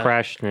sky and it Yeah.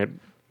 crashed and it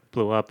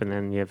blew up, and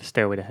then you have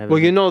Stairway to Heaven. Well,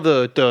 you know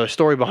the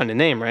story behind the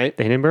name, right?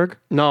 the Hindenburg?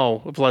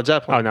 No, of Led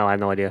Zeppelin. Oh no, I have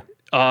no idea.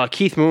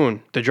 Keith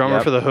Moon, the drummer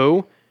Yep. for the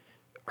Who,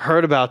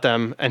 heard about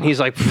them, and he's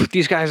like,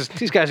 "These guys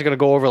are gonna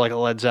go over like a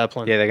Led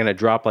Zeppelin. yeah, they're gonna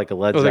drop like a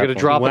Led Or they're Zeppelin. gonna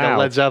drop like a Wow.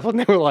 Led Zeppelin."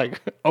 They were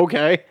like,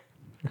 "Okay,"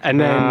 and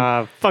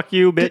then Fuck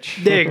you,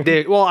 bitch.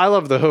 dig. Well, I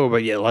love the Who,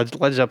 but yeah,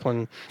 Led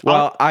Zeppelin.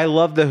 Well, I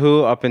love the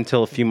Who up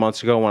until a few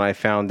months ago when I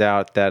found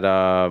out that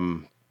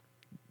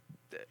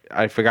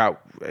I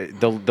forgot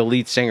the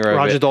lead singer of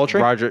Roger it.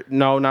 Daltrey?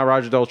 No, not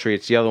Roger Daltrey.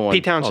 It's the other one.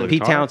 Pete Townsend.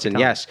 Pete Oh, Townsend.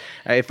 Yes.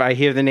 If I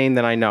hear the name,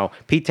 then I know.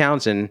 Pete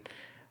Townsend.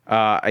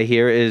 I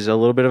hear is a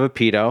little bit of a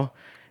pedo,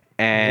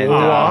 and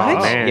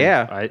What? Man.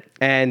 yeah, Right.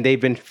 and they've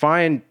been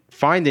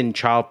finding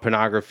child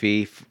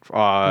pornography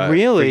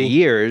Really? for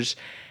years.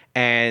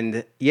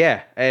 And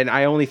yeah, and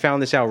I only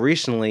found this out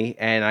recently,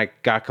 and I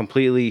got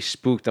completely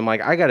spooked. I'm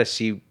like, I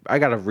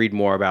gotta read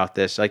more about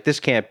this. Like, this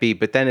can't be.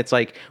 But then it's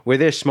like, where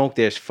there's smoke,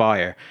 there's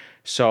fire.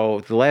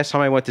 So the last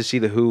time I went to see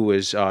the Who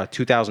was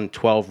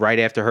 2012, right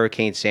after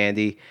Hurricane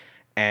Sandy,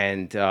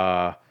 and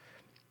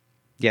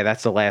yeah,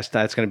 that's going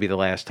to be the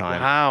last time.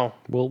 Wow.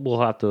 We'll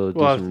have to do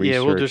Well, some research.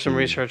 yeah, we'll do some and-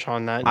 research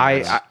on that.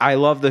 I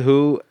love the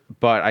Who,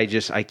 but I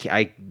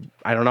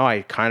don't know.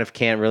 I kind of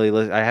can't really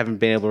listen. I haven't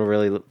been able to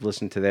really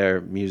listen to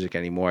their music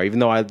anymore. Even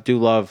though I do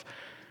love,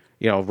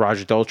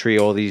 Roger Daltrey,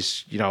 all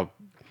these, I've all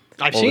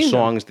the seen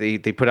songs. They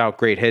put out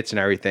great hits and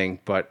everything,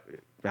 but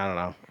I don't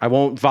know. I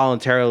won't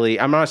voluntarily.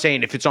 I'm not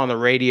saying if it's on the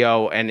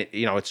radio and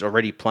it's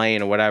already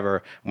playing or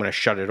whatever, I'm gonna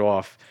shut it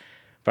off.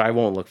 But I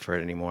won't look for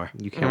it anymore.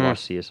 You can't watch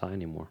CSI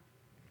anymore.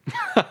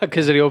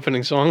 because of the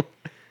opening song.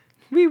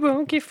 We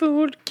won't get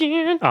fooled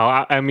again. Oh,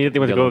 I immediately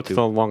went to Yellow go up to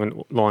the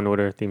Law and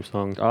Order theme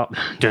song. Oh,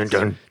 Dun,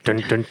 dun,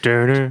 dun, dun,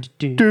 dun,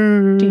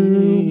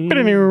 dun,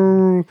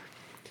 dun.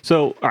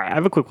 So, all right, I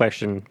have a quick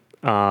question.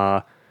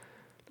 Joe,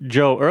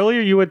 earlier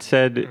you had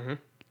said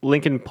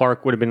Linkin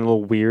Park would have been a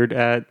little weird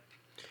at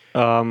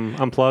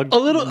Unplugged. A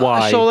little.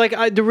 Why? So like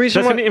the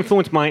reason That's why. going to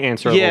influence my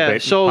answer a little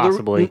bit, so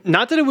possibly.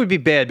 not that it would be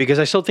bad because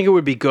I still think it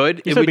would be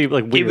good. You It said would it'd be,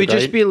 like, it weird, would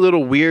just right? be a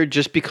little weird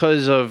just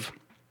because of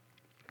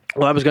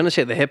Well, I was going to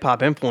say the hip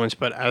hop influence,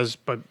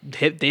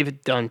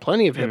 they've done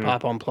plenty of hip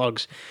hop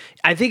unplugs.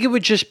 I think it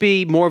would just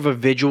be more of a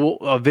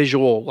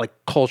visual like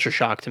culture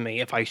shock to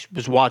me if I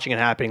was watching it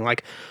happening.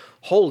 Like,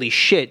 holy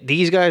shit,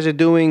 these guys are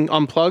doing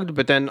unplugged,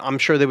 but then I'm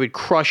sure they would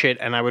crush it,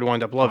 and I would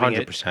wind up loving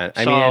it. 100%.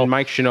 I mean, and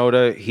Mike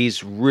Shinoda,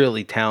 he's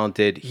really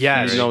talented.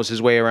 Yes. He knows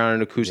his way around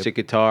an acoustic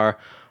guitar.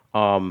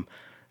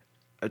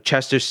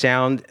 Chester's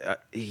sound,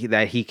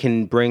 that he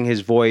can bring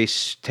his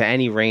voice to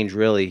any range,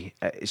 really.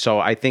 So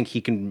I think he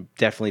can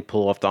definitely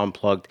pull off the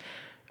unplugged.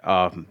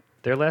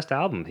 Their last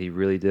album, he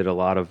really did a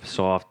lot of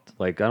soft.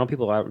 Like I know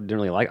people didn't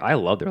really like. I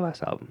love their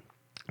last album.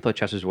 I thought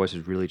Chester's voice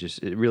is really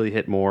it really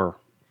hit more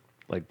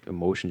like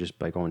emotion just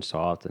by going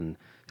soft. And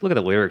if you look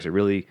at the lyrics, it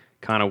really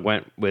kind of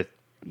went with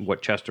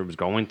what Chester was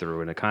going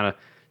through, and it kind of,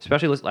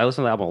 especially I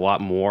listened to the album a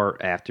lot more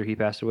after he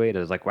passed away. It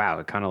was like, wow,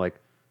 it kind of like,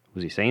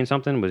 was he saying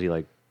something? Was he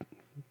like?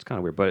 It's kind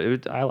of weird, but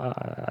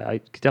I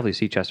could definitely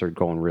see Chester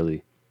going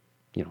really,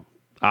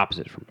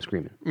 opposite from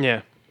screaming.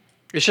 Yeah.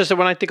 It's just that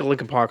when I think of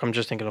Linkin Park, I'm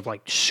just thinking of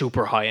like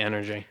super high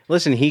energy.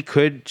 Listen, he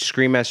could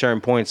scream at certain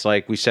points,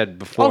 like we said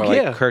before.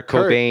 Like Kurt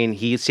Cobain,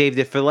 he saved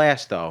it for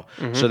last, though.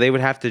 Mm-hmm. So they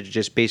would have to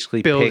just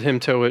basically build pick him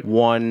to it.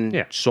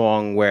 One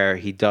song where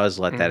he does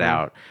let that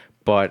out.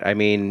 But I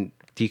mean,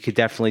 you could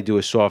definitely do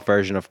a soft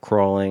version of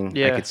Crawling.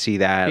 Yeah, I could see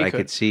that. I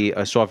could see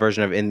a soft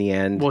version of In the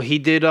End. Well, he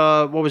did.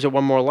 What was it?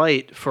 One More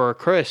Light for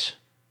Chris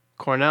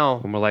Cornell.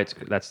 One More Lights.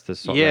 That's the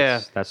song.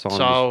 Yeah, that song.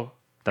 So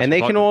and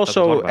they can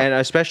also, and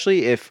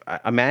especially if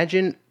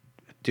imagine.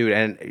 Dude,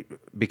 and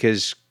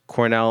because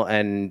Cornell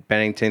and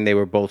Bennington, they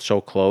were both so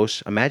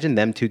close. Imagine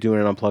them two doing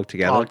an unplugged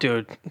together. Oh,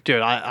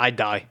 dude, I'd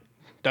die.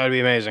 That would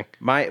be amazing.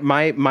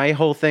 My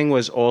whole thing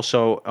was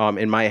also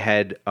in my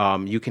head.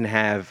 You can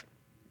have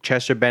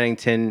Chester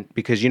Bennington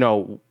because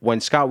when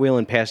Scott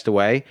Weiland passed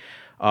away,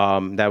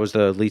 that was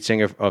the lead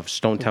singer of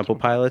Stone Temple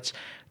Pilots.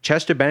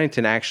 Chester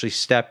Bennington actually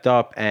stepped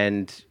up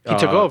and he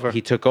took over.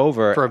 He took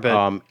over for a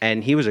bit,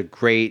 and he was a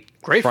great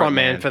front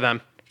man for them.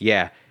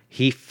 Yeah,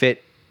 he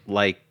fit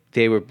like.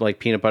 They were like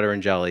peanut butter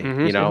and jelly,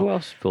 So who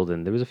else filled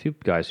in? There was a few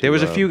guys. There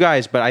was a few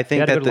guys, but I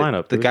think that the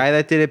lineup. guy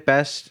that did it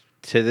best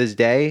to this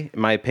day,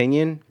 in my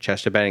opinion,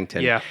 Chester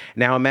Bennington. Yeah.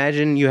 Now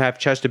imagine you have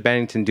Chester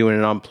Bennington doing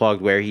an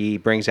unplugged where he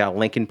brings out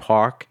Linkin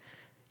Park,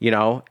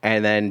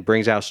 and then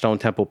brings out Stone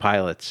Temple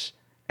Pilots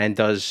and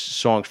does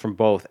songs from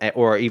both,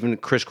 or even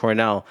Chris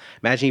Cornell.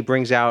 Imagine he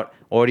brings out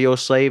Audio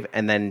Slave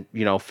and then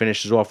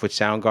finishes off with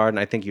Soundgarden.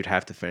 I think you'd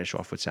have to finish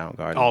off with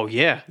Soundgarden. Oh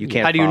yeah, you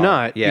can't. How do you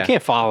not? Yeah. You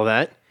can't follow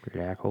that.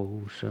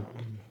 Well,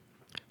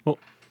 who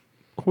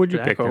would you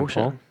pick then,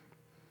 Paul?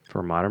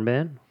 For a modern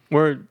band?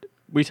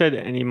 We said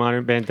any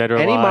modern band, dead or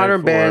alive. Any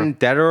modern band,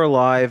 dead or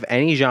alive,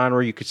 any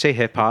genre. You could say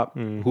hip hop.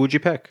 Who would you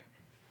pick?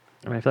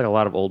 I mean, I feel like a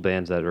lot of old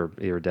bands that are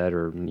either dead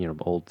or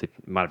old, they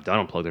might have done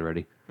unplugged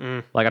already.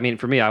 Like, I mean,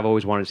 for me, I've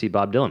always wanted to see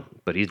Bob Dylan,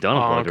 but he's done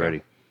unplugged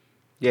already.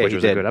 Yeah, which he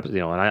was did. a good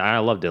episode, and I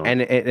love Dylan.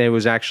 And it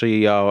was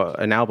actually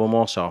an album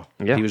also.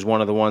 Yeah. He was one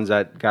of the ones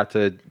that got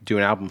to do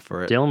an album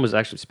for it. Dylan was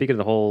actually, speaking of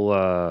the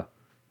whole,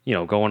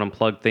 going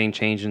unplugged thing,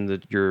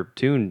 changing your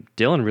tune,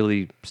 Dylan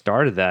really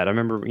started that. I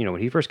remember, when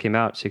he first came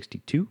out,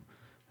 62,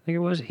 I think it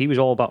was, he was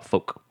all about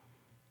folk.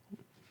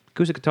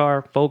 Acoustic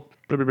guitar, folk,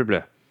 blah, blah, blah, blah.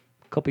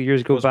 A couple of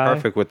years go by.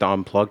 Perfect with the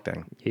unplugged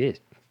thing. Yes.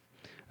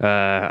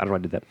 I don't know why I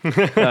did that.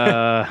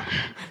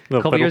 A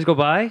couple of years go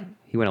by,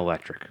 he went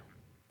electric.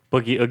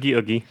 Boogie, oogie,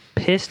 oogie.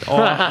 Pissed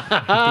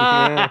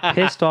off.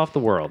 Pissed off the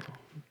world.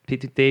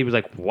 They was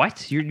like,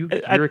 "What? You're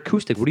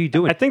acoustic. What are you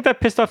doing?" I think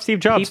that pissed off Steve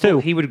Jobs People,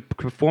 too. He would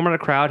perform in a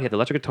crowd. He had the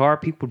electric guitar.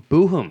 People would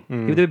boo him.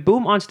 They would boo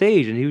him on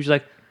stage, and he was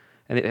like,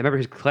 and I remember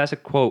his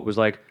classic quote was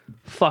like,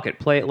 "Fuck it,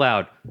 play it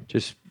loud.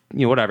 Just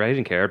whatever." I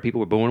didn't care. People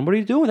were booing him. What are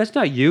you doing? That's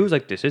not you. He's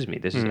like, "This is me.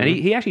 This is." And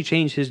he actually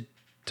changed his,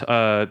 what's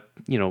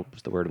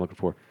the word I'm looking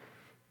for?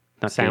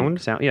 Not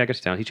sound. Sound. Yeah, I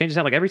guess sound. He changed his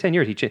sound like every 10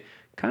 years. He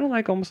kind of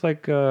like almost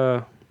like.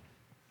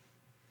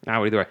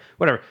 Either way,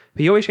 whatever.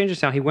 He always changed his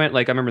sound. He went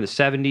like I remember in the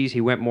 70s.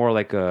 He went more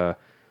like a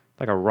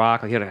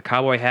rock. Like he had a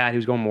cowboy hat. He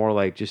was going more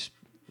like just.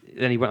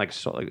 Then he went like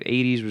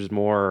 80s was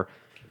more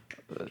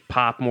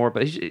pop more.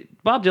 But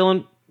Bob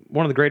Dylan,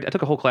 one of the great. I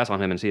took a whole class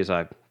on him in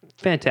CSI.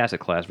 Fantastic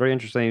class. Very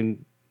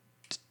interesting.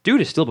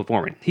 Dude is still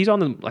performing. He's on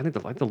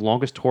the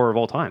longest tour of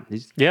all time.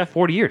 He's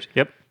 40 years.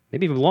 Yep.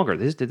 Maybe even longer.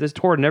 This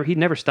tour he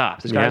never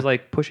stops. This guy's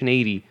like pushing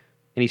 80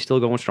 and he's still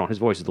going strong. His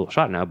voice is a little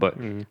shot now, but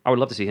I would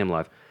love to see him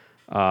live.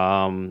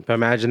 But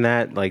imagine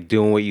that, like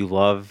doing what you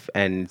love,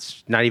 and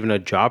it's not even a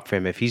job for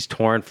him. If he's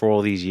touring for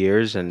all these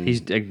years, and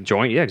he's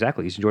enjoying, yeah,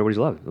 exactly. He's enjoying what he's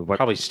loved.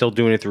 Probably still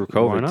doing it through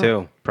COVID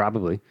too.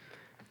 Probably.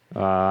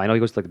 I know he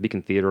goes to like the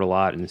Beacon Theater a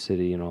lot in the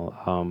city,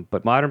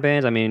 But modern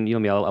bands, I mean,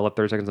 I love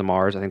 30 Seconds to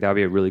Mars. I think that would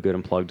be a really good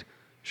unplugged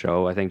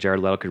show. I think Jared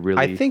Leto could really.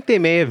 I think they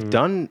may have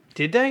done.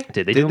 Did they?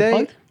 Did they do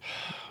unplugged?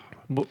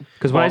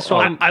 Because when I saw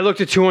him, I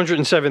looked at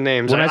 207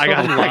 names. I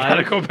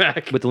gotta go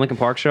back with the Linkin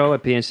Park show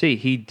at PNC.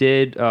 He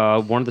did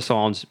one of the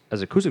songs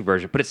as acoustic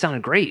version, but it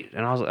sounded great.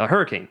 And I was like,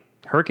 Hurricane.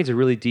 Hurricane's a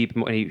really deep,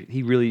 and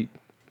he really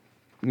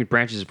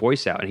branches his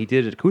voice out. And he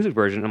did an acoustic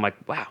version. And I'm like,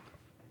 wow,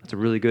 that's a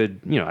really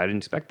good. I didn't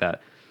expect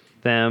that.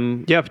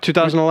 them. Yep,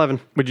 2011.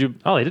 Would you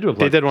Oh, they did do a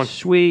plug. did one.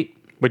 Sweet.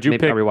 Would you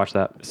Maybe I'll pick rewatch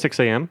that. 6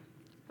 a.m.?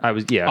 I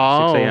was 6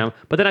 Oh. a.m.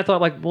 But then I thought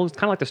like, well, it's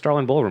kind of like the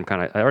Starling Ballroom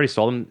kind of. I already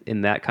saw them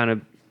in that kind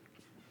of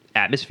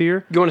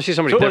atmosphere. You want to see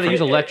somebody But they different?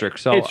 use electric,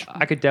 so it's-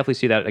 I could definitely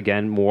see that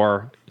again.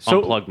 More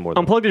unplugged, more. Than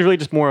Unplugged is really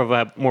just more of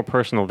a more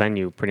personal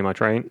venue, pretty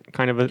much, right?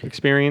 Kind of an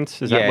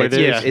experience. Is that what it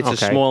it's, is? it's a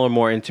Okay. smaller,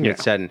 more intimate Yeah.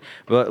 setting.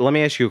 But let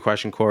me ask you a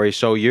question, Corey.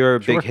 So you're a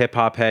big hip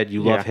hop head.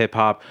 You love Yeah. hip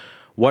hop.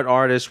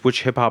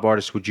 Which hip hop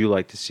artist would you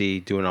like to see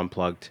doing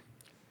unplugged?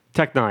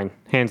 Tech Nine,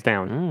 hands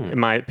down, in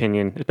my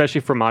opinion, especially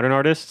for modern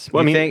artists.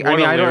 Well, You think? what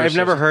a I've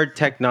never lyricist. heard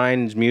Tech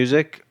Nine's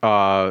music.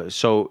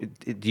 So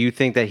do you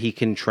think that he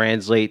can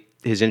translate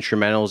his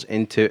instrumentals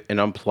into an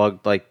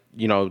unplugged, like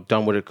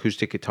done with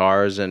acoustic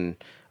guitars and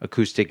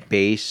acoustic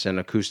bass and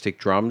acoustic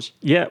drums?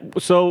 Yeah,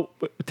 so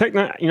Tech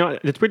Nine,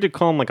 it's weird to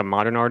call him like a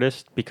modern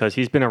artist because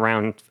he's been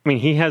around. I mean,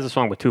 he has a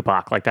song with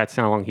Tupac, like that's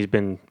how long he's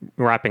been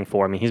rapping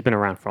for. I mean, he's been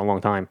around for a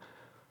long time,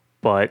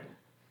 but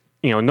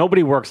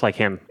nobody works like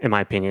him, in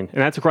my opinion,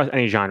 and that's across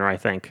any genre. I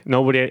think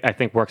nobody, I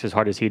think, works as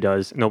hard as he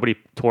does. Nobody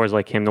tours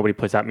like him. Nobody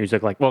puts out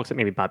music like, well, except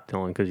maybe Bob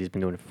Dylan because he's been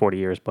doing it for 40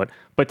 years. But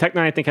Tech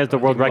Nine, I think, has the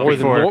world record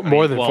for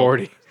more than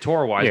 40.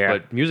 tour wise, Yeah.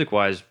 but music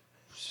wise,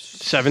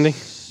 70?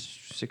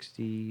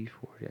 60,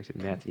 40. I said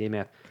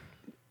math.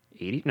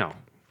 80? No,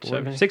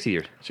 70? 60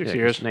 years. 60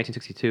 years.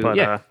 1962. But,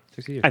 Yeah,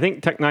 60 years. I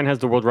think Tech Nine has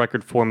the world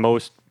record for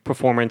most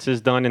performances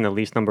done in the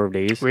least number of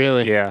days.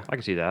 Really? Yeah, I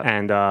can see that.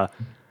 And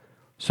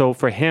so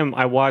for him,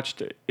 I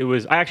watched.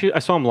 I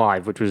saw him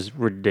live, which was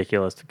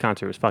ridiculous. The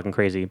concert was fucking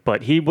crazy.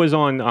 But he was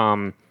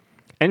on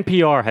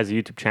NPR has a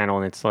YouTube channel,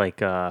 and it's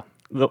like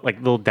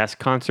little desk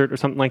concert or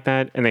something like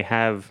that. And they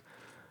have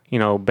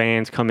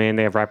bands come in,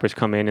 they have rappers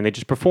come in, and they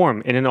just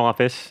perform in an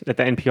office at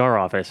the NPR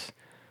office.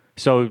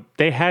 So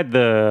they had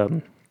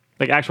the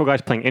actual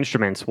guys playing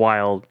instruments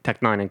while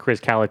Tech Nine and Chris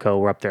Calico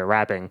were up there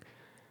rapping.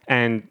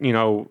 And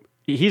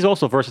he's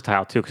also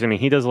versatile too, because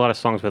he does a lot of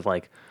songs with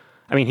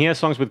he has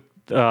songs with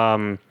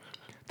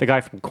the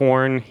guy from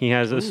Korn. He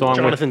has a song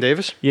Jonathan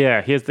Davis?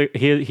 yeah, he has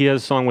a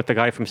song with the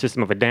guy from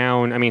System of a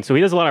Down. So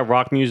he does a lot of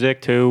rock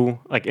music too,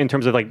 like in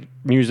terms of like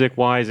music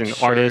wise and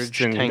Serge artists,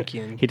 and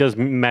Tankian. he does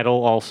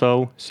metal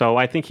also. So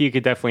I think he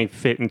could definitely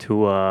fit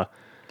into an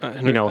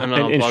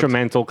unplugged.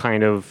 instrumental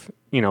kind of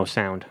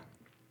sound.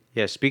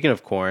 Yeah, speaking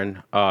of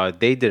Korn,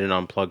 they did an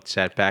unplugged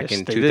set back Yes,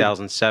 in they did.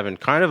 2007.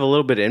 Kind of a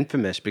little bit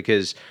infamous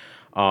because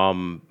a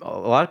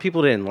lot of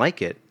people didn't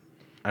like it.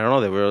 I don't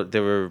know.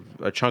 There were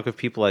a chunk of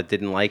people that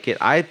didn't like it.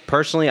 I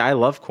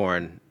love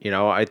Korn.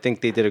 I think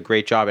they did a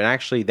great job. And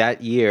actually,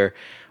 that year,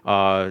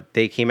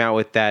 they came out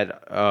with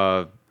that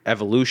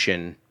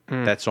Evolution,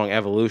 that song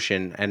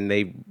Evolution, and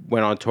they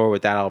went on tour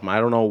with that album.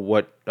 I don't know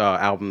what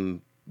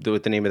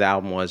what the name of the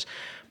album was,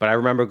 but I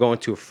remember going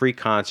to a free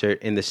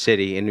concert in the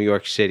city, in New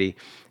York City,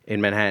 in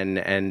Manhattan,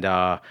 and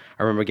I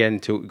remember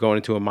going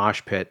into a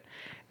mosh pit,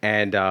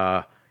 and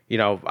I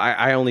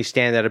only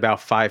stand at about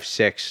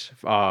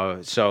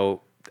 5'6",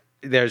 so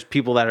there's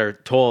people that are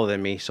taller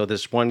than me. So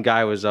this one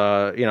guy was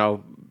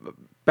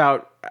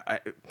about,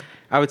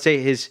 I would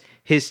say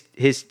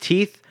his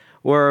teeth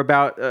were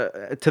about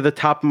to the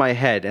top of my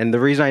head, and the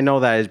reason I know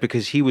that is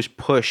because he was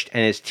pushed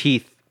and his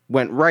teeth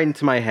went right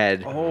into my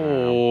head.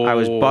 Oh. I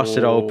was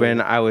busted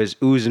open. I was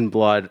oozing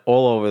blood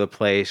all over the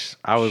place.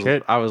 I was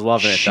Shit.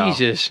 loving it though.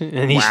 Jesus.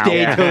 And he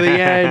stayed till the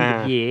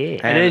end. yeah.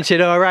 And then said,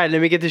 all right, let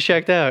me get this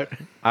checked out.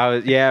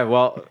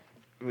 Well,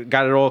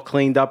 got it all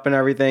cleaned up and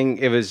everything.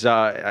 It was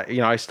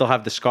I still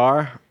have the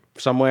scar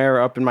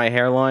somewhere up in my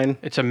hairline.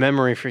 It's a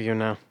memory for you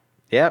now.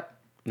 Yep,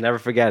 never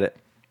forget it.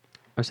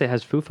 I say,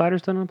 has Foo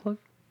Fighters done Unplugged?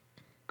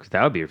 Because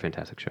that would be a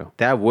fantastic show.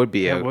 That would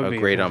be That would a be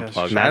great fantastic.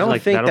 unplugged. Imagine, I don't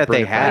like, think that'll that bring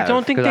they it back. have. I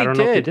don't think 'Cause they I don't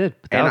know if they did. did.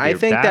 but that And would I be-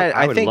 think that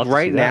I would think love to see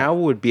right that. now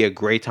would be a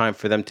great time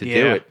for them to do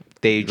Yeah. it.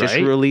 They just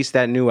Right? released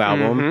that new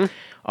album.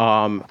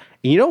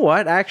 You know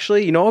what?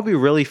 Actually, what would be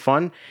really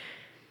fun?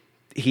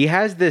 He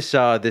has this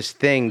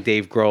thing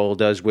Dave Grohl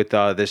does with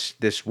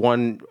this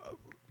one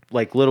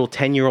like little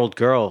 10-year-old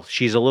girl.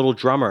 She's a little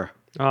drummer.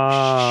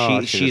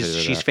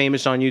 She's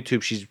famous on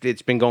YouTube.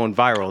 It's been going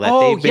viral that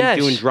Oh, they've been yes.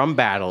 doing drum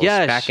battles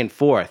Yes. back and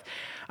forth.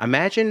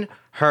 Imagine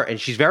her, and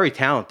she's very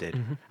talented.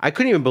 I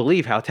couldn't even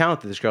believe how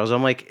talented this girl is.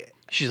 I'm like,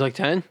 She's like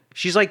 10?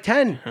 she's like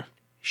 10.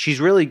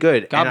 She's really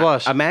good. God And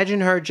bless.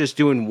 imagine her just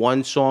doing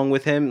one song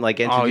with him, like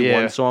getting to Oh, do yeah.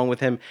 one song with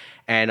him,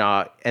 and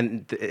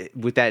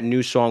with that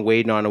new song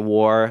 "Waiting on a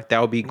War," that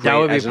would be great. That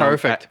would be as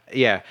perfect.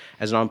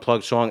 as an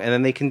unplugged song, and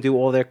then they can do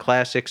all their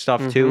classic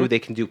stuff too. They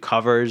can do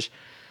covers.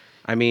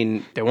 I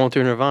mean, They won't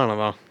do Nirvana,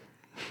 though.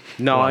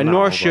 no, Well, and no,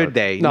 nor but- should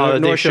they. No, nor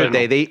they should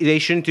shouldn't. they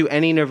shouldn't do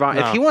any Nirvana.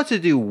 No. If he wants to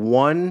do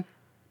one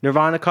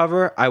Nirvana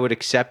cover, I would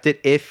accept it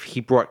if he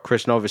brought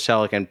Chris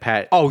Novoselic and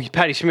Pat. Oh,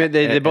 Patty Smith,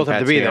 they and both have Pat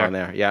to be Smear there. on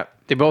there. Yeah.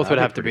 They both would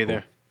That'd have be to be pretty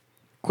there.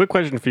 Quick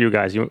question for you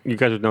guys. You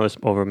guys would know this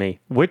over me.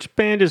 Which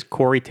band is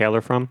Corey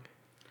Taylor from?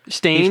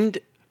 Stained?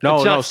 No,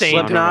 It's no, not Stained.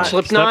 Slipknot.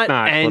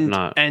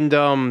 Slipknot.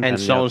 And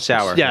Stone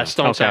Sour. Yeah,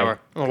 Stone Okay. Sour.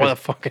 Oh, what the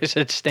fuck is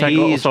it? Tech Stained?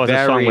 He's also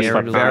has a song with very,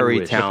 Slipknot very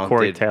with talented.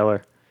 Corey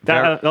Taylor.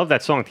 I love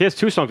that song. He has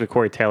two songs with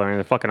Corey Taylor, and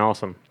they're fucking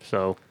awesome.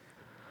 So,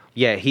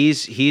 Yeah,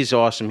 he's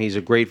awesome. He's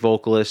a great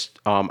vocalist.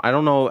 I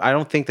don't know. I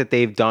don't think that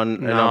they've done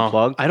an No,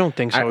 unplugged. I don't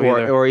think so or,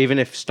 either. or even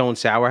if Stone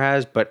Sour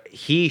has, but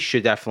he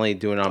should definitely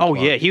do an Oh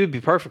unplugged. yeah, he would be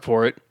perfect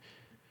for it.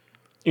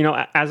 You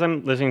know, as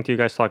I'm listening to you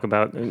guys talk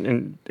about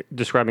and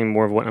describing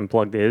more of what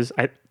Unplugged is,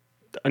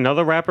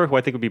 another rapper who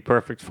I think would be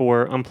perfect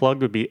for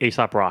Unplugged would be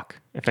Aesop Rock.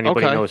 If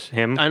anybody Okay. knows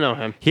him, I know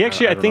him. He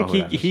actually, I, don't think know who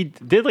that he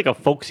did like a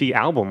folksy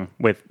album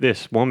with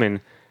this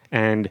woman,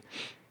 and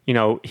you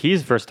know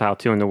he's versatile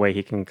too in the way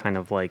he can kind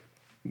of like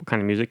what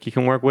kind of music he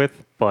can work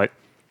with. But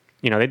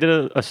you know they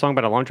did a song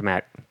about a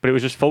laundromat, but it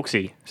was just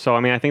folksy. So I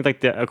mean, I think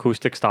like the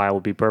acoustic style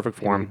would be perfect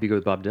for him. Be good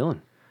with Bob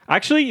Dylan.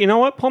 Actually, you know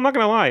what, Paul? I'm not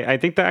gonna lie. I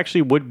think that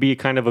actually would be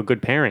kind of a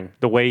good pairing.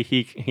 The way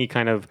he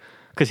kind of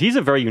because he's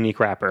a very unique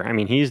rapper. I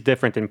mean, he's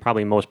different than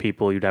probably most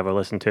people you'd ever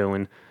listen to,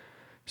 and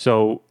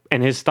so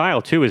and his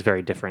style too is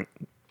very different.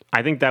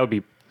 I think that would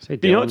be. Say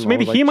You know, Dylan so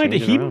maybe will, he like, might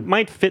change it around.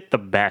 might fit the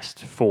best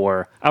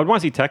for. I would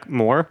want to see Tech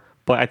more,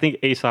 but I think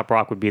Aesop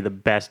Rock would be the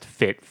best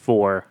fit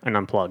for an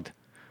Unplugged,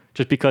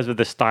 just because of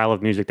the style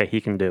of music that he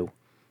can do.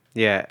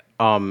 Yeah.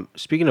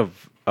 Speaking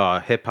of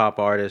hip hop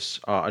artists,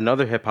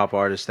 another hip hop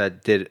artist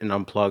that did an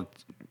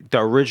unplugged, the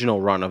original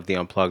run of the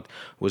unplugged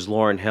was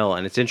Lauryn Hill,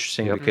 and it's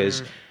interesting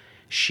because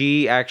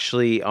she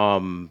actually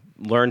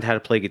learned how to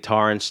play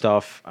guitar and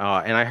stuff.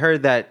 And I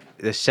heard that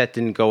the set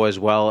didn't go as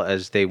well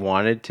as they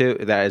wanted to,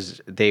 that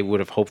as they would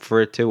have hoped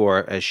for it to,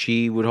 or as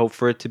she would hope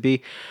for it to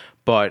be.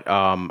 But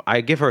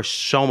I give her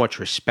so much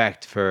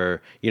respect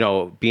for, you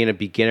know, being a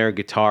beginner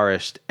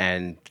guitarist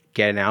and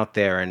getting out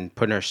there and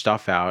putting her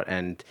stuff out.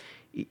 And,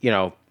 you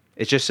know,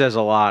 it just says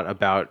a lot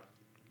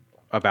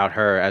about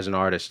her as an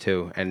artist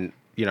too. And,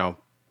 you know,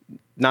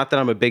 not that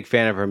I'm a big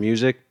fan of her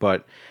music,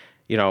 but,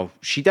 you know,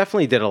 she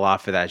definitely did a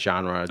lot for that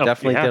genre.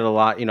 Definitely yeah. did a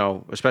lot, you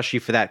know, especially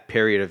for that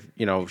period of,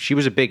 you know, she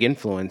was a big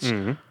influence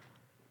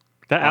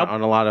That album,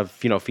 on a lot of,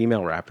 you know,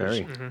 female rappers.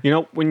 you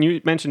know, when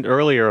you mentioned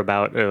earlier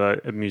about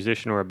a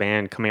musician or a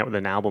band coming out with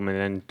an album and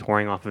then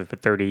touring off of it for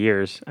 30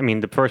 years, I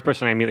mean, the first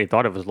person I immediately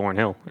thought of was Lauryn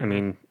Hill. I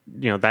mean,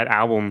 you know, that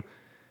album,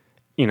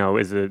 you know,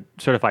 is a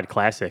certified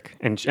classic,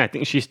 and I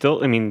think she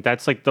still. I mean,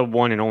 that's like the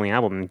one and only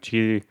album, and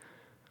she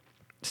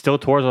still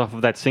tours off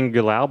of that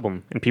singular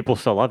album, and people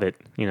still love it.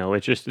 You know,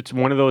 it's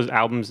one of those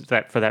albums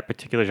that for that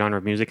particular genre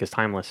of music is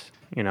timeless.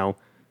 You know,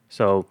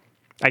 so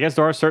I guess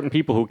there are certain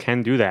people who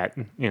can do that.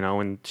 You know,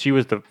 and she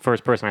was the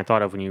first person I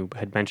thought of when you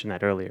had mentioned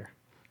that earlier.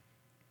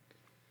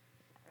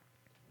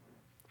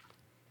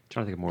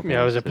 Trying to think of more.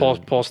 Yeah, was it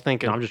bands, Paul's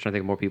thinking? No, I'm just trying to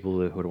think of more people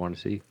who would want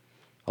to see.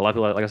 A lot of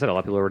people, like I said, a lot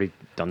of people already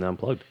done the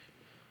unplugged,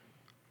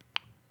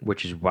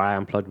 which is why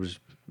unplugged was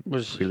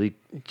really.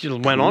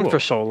 Just went on for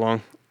so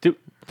long.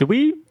 Do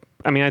we?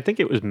 I mean, I think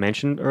it was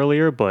mentioned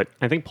earlier, but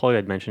I think Paul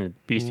had mentioned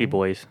Beastie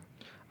Boys.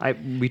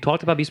 We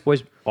talked about Beast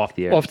Boys off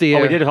the air. Off the Oh,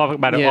 air. we did talk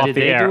about it Yeah, off did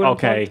the they air. do it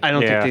Okay, I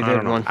don't yeah, think they did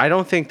don't know. one. I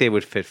don't think they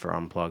would fit for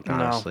unplugged,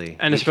 honestly.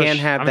 And you especially- can't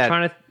have I'm that.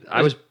 trying to.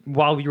 I was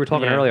while you were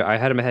talking Yeah. earlier. I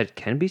had in my head.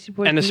 Can Beastie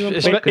Boys? And do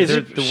it's- Unplugged? 'Cause is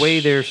it- the way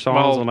their songs?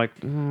 well, I'm like,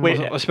 Wait,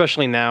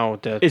 Especially now.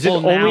 is it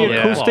Well, only now-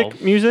 acoustic well,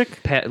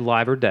 music? Pet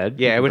Live or Dead.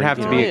 Yeah, it would Bring have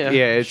to it be. on.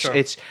 yeah, It's sure.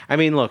 it's. I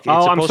mean, look. It's Oh,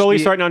 I'm supposed slowly to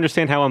be, starting to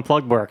understand how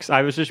unplugged works.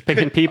 I was just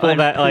picking people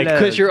that like.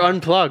 Because you're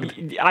unplugged.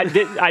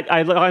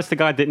 I honest to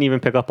God didn't even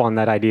pick up on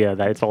that idea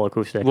that it's all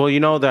acoustic. Well, you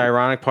know, the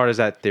ironic part is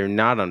that they're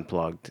not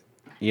unplugged.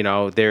 You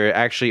know, they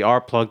actually are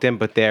plugged in,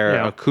 but they're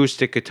Yeah.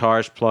 acoustic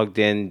guitars plugged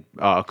in,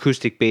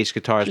 acoustic bass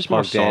guitars Just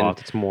more plugged in. soft.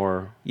 It's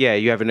more. Yeah,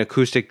 you have an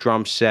acoustic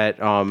drum set.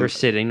 They're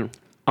sitting.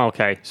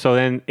 Okay, so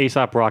then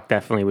Aesop Rock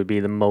definitely would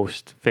be the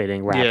most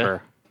fitting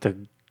rapper to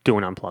do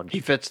an unplugged.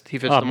 He fits the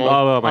Oh, mold.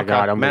 oh my God!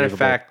 Matter of unbelievable.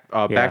 fact,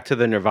 Yeah. back to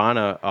the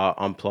Nirvana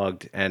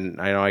unplugged, and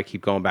I know I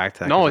keep going back to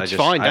that. No, 'cause I it's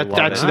just- fine. I That- love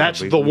it. that's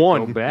We the can go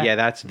one. back. Yeah,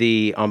 that's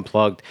the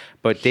unplugged.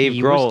 But Dave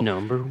He was Grohl,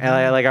 number one.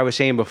 and like I was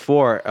saying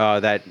before,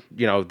 that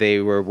you know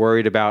they were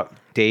worried about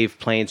Dave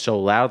playing so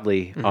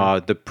loudly.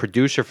 The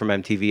producer from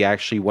MTV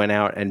actually went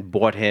out and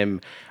bought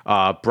him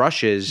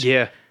brushes.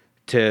 Yeah.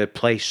 To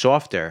play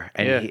softer,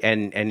 and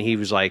Yeah. he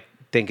was like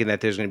thinking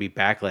that there's going to be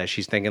backlash.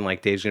 He's thinking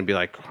like Dave's going to be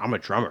like, I'm a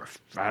drummer.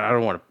 I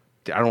don't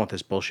want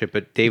this bullshit.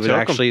 But Dave was took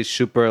him. actually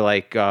super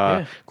like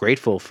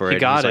grateful for it.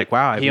 got He's it. like,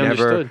 wow, He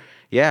understood.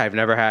 I've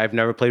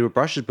never played with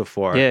brushes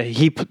before. Yeah,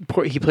 he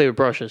played with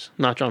brushes,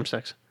 not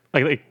drumsticks.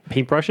 like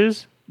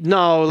paintbrushes.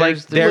 No, like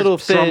there's little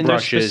drum thin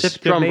brushes.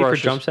 Specific, drum they're made brushes.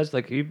 for drum sets.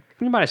 Like you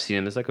might have seen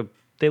them. It's like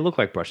they look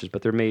like brushes,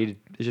 but they're made.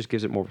 It just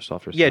gives it more of a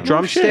softer. Yeah, sound.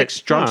 drumsticks.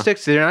 shit.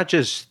 Drumsticks.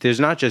 There's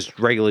not just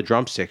regular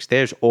drumsticks.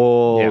 There's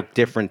all Yeah.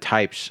 different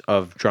types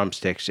of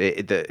drumsticks.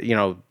 There's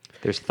You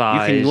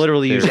thighs. can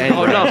literally use there's- any.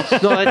 Oh no,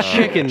 no, that's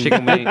chicken.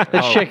 Chicken wing. That's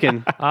Oh.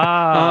 chicken.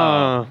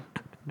 Ah.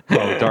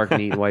 Oh, dark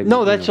meat, white. No,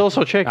 meat, that's you know.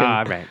 also chicken.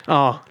 Ah, right.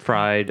 Oh,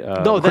 Fried.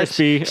 no, that's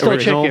crispy, still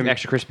original. chicken.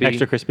 extra crispy.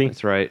 Extra crispy.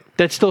 That's right.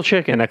 That's still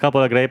chicken. And a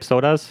couple of grape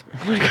sodas.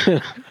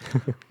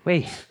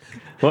 Wait.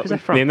 What, that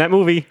from? name that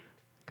movie.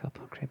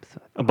 Couple of grapes.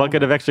 A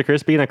bucket of extra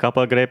crispy and a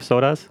couple of grape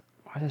sodas.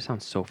 Why does that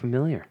sound so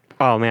familiar?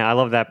 Oh man, I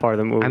love that part of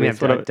the movie. I mean,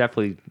 It's what I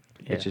definitely.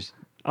 yeah. It's just.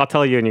 I'll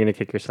tell you and you're gonna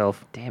kick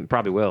yourself. Damn,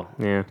 probably will.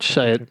 Yeah.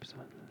 Say it.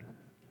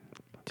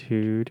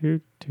 Do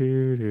do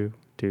do do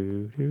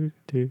I'm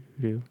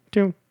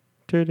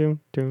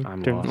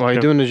lost. Why are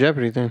you doing the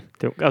Jeopardy thing?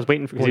 I was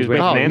waiting for, Well, he was he's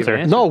waiting for an waiting for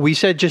answer. an No, we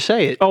said just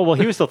say it. Oh, well,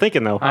 he was still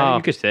thinking, though.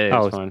 You could say it.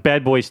 Oh, It's fine.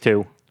 Bad Boys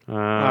 2. Yeah.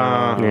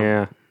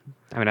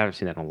 I mean, I haven't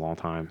seen that in a long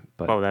time.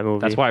 But Oh, that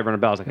movie. That's why I run a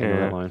bell. I can't know Yeah.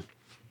 that line.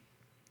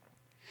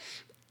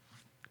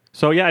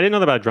 So, yeah, I didn't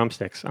know about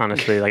drumsticks,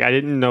 honestly. Like, I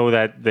didn't know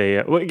that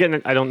they... well,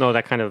 again, I don't know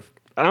that kind of...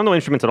 I don't know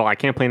instruments at all. I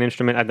can't play an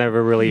instrument. I've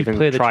never really even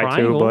play the tried to,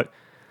 triangle. but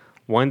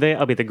one day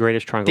I'll be the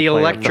greatest triangle The player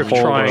in electric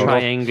whole world. triangle.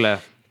 Triangular.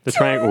 The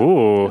triangle.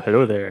 Ooh,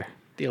 hello there.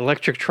 The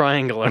electric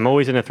triangle. I'm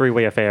always in a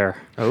three-way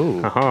affair.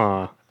 Oh.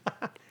 Uh-huh.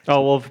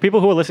 Oh, well, for people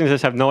who are listening to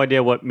this have no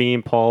idea what me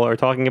and Paul are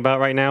talking about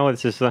right now,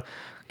 it's just,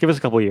 give us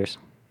a couple of years.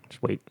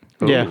 Just wait.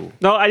 Yeah. Ooh.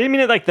 No, I didn't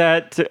mean it like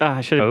that.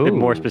 I should have been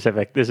more Oh.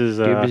 specific. This is,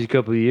 Give us a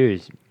couple of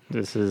years.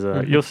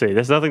 you'll see.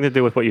 There's nothing to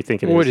do with what you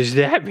think it is. What does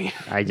that mean?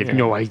 I have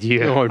no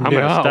idea. Oh, I'm going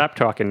to stop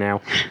talking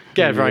now.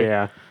 Get it right.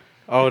 Yeah.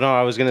 Oh no,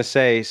 I was gonna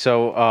say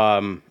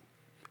so.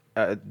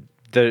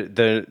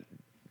 The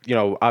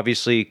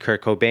obviously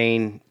Kurt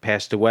Cobain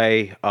passed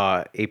away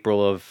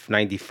April of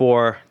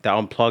 '94. The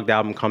Unplugged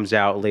album comes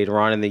out later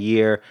on in the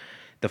year.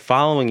 The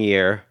following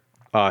year,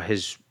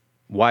 his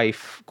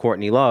wife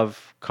Courtney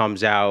Love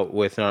comes out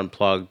with an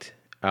Unplugged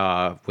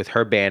with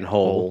her band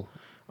Hole.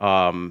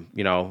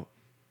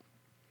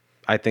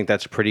 I think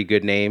that's a pretty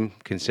good name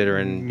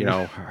considering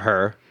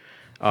her.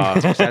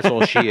 'Cause that's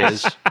all she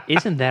is.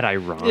 Isn't that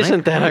ironic?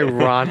 Isn't that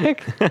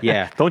ironic?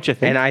 Yeah. Don't you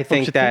think? And I Don't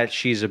you think that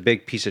she's a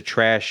big piece of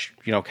trash,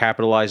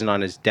 capitalizing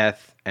on his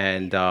death.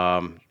 And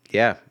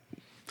yeah,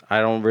 I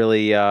don't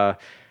really, I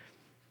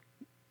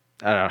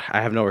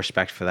have no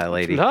respect for that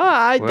lady. No,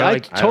 I like, I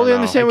totally don't know.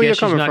 understand I where you're guess she's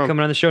coming not from.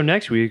 coming on the show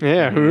next week.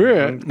 Yeah.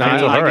 No,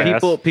 Cancel her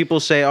ass. People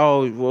say,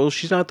 oh, well,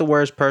 she's not the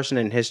worst person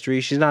in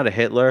history. She's not a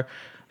Hitler.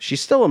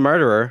 She's still a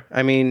murderer.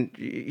 I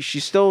mean, she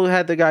still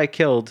had the guy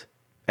killed.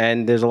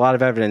 And there's a lot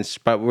of evidence,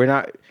 but we're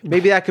not.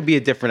 Maybe that could be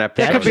a different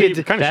episode. could be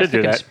a kind of That's should the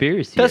do that.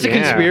 conspiracy. That's a Yeah.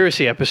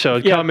 conspiracy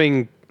episode Yeah.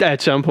 coming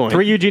at some point.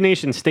 For UG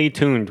Nation, stay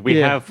tuned. We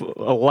Yeah. have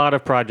a lot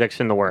of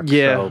projects in the works.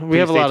 Yeah, so we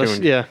have a please lot stay of-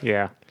 tuned. yeah.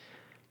 Yeah.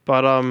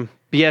 But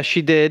yeah,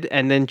 she did.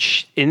 And then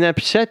in that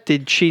set,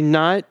 did she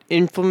not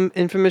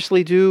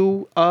infamously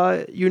do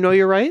 "You Know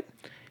You're Right"?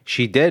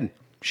 She did.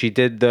 She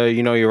did the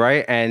You're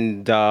Right.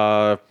 And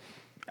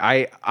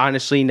I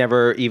honestly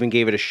never even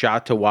gave it a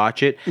shot to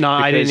watch it. No,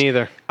 I didn't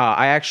either.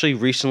 I actually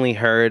recently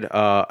heard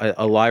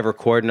a live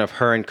recording of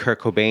her and Kurt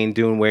Cobain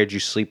doing "Where'd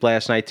You Sleep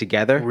Last Night"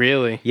 together.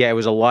 Really? Yeah, it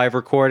was a live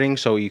recording,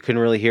 so you couldn't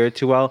really hear it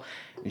too well.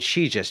 And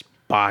she just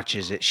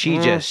botches it. She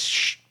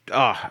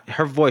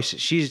her voice.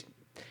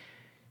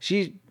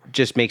 She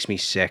just makes me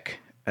sick.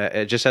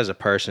 Just as a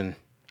person,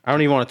 I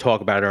don't even want to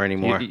talk about her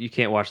anymore. You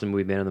can't watch the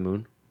movie Man on the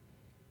Moon.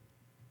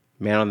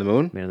 Man on the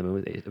Moon. Man on the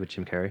Moon with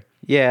Jim Carrey.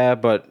 Yeah,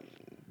 but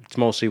it's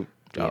mostly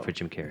For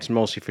Jim Carrey. It's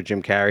mostly for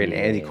Jim Carrey and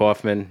Andy Yeah.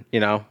 Kaufman.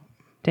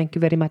 Thank you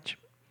very much.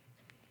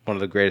 One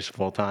of the greatest of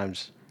all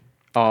times.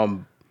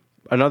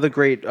 Another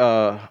great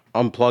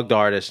unplugged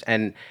artist,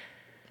 and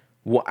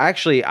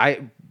actually,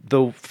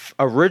 the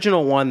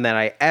original one that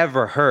I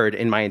ever heard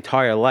in my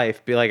entire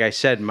life. Like I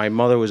said, my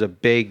mother was a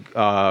big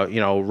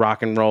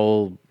rock and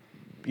roll,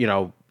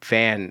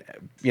 fan.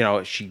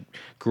 She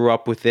grew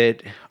up with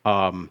it.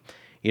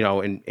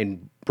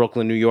 In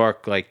Brooklyn, New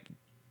York, like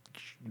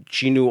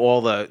she knew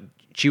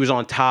she was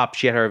on top.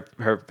 She had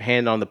her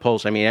hand on the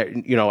pulse. I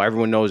mean,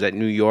 everyone knows that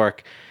New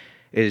York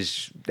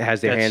has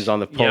their hands on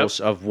the pulse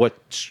of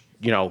what's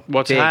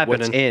What's big, happening.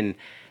 what's in.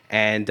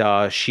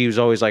 And she was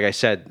always, like I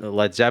said,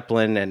 Led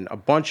Zeppelin and a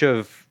bunch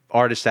of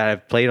artists that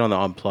have played on the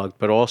Unplugged,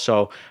 but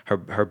also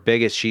her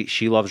biggest,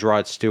 she loves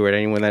Rod Stewart.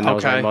 Anyone that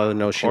knows my Okay. mother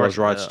knows she loves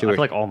Rod I Stewart.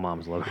 feel like all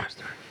moms love Rod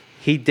Stewart.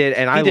 He did,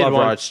 and I did love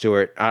one. Rod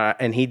Stewart,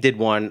 and he did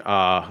one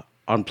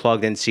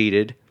Unplugged and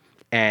Seated,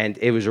 and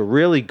it was a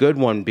really good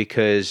one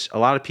because a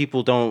lot of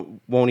people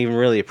won't even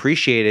really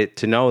appreciate it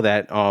to know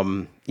that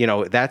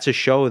that's a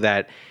show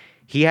that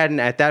he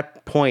at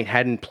that point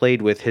hadn't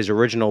played with his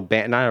original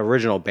band, not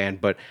original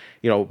band, but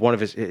one of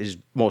his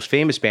most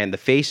famous band, The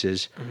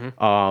Faces.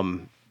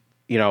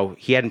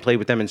 He hadn't played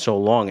with them in so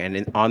long,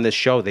 and on this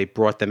show they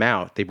brought them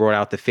out. They brought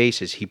out The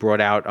Faces. He brought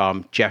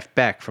out Jeff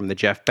Beck from the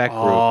Jeff Beck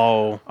group.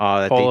 Oh,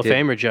 that Hall they of did.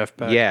 Famer Jeff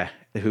Beck. Yeah,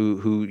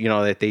 who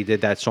that they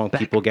did that song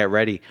 "People Get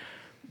Ready."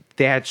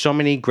 They had so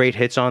many great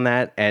hits on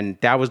that, and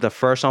that was the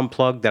first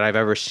Unplugged that I've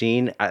ever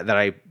seen. That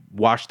I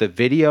watched the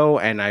video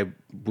and I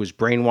was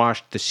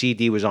brainwashed. The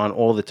CD was on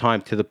all the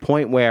time to the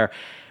point where,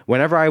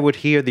 whenever I would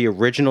hear the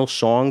original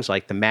songs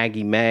like the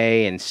Maggie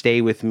May and "Stay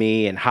With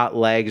Me" and "Hot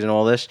Legs" and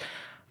all this,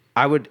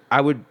 I would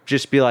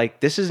just be like,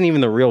 "This isn't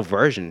even the real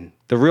version."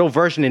 The real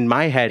version in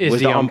my head Is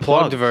was the the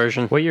unplugged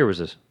version. What year was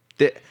this?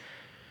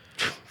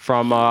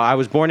 From I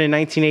was born in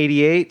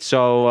 1988,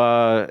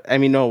 so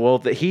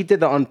he did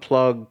the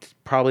Unplugged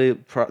probably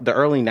the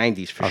early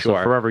 90s for So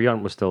sure. Forever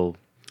Young was still.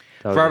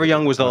 Forever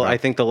Young was okay. I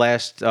think the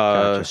last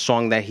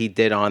song that he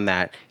did on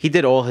that. He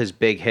did all his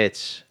big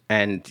hits,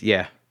 and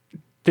yeah,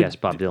 Yes,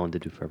 Bob Dylan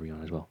did do Forever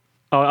Young as well.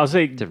 Oh, I'll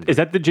say, is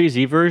that the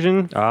Jay-Z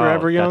version?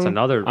 Forever Young. that's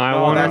another- I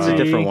Oh, wanna that's a be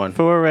different one.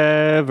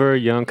 Forever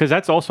Young, because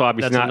that's also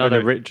obviously That's not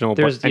an original.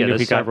 There's, but I knew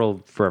there's he got-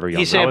 several Forever Young.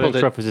 He I sampled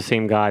wasn't sure it. if it was the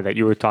same guy that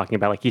you were talking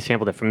about. Like he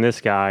sampled it from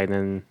this guy, and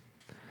then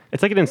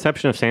it's like an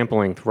inception of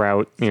sampling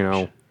throughout. You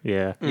know,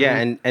 yeah.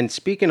 Yeah, and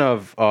speaking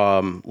of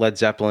Led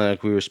Zeppelin,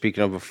 like we were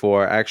speaking of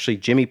before, actually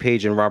Jimmy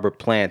Page and Robert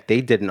Plant,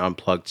 they did an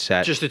unplugged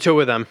set, Just the two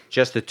of them.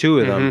 just the two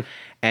of them,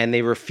 and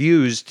they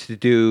refused to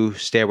do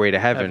 "Stairway to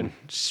Heaven."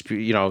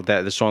 You know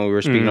that the song we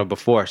were speaking of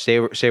before,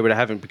 "Stairway to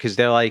Heaven," because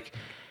they're like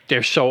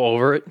They're so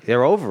over it.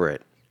 they're over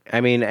it. I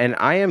mean, and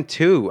I am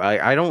too.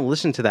 I don't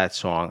listen to that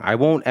song. I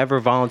won't ever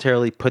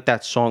voluntarily put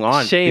that song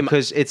on Same.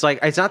 because it's like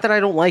it's not that I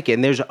don't like it.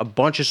 And there's a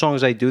bunch of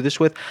songs I do this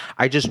with.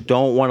 I just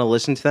don't want to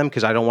listen to them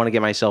because I don't want to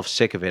get myself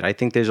sick of it. I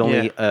think there's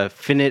only a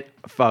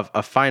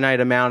finite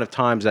amount of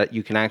times that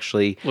you can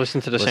actually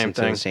Listen to the same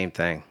thing. the same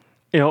thing.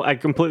 You know, I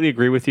completely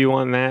agree with you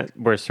on that.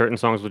 Where certain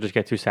songs will just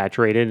get too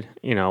saturated.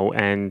 You know,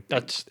 and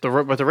That's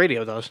what the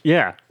radio does.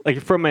 yeah, like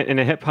in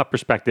a hip hop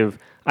perspective,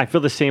 I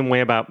feel the same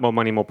way about "More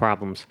Money, More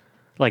Problems."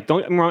 Like,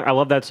 don't get me wrong, I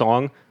love that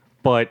song,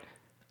 but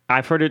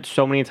I've heard it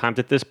so many times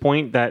at this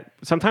point that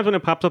sometimes when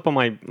it pops up on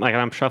my, like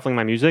I'm shuffling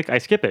my music, I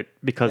skip it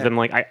because I'm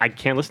like, I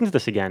can't listen to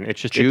this again. It's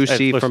just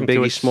Juicy I've from listened to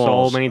Biggie it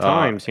Smalls, so many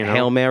times, you know.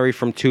 Hail Mary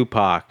from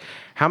Tupac.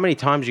 How many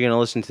times are you going to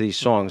listen to these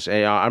songs?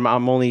 I'm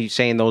only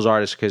saying those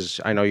artists because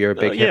I know you're a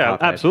big hip yeah,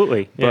 hop head.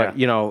 absolutely. Yeah. But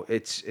you know,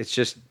 it's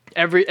just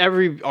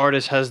Every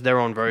artist has their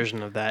own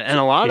version of that, and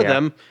a lot of Yeah.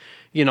 them,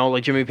 you know,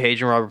 like Jimmy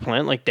Page and Robert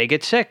Plant, like they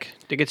get sick.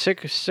 They get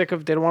sick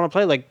of they don't want to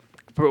play. Like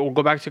we'll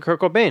go back to Kurt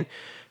Cobain.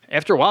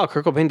 After a while,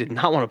 Kurt Cobain did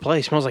not want to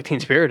play "Smells Like Teen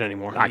Spirit"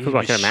 anymore. I He can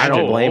was imagine.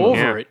 so Blame him. over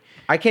Yeah. it.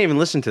 I can't even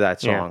listen to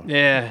that Yeah. song.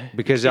 Yeah,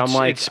 Because I'm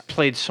like- it's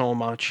played so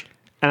much.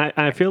 And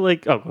I feel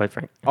like, oh, go ahead,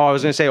 Frank. Oh, I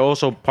was gonna say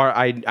also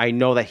I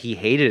know that he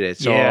hated it,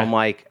 so Yeah. I'm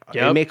like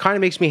Yep. it kind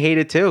of makes me hate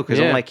it too because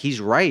I'm Yeah. like he's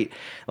right,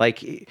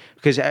 like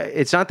because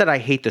it's not that I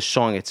hate the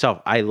song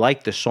itself. I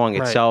like the song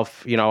Right.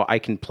 itself. You know, I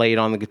can play it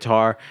on the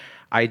guitar.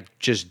 I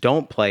just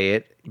don't play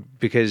it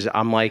because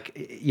I'm like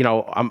you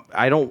know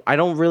I don't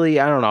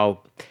know.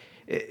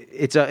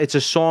 It's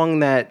a song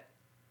that.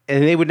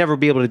 And they would never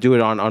be able to do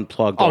it on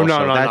Unplugged. Oh, also.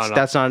 no,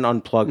 That's not an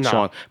Unplugged No.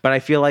 song. But I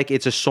feel like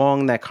it's a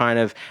song that kind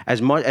of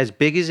as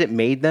big as it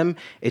made them,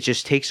 it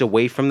just takes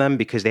away from them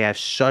because they have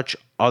such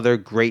other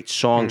great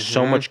songs,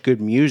 so much good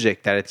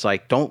music that it's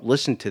like don't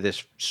listen to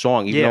this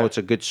song even Yeah. though it's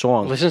a good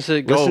song. Listen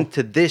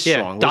to this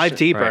Yeah, song. dive Listen-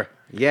 deeper. Right.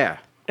 Yeah.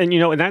 And you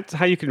know, and that's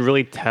how you can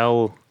really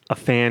tell a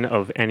fan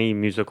of any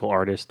musical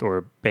artist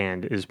or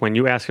band is when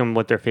you ask them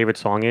what their favorite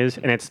song is,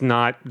 and it's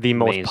not the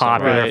most Main song.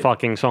 popular Right.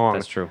 fucking song.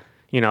 That's true.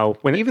 You know,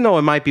 when Even though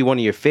it might be one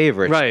of your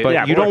favorites, Right. but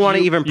Yeah, of you don't course. want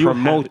to even You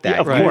promote have- that. yeah,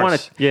 of You course. want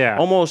to,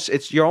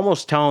 Yeah. you're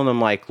almost telling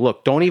them like,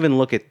 look, don't even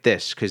look at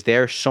this because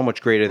they're so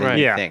much greater than Right.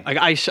 you Yeah. think. Like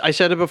I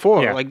said it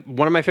before. Yeah. Like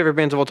one of my favorite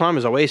bands of all time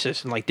is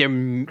Oasis, and like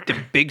the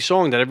big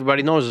song that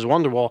everybody knows is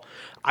Wonderwall.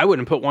 I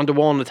wouldn't put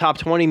Wonderwall in the top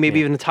 20,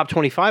 maybe even the top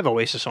 25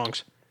 Oasis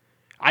songs.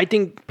 I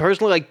think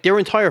personally, like their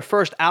entire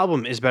first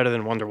album is better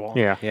than Wonderwall.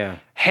 yeah, Yeah.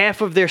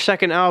 Half of their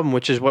second album,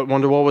 which is what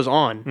Wonderwall was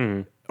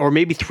on, or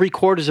maybe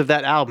 3/4 of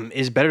that album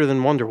is better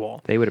than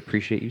Wonderwall. They would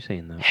appreciate you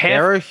saying that.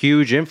 They're a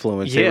huge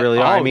influence. They Yeah. really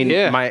are. I Oh, mean,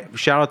 yeah. my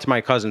shout out to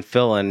my cousin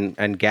Phil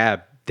and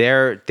Gab.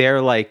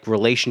 Their like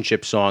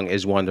relationship song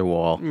is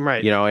Wonderwall.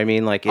 Right. You know what I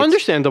mean? Like it's,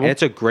 Understandable. and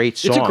it's a great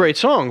song. It's a great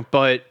song,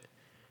 but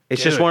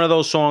It's just Dude. one of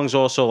those songs.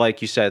 Also,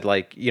 like you said,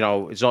 like you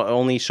know, it's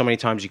only so many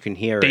times you can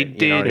hear they it.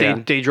 You know what I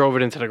mean? they drove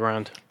it into the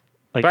ground.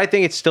 But I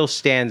think it still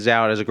stands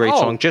out as a great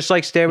Oh. song, just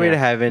like "Stairway to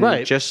Heaven,"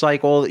 Right. just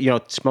like all you know,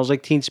 it "Smells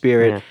Like Teen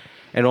Spirit," Yeah.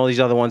 and all these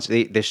other ones.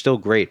 They're still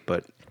great,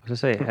 but I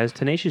was gonna say, has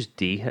Tenacious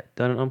D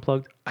done an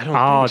unplugged? I don't.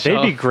 Oh, think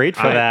so. they'd be great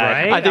for that.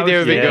 Right? I think they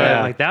would be yeah,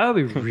 good. Like that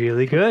would be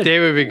really good. They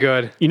would be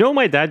good. You know what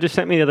my dad just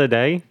sent me the other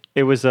day?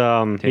 It was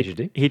Tenacious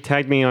D? he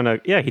tagged me on a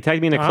he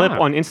tagged me in a clip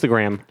on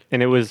Instagram,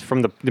 and it was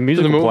from the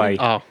musical movie? play.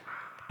 Oh,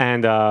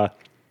 And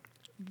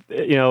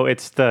you know,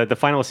 it's the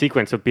final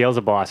sequence of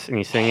Beelzebub, and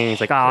he's singing.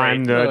 He's like, "Oh,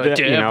 I'm the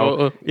you know,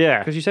 devil." yeah."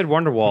 Because you said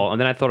Wonderwall, and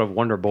then I thought of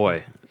Wonder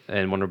Boy,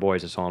 and Wonder Boy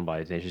is a song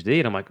by Tenacious D,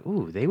 and I'm like,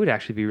 ooh, they would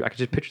actually be. I could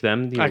just picture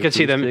them. I could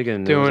see them acoustic,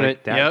 and doing was like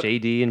it. That Yep.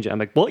 JD and I'm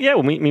like, Well, yeah,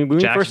 when we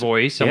Jack's first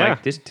voice. I'm yeah.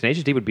 like, this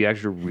Tenacious D would be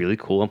actually a really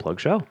cool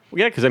unplugged show.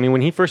 Yeah, because I mean,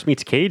 when he first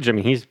meets Cage, I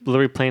mean, he's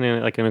literally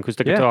playing like an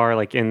acoustic Yeah. guitar,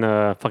 like in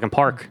the fucking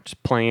park,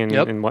 just playing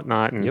Yep. and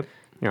whatnot, and Yep.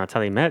 you know that's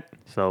how they met.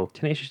 So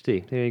Tenacious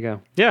D. There you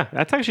go. yeah,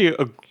 that's actually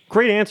a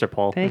great answer,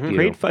 Paul. Thank you.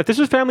 Great. If this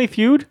was Family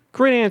Feud,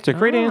 great answer.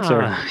 Great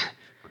answer.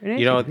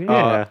 you know,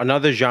 Yeah.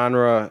 another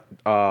genre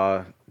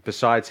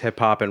besides hip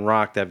hop and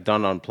rock that have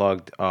done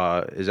unplugged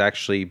is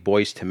actually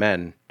Boys to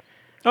Men.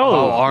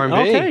 Oh, R&B.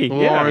 Okay, A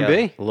little yeah. R&B.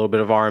 Yeah, a little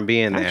bit of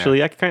R&B in there.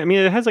 Actually, I mean,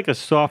 it has like a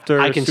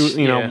softer, I can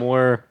you know, yeah.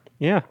 more.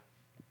 Yeah,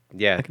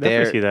 yeah, definitely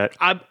they're see that.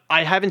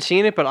 I haven't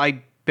seen it, but I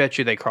bet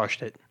you they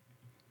crushed it.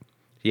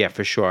 yeah,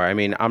 for sure. I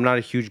mean, I'm not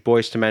a huge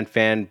Boys to Men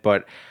fan,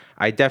 but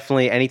I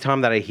definitely,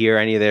 anytime that I hear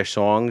any of their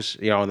songs,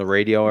 you know, on the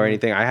radio or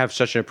anything, I have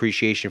such an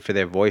appreciation for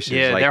their voices.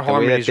 Yeah, like their the way that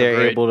harmonies are they're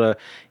great. able to,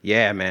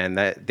 yeah, man,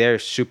 that they're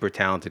super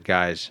talented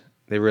guys.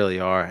 They really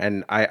are,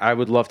 and I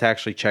would love to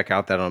actually check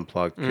out that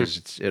Unplugged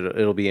because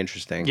it'll be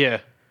interesting. Yeah.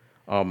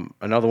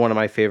 Another one of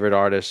my favorite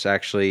artists,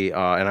 actually,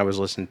 and I was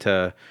listening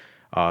to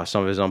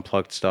some of his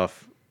Unplugged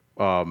stuff.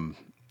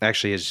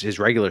 Actually, his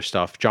regular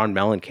stuff. John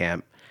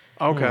Mellencamp,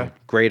 Okay.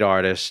 great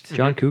artist.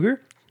 John Cougar?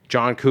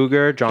 John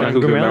Cougar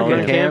Cougar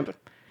Mellencamp.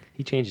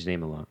 He changed his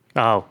name a lot.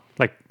 Oh,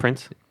 like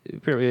Prince?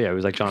 Yeah, it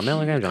was like John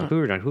Mellencamp, John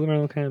Cougar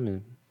Mellencamp.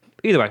 And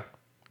either way,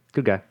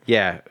 good guy.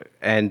 Yeah,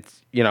 and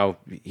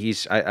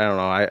he's I don't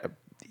know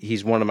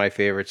he's one of my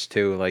favorites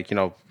too. Like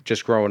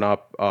just growing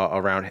up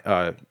around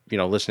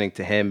listening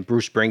to him.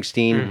 Bruce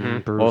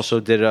Springsteen also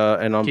did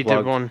an Unplugged. He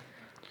did one.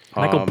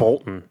 Michael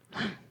Bolton.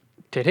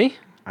 Did he?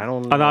 I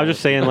don't Oh, know. no, I was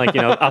just saying, like,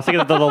 I was thinking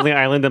of the Lonely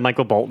Island and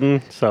Michael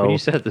Bolton. So When you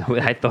said that,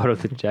 I thought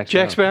of the Jack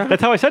Jack Sparrow?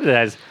 that's how I said it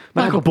as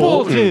Michael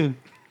Bolton.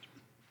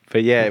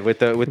 But yeah, with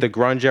the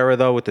grunge era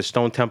though, with the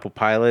Stone Temple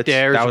Pilots,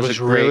 Theirs that was was a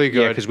great, really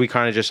good. because we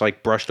kind of just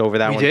like brushed over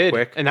that We one did.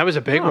 quick. And that was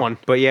a big one.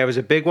 But yeah, it was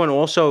a big one.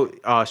 Also,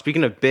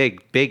 speaking of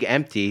Big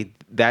Empty,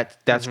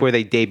 that's where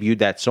they debuted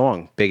that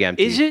song, Big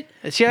Empty. Is it?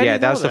 See, I Yeah,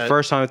 didn't that know was the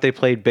first time that they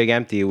played Big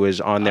Empty was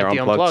on their At the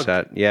Unplugged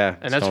Unplugged. set. Yeah,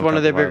 And that's Stone one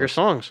of their Temple bigger Pilots.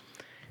 songs.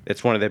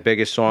 It's one of their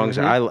biggest songs.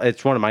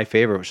 It's one of my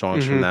favorite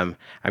songs from them.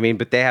 I mean,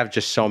 but they have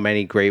just so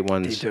many great They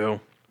ones. do.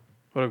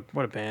 What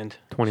a band.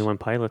 21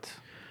 Pilots.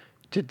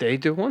 Did they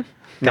do one?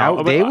 Now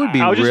No, they but would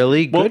be I was just-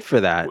 really well, good for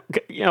that.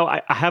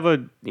 I have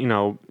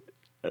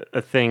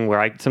a thing where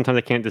I sometimes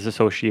I can't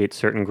disassociate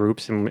certain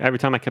groups, and every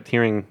time I kept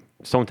hearing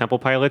Stone Temple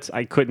Pilots,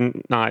 I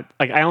couldn't not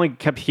like I only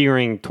kept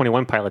hearing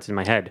 21 Pilots in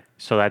my head,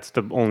 so that's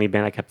the only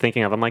band I kept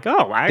thinking of. I'm like,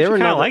 oh, I actually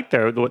kind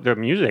another- of like their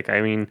music.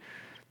 I mean,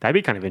 that'd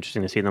be kind of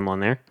interesting to see them on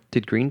there.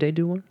 Did Green Day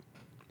do one?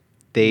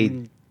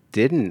 They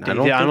didn't. I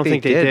did- don't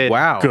think they did.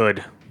 Wow.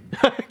 Good.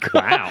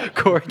 Wow.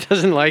 Corey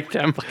doesn't like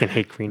them. Fucking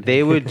hate Green Day.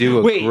 They would do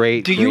a Wait,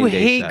 great. do you Green Day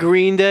hate set.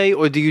 Green Day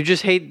or do you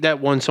just hate that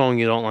one song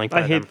you don't like?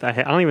 I by hate, them? I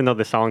hate. I don't even know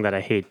the song that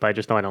I hate, but I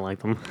just know I don't like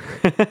them.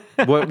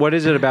 What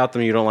is it about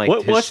them you don't like?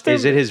 What's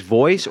Is their- it his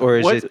voice or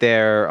is what's- it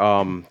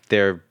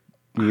their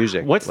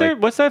music? What's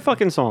that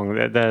fucking song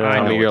that I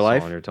Time know of Your what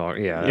Life? song you're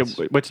talking. Yeah, yeah, that's-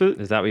 what's it?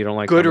 is that what you don't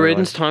like? Good Time of Your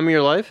Riddance, Life? Time of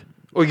Your Life?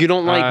 Or you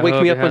don't like I Wake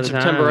hope Me you Up had When the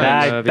September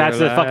time. Ends? Of That's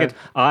your the fucking.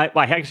 life.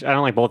 I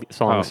don't like both Oh,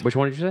 songs. which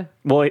one did you say?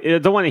 Well,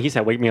 the one that he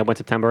said, "Wake Me Up When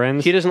September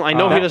Ends." He doesn't. I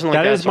know he doesn't like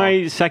that. That is song.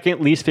 my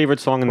second least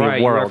favorite song in Right, the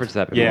you world. referenced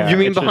that before. Yeah, You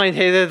mean it's just- behind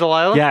Hey There,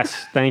 Delilah? Yes,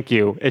 thank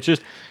you. It's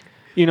just,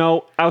 I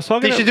was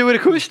talking. They should do it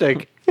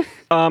acoustic.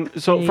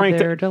 So, Hey Frank,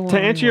 there, to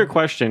answer your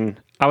question,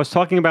 I was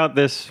talking about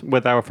this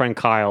with our friend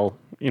Kyle.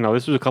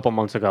 This was a couple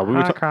months ago. We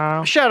were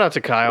Kyle. Shout out to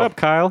What Kyle. up,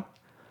 Kyle?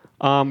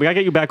 We gotta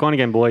get you back on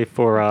again, boy.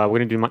 For we're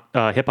gonna do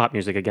hip hop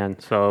music again.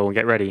 So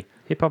get ready.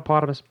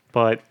 Hippopotamus.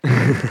 But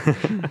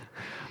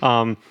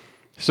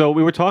so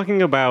we were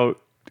talking about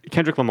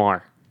Kendrick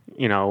Lamar,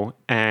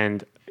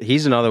 and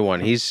He's another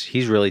one.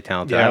 He's really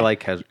talented. Yeah. I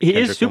like he Kendrick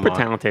is super Lamar.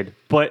 talented.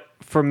 But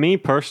for me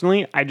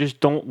personally, I just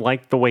don't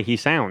like the way he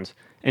sounds,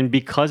 and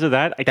because of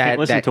that, I can't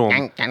listen to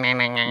him.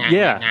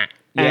 Yeah.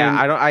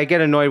 Yeah, And I get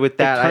annoyed with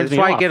that. turns That's me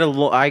why off.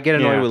 I get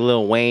annoyed Yeah. with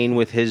Lil Wayne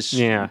with his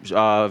Yeah.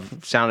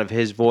 sound of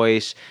his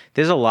voice.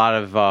 There's a lot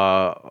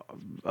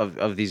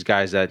of these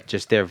guys that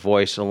just their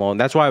voice alone.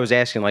 That's why I was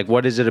asking, like,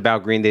 what is it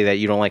about Green Day that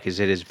you don't like? Is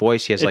it his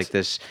voice? He has like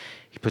this.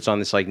 He puts on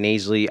this like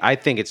nasally. I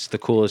think it's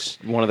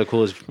one of the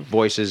coolest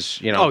voices.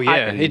 Oh,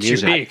 yeah, in it's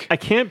music. unique. I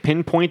can't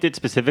pinpoint it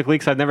specifically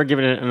because I've never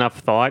given it enough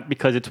thought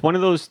because it's one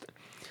of those.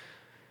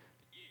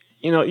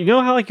 You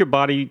know how like your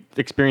body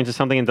experiences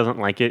something and doesn't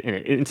like it, and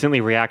it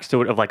instantly reacts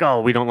to it of like, oh,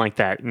 we don't like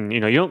that, and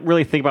you don't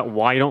really think about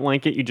why you don't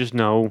like it. You just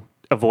know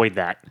avoid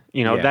that.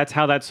 Yeah. That's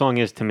how that song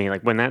is to me.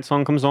 Like when that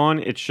song comes on,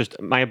 it's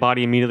just my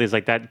body immediately is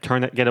like that.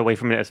 Get away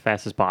from it as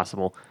fast as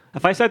possible.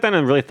 If I sat down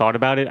and really thought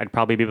about it, I'd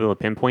probably be able to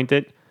pinpoint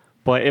it.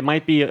 But it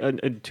might be a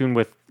tune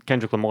with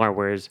Kendrick Lamar,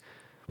 whereas,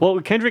 well,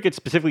 with Kendrick, it's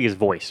specifically his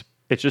voice.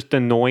 It's just the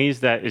noise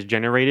that is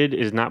generated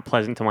is not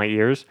pleasant to my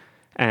ears.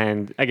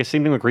 And I guess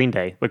same thing with Green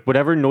Day. Like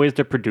whatever noise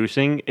they're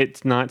producing,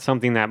 it's not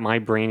something that my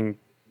brain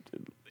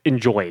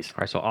enjoys.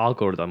 All right, so I'll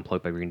go to the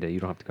Unplugged by Green Day. You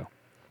don't have to go.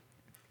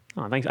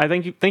 Oh, thanks. I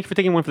thank you. Thank you for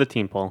taking one for the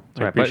team, Paul.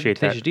 I appreciate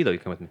Tenacious that. D, though, you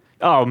come with me.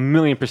 Oh,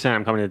 1,000,000%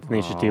 I'm coming to the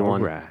Tenacious D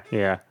one. Alright.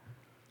 Yeah.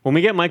 When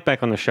we get Mike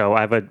back on the show,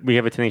 we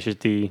have a Tenacious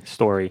D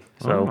story.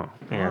 So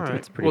yeah, All right.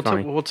 it's pretty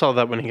funny. We'll tell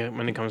that when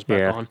he comes back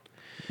Yeah. on.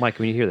 Mike,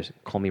 when you hear this,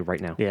 call me right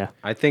now. Yeah.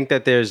 I think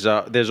that there's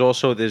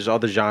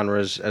other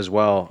genres as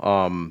well.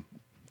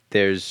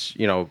 There's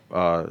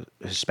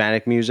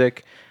Hispanic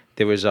music.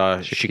 There was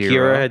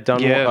Shakira had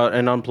done Yeah.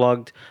 an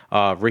Unplugged.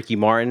 Ricky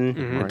Martin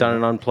had done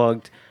an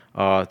Unplugged.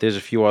 There's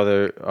a few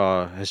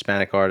other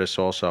Hispanic artists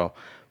also.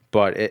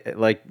 But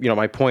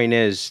my point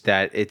is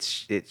that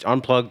it's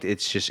Unplugged.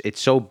 It's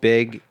so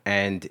big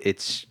and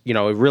it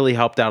really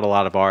helped out a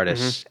lot of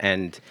artists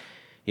and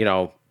They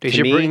to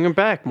should me- bring him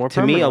back more. to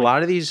me, a permanently.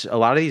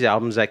 lot of these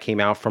albums that came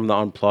out from the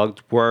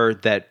Unplugged were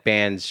that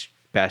band's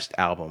best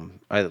album.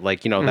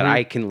 That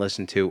I can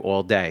listen to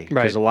all day.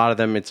 Right. Because a lot of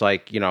them, it's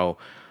like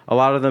a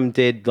lot of them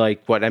did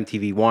like what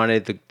MTV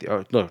wanted.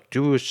 Look,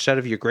 do a set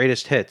of your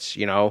greatest hits.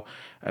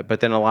 But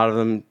then a lot of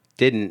them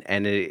didn't,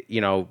 and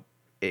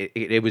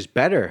it was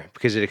better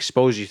because it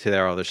exposed you to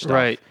their other stuff.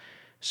 Right.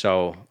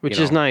 So Which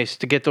you is know, nice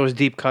to get those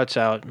deep cuts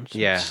out.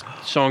 Yeah.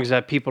 Songs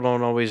that people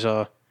don't always.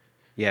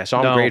 Yeah. So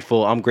I'm No.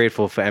 grateful. I'm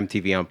grateful for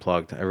MTV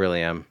Unplugged. I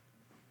really am.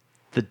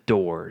 The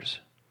Doors.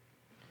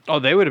 Oh,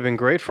 they would have been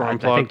great for I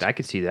Unplugged. think I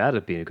could see that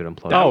as being a good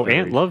unplugged. Oh,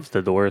 Ant loves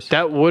the Doors.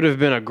 That would have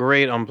been a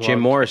great Unplugged. Jim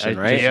Morrison,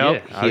 I right? just- Yep. yeah, I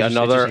He- was just- it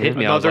another- just hit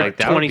me. I was another like,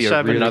 that would be a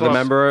 27 really- Another Club.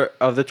 member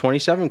of the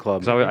 27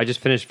 Club. So I just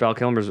finished Val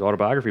Kilmer's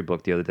autobiography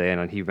book the other day,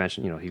 and he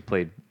mentioned, he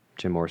played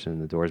Jim Morrison in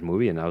the Doors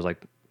movie, and I was like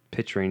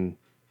picturing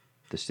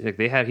this. Like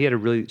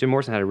Jim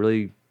Morrison had a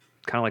really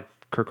kind of like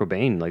Kurt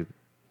Cobain like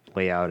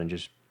layout, and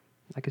just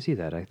I could see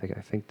that. I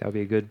think that would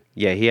be a good.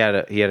 Yeah, he had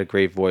a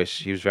great voice.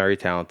 He was very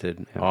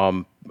talented.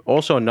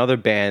 Also another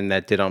band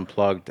that did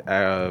Unplugged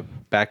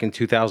back in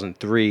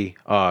 2003.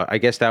 I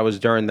guess that was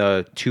during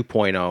the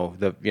 2.0,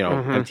 the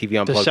MTV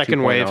Unplugged second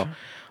 2.0,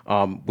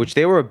 wave. which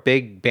they were a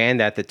big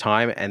band at the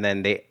time, and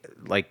then they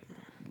like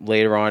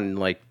later on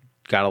like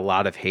got a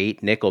lot of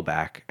hate.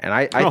 Nickelback, and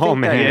I think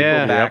man. that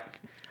Yeah. Nickelback.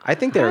 I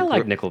think they're I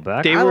like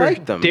Nickelback. They I were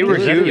liked them. They were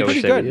They're huge.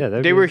 pretty good. Yeah,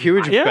 They were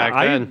huge Yeah, back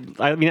then.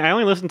 I mean, I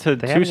only listened to had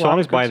two a lot of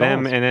songs good by them,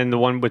 songs. and then the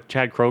one with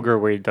Chad Kroger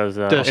where he does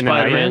The In the Night.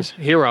 Spider-Man's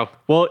Hero.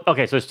 Well,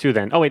 okay, so it's two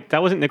then. Oh wait,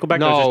 that wasn't Nickelback.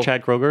 That was No. just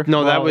Chad Kroger.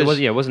 No, that was.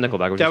 it wasn't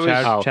Nickelback. It was that just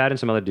was- Chad, Chad and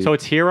some other dude. So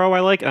it's Hero I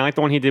like, and I like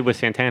the one he did with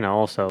Santana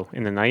also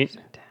in the night.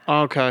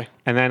 Okay.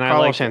 And then I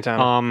Carlos like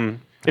Santana.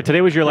 Today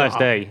Was Your Last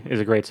Day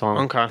is a great song.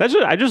 Okay.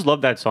 I just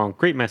love that song.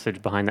 Great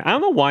message behind that. I don't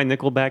know why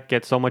Nickelback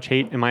gets so much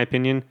hate, in my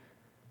opinion.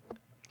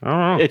 I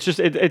don't know. It's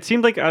just it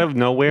seemed like out of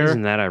nowhere.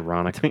 Isn't that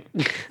ironic? Like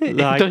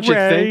Don't you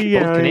think? rain.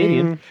 Both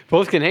Canadian.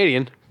 Both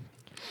Canadian.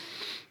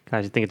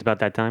 Guys, you think it's about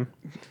that time?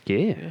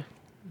 Yeah,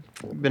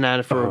 Been at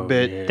it for a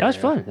bit. that was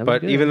fun. That was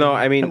But good. even though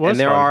I mean, was and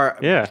there fun. are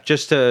Yeah.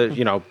 just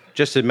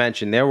to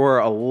mention, there were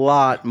a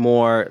lot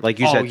more, like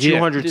you Oh, said, yeah.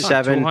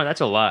 207 200,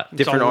 that's a lot.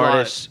 different a lot.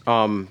 artists.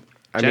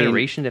 I mean,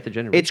 Generation after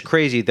generation. it's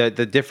crazy the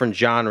different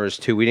genres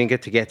too. We didn't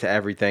get to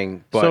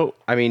everything, but So-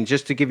 I mean,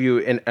 just to give you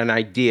an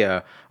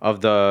idea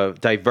of the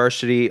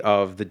diversity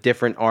of the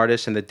different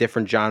artists and the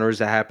different genres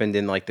that happened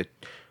in like the,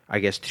 I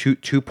guess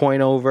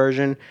 2.0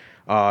 version.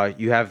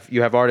 You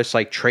have artists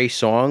like Trey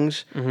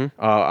Songz.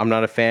 I'm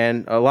not a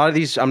fan. A lot of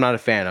these I'm not a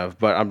fan of,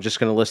 but I'm just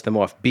going to list them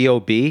off.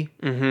 B.O.B.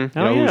 Oh yeah.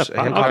 who's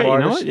a hip hop Okay, you know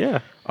artist. what?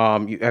 Yeah.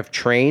 You have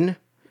Train,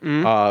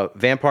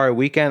 Vampire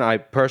Weekend. I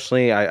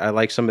personally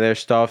like some of their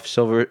stuff.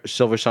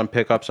 Silver Sun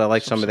Pickups. I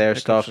like some of their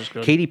stuff. is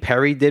good. Katy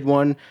Perry did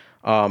one.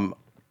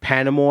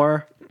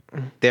 Panamore.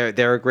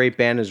 They're a great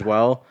band as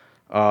well.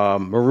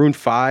 Maroon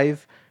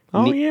 5.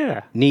 Oh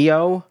yeah.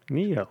 Neo.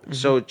 Neo.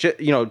 So John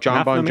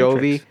Not Bon from the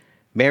Jovi, Matrix.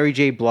 Mary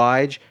J.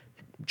 Blige,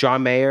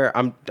 John Mayer.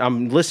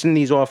 I'm listing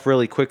these off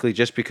really quickly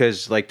just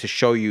because like to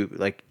show you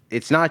like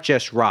it's not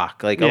just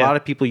rock. Like a Yeah. lot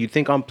of people, you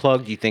think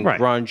Unplugged, you think Right.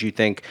 grunge, you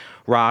think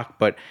rock,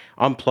 but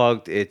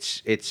Unplugged,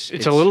 it's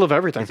a little of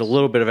everything. It's a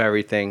little bit of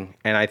everything,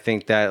 and I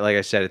think that, like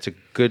I said, it's a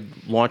good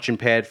launching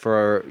pad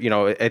for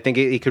I think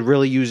it could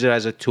really use it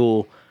as a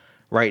tool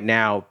right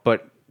now,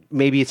 but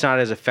maybe it's not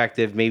as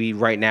effective. Maybe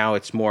right now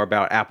it's more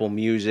about Apple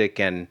Music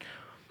and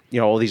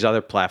all these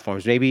other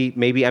platforms. Maybe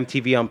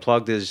MTV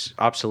Unplugged is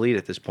obsolete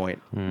at this point.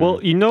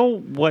 Well, you know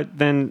what?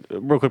 Then,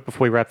 real quick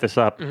before we wrap this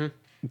up,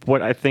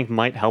 what I think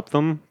might help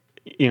them.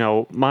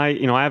 I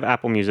have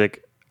Apple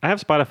Music. I have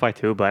Spotify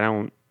too, but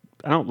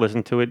I don't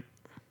listen to it.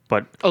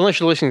 But Unless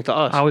you're listening to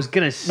us. I was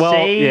gonna Well,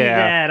 say yeah.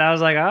 that. I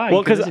was like,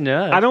 well, because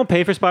I don't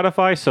pay for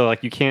Spotify, so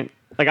like you can't.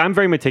 Like I'm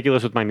very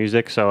meticulous with my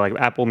music, so like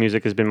Apple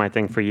Music has been my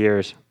thing for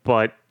years.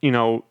 But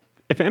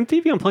if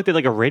MTV Unplugged did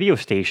like a radio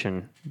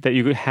station that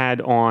you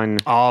had on.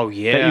 Oh That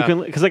yeah. you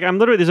can, because like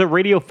there's a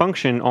radio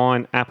function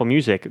on Apple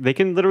Music. They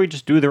can literally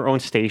just do their own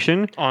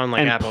station On,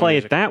 like, and Apple play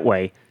Music. it that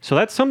way. So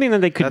that's something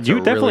that they could That's a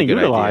really definitely good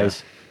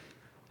utilize.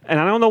 And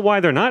I don't know why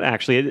they're not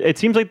actually. It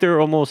seems like they're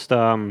almost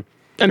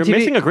they're MTV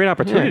missing a great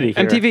opportunity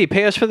here. MTV,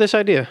 pay us for this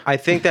idea. I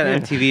think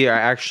that MTV are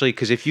actually,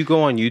 because if you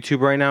go on YouTube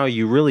right now,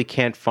 you really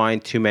can't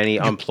find too many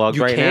Unplugged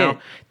you right can't.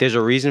 now. There's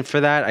a reason for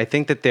that. I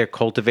think that they're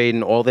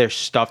cultivating all their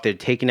stuff. They're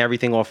taking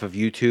everything off of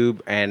YouTube,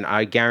 and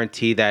I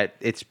guarantee that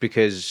it's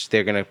because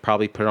they're going to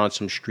probably put it on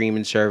some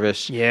streaming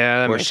service Yeah,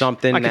 that or makes-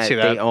 something I can that see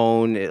that. they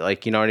own.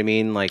 Like, you know what I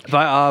mean? Like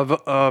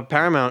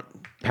Paramount.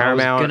 I was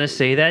Paramount, gonna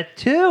say that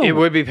too. It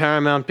would be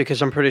Paramount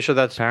because I'm pretty sure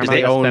that's Paramount.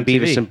 they That's own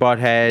MTV. Beavis and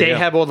Butthead. They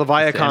have all the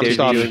Viacom They're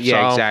stuff.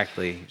 yeah, so-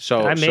 exactly.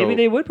 So Maybe so-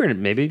 they would bring it.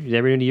 Maybe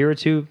every year or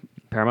two,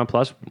 Paramount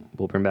Plus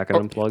will bring back an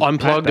unplugged.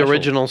 Unplugged special.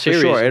 original for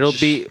series. sure. It'll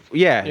be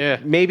Yeah.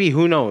 maybe,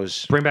 who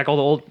knows? Bring back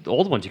all the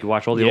old ones. You can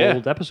watch all the Yeah.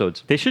 old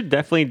episodes. They should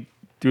definitely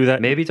do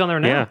that. Maybe it's on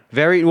there now. Yeah.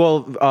 Very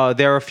well.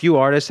 There are a few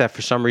artists that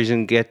for some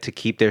reason get to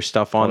keep their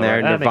stuff on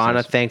there. that makes Nirvana,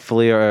 sense.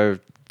 thankfully, are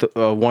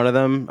one of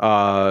them.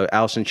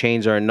 Alice in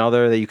Chains are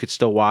another that you could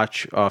still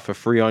watch for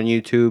free on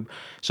YouTube.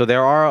 So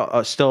there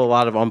are still a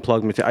lot of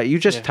unplugged material. You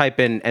just type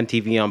in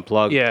MTV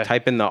Unplugged. Yeah.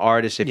 Type in the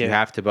artist if you Yeah.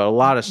 have to, but a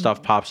lot of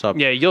stuff pops up.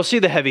 Yeah, you'll see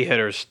the heavy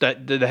hitters.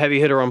 That the heavy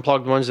hitter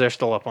Unplugged ones, they're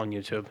still up on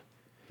YouTube.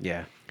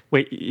 Yeah.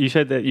 Wait, you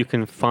said that you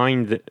can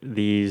find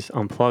these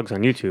unplugs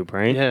on YouTube,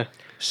 right? Yeah.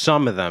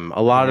 Some of them.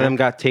 A lot of them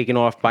got taken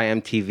off by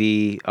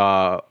MTV.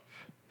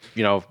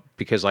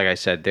 because like I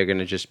said, they're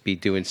gonna just be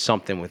doing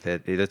something with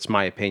it. That's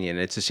my opinion.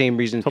 It's the same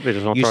reason Hope they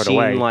just don't you've throw it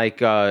away. seen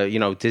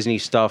like Disney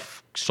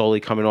stuff slowly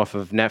coming off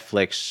of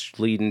Netflix,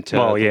 leading to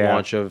Well, the yeah.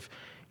 launch of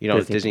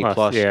Disney Disney Plus,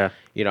 Plus. yeah.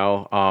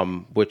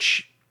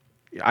 Which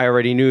I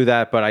already knew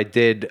that, but I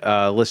did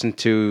listen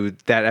to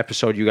that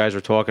episode you guys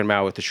were talking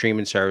about with the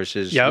streaming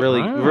services. Yep.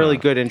 Really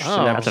good, interesting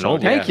Oh, episode. that's an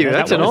old one. Thank you.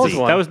 That's an was-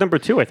 old one. That was number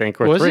 2, I think,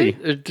 or Was 3.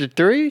 it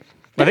 3?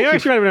 I think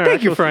actually might have been our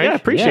Thank you, actual- Frank. Yeah,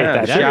 appreciate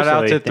Yeah, that. Shout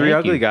out to seriously. Three Thank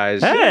Ugly you.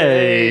 Guys.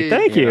 Hey,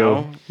 thank you.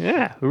 know.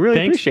 Yeah, we really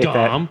Thanks, appreciate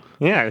Dom.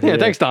 that. Yeah, Yeah,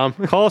 thanks, Dom.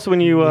 Call us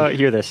when you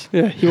hear this.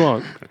 Yeah, he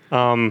won't.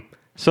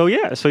 So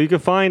you can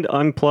find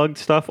Unplugged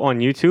stuff on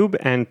YouTube.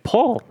 And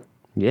Paul,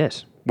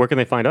 Yes. where can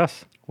they find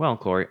us? Well,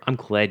 Corey, I'm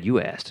glad you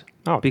asked.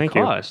 Oh, thank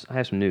you. because I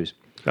have some news.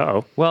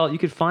 Uh-oh. Well, you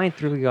could find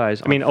Three Ugly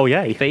Guys. I mean, oh,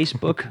 yay.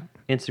 Facebook,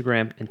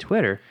 Instagram, and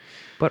Twitter,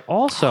 but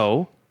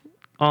also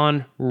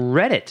on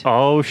Reddit.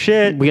 Oh,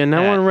 shit. We are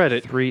now at on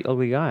Reddit Three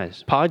Ugly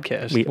Guys.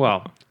 podcast.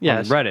 Well,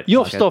 Yes. on Reddit.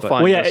 You'll podcast, still but-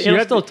 find Well, yeah, us. you It'll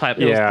have still to- type.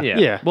 yeah.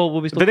 Yeah. Well,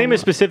 we'll be still. The name calling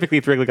is specifically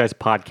Three Ugly Guys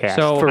Podcast.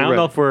 So- I don't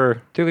know For if we're...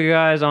 Three Ugly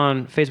Guys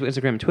on Facebook,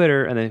 Instagram, and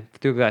Twitter, and then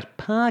Three Ugly Guys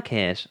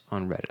podcast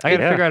on Reddit. I got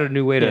to Yeah. figure out a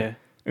new way to. Yeah.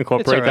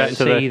 incorporate It's all that right.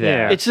 into Say the... that.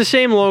 Yeah. It's the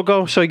same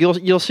logo, so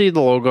you'll see the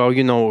logo.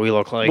 You know what we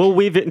look like. We'll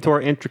weave it into our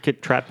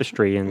intricate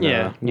tapestry. And,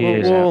 yeah,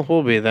 yeah.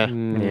 we'll be there.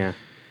 Yeah.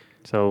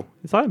 So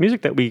it's a lot of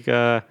music that we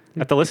have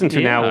to listen to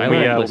Yeah, now I when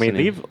we, like when we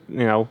listening.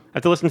 leave.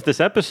 Have to listen to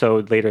this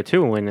episode later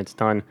too when it's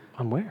done.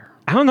 On where?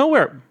 I don't know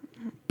where,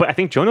 but I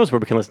think Joe knows where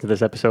we can listen to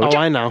this episode. Oh,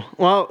 I know.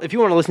 Well, if you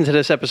want to listen to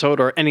this episode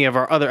or any of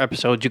our other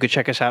episodes, you could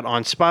check us out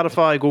on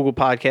Spotify, Google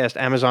Podcast,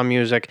 Amazon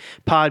Music,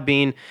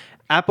 Podbean,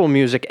 Apple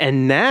Music,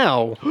 and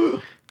now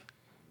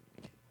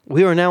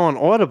we are now on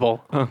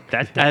Audible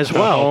as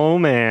well. Oh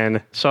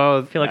man, So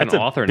I feel like that's an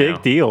a author big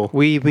now. deal.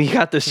 we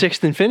got the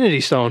sixth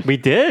Infinity Stone. We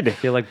did. I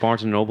feel like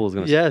Barnes and Noble is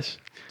going to Yes,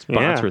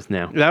 sponsor Yeah. us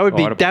now. that would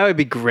be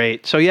Audible.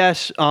 great. So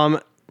yes,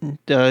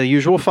 the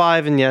usual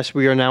 5, and yes,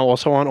 we are now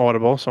also on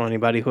Audible. So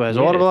anybody who has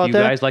Yeah, Audible if out you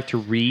there, guys like to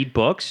read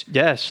books,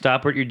 yes,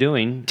 stop what you're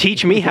doing.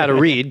 teach me how to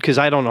read because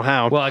I don't know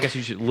how. Well, I guess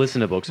you should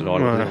listen to books on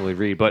Audible. Not really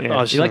read, but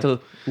Yeah. if you like to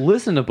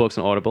listen to books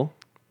on Audible,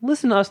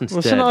 listen to us instead.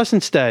 Listen to us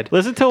instead.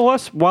 Listen to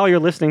us while you're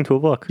listening to a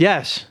book.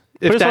 Yes,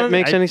 if Put us that on-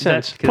 makes I- any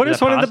that's- sense. Put Is us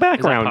that on in the is that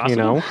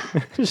background.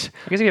 Just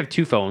I guess if you have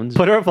two phones,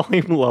 put our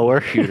volume lower.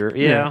 computer.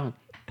 Yeah.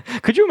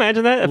 Could you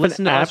imagine that if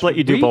Listen an to app us let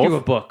you do read you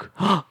a both? book.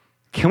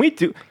 Can we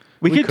do?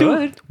 We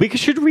could.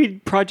 should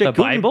read Project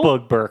The Bible?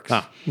 Gutenberg.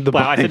 Ah, Well,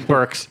 I said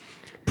Burks.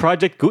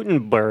 Project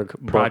Gutenberg.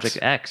 Project books.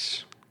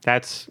 X.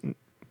 That's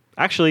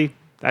actually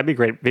that'd be a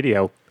great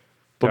video.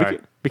 But All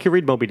right. we could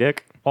read Moby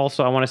Dick.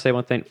 Also, I want to say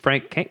one thing.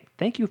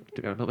 Thank you.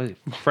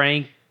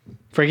 Frank.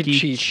 Frankie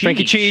Cheech. Cheech.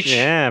 Frankie Cheech.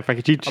 Yeah,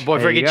 Frankie Cheech. Boy,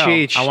 There you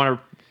Frankie go. Cheech. I want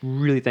to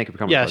really thank you for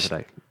coming Yes. on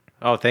today.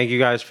 Oh, thank you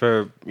guys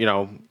for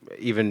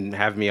even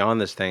having me on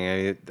this thing. I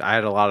mean, I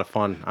had a lot of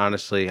fun.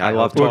 Honestly, I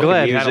love We're talking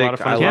glad. You music. had a lot of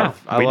fun I as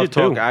love, well. I We love did too.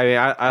 talking. I mean,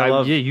 I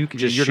love Yeah,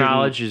 just your shooting-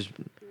 knowledge is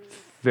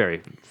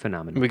very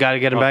phenomenal. We got to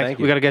get him Oh, back. thank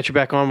We you. got to get you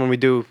back on when we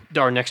do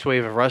our next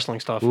wave of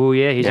wrestling stuff. Oh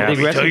yeah, he's Yeah. a big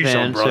Let wrestling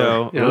fan.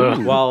 So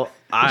Well,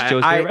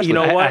 Joe's favorite you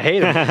know wrestler. what? I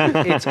hate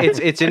him.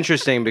 it's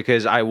interesting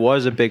because I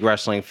was a big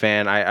wrestling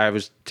fan. I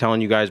was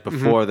telling you guys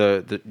before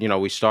the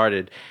we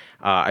started.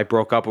 I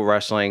broke up with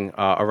wrestling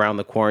around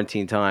the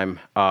quarantine time,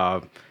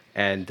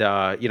 and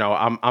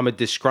I'm a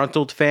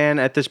disgruntled fan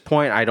at this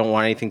point. I don't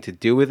want anything to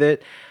do with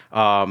it.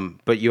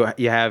 But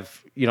you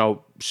have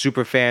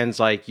super fans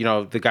like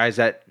the guys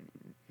that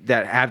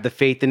have the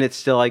faith in it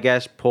still. I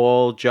guess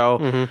Paul,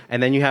 Joe,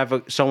 and then you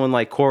have someone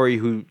like Corey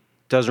who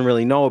doesn't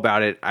really know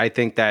about it. I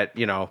think that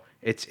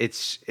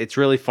it's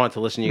really fun to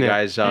listen to you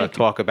guys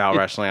talk about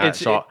wrestling.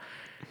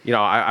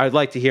 I'd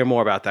like to hear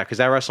more about that because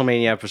that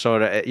WrestleMania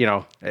episode,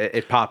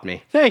 it popped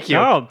me. Thank you.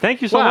 Oh,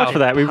 thank you so Wow. much for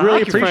that. We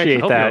really Thank you, Frank. appreciate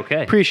Hope that. you're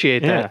okay.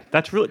 Appreciate Yeah, that.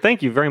 that's really.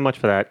 Thank you very much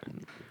for that.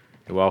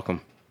 You're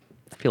welcome.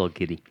 I feel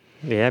giddy.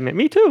 Yeah,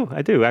 me too.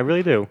 I do. I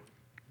really do.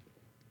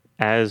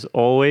 As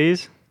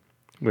always,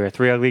 we're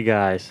Three Ugly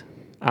Guys.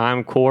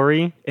 I'm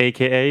Corey,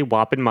 aka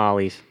Wop and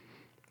Molly's.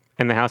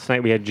 In the house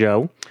tonight, we had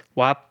Joe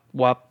Wop,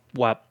 wop,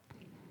 wop.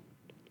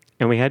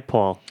 and we had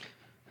Paul.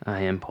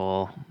 I am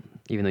Paul,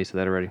 even though you said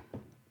that already.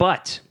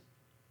 But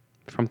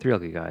from Three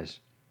Ugly Guys,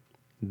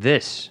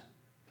 this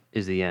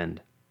is the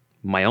end.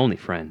 My only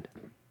friend,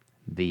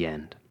 the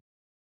end.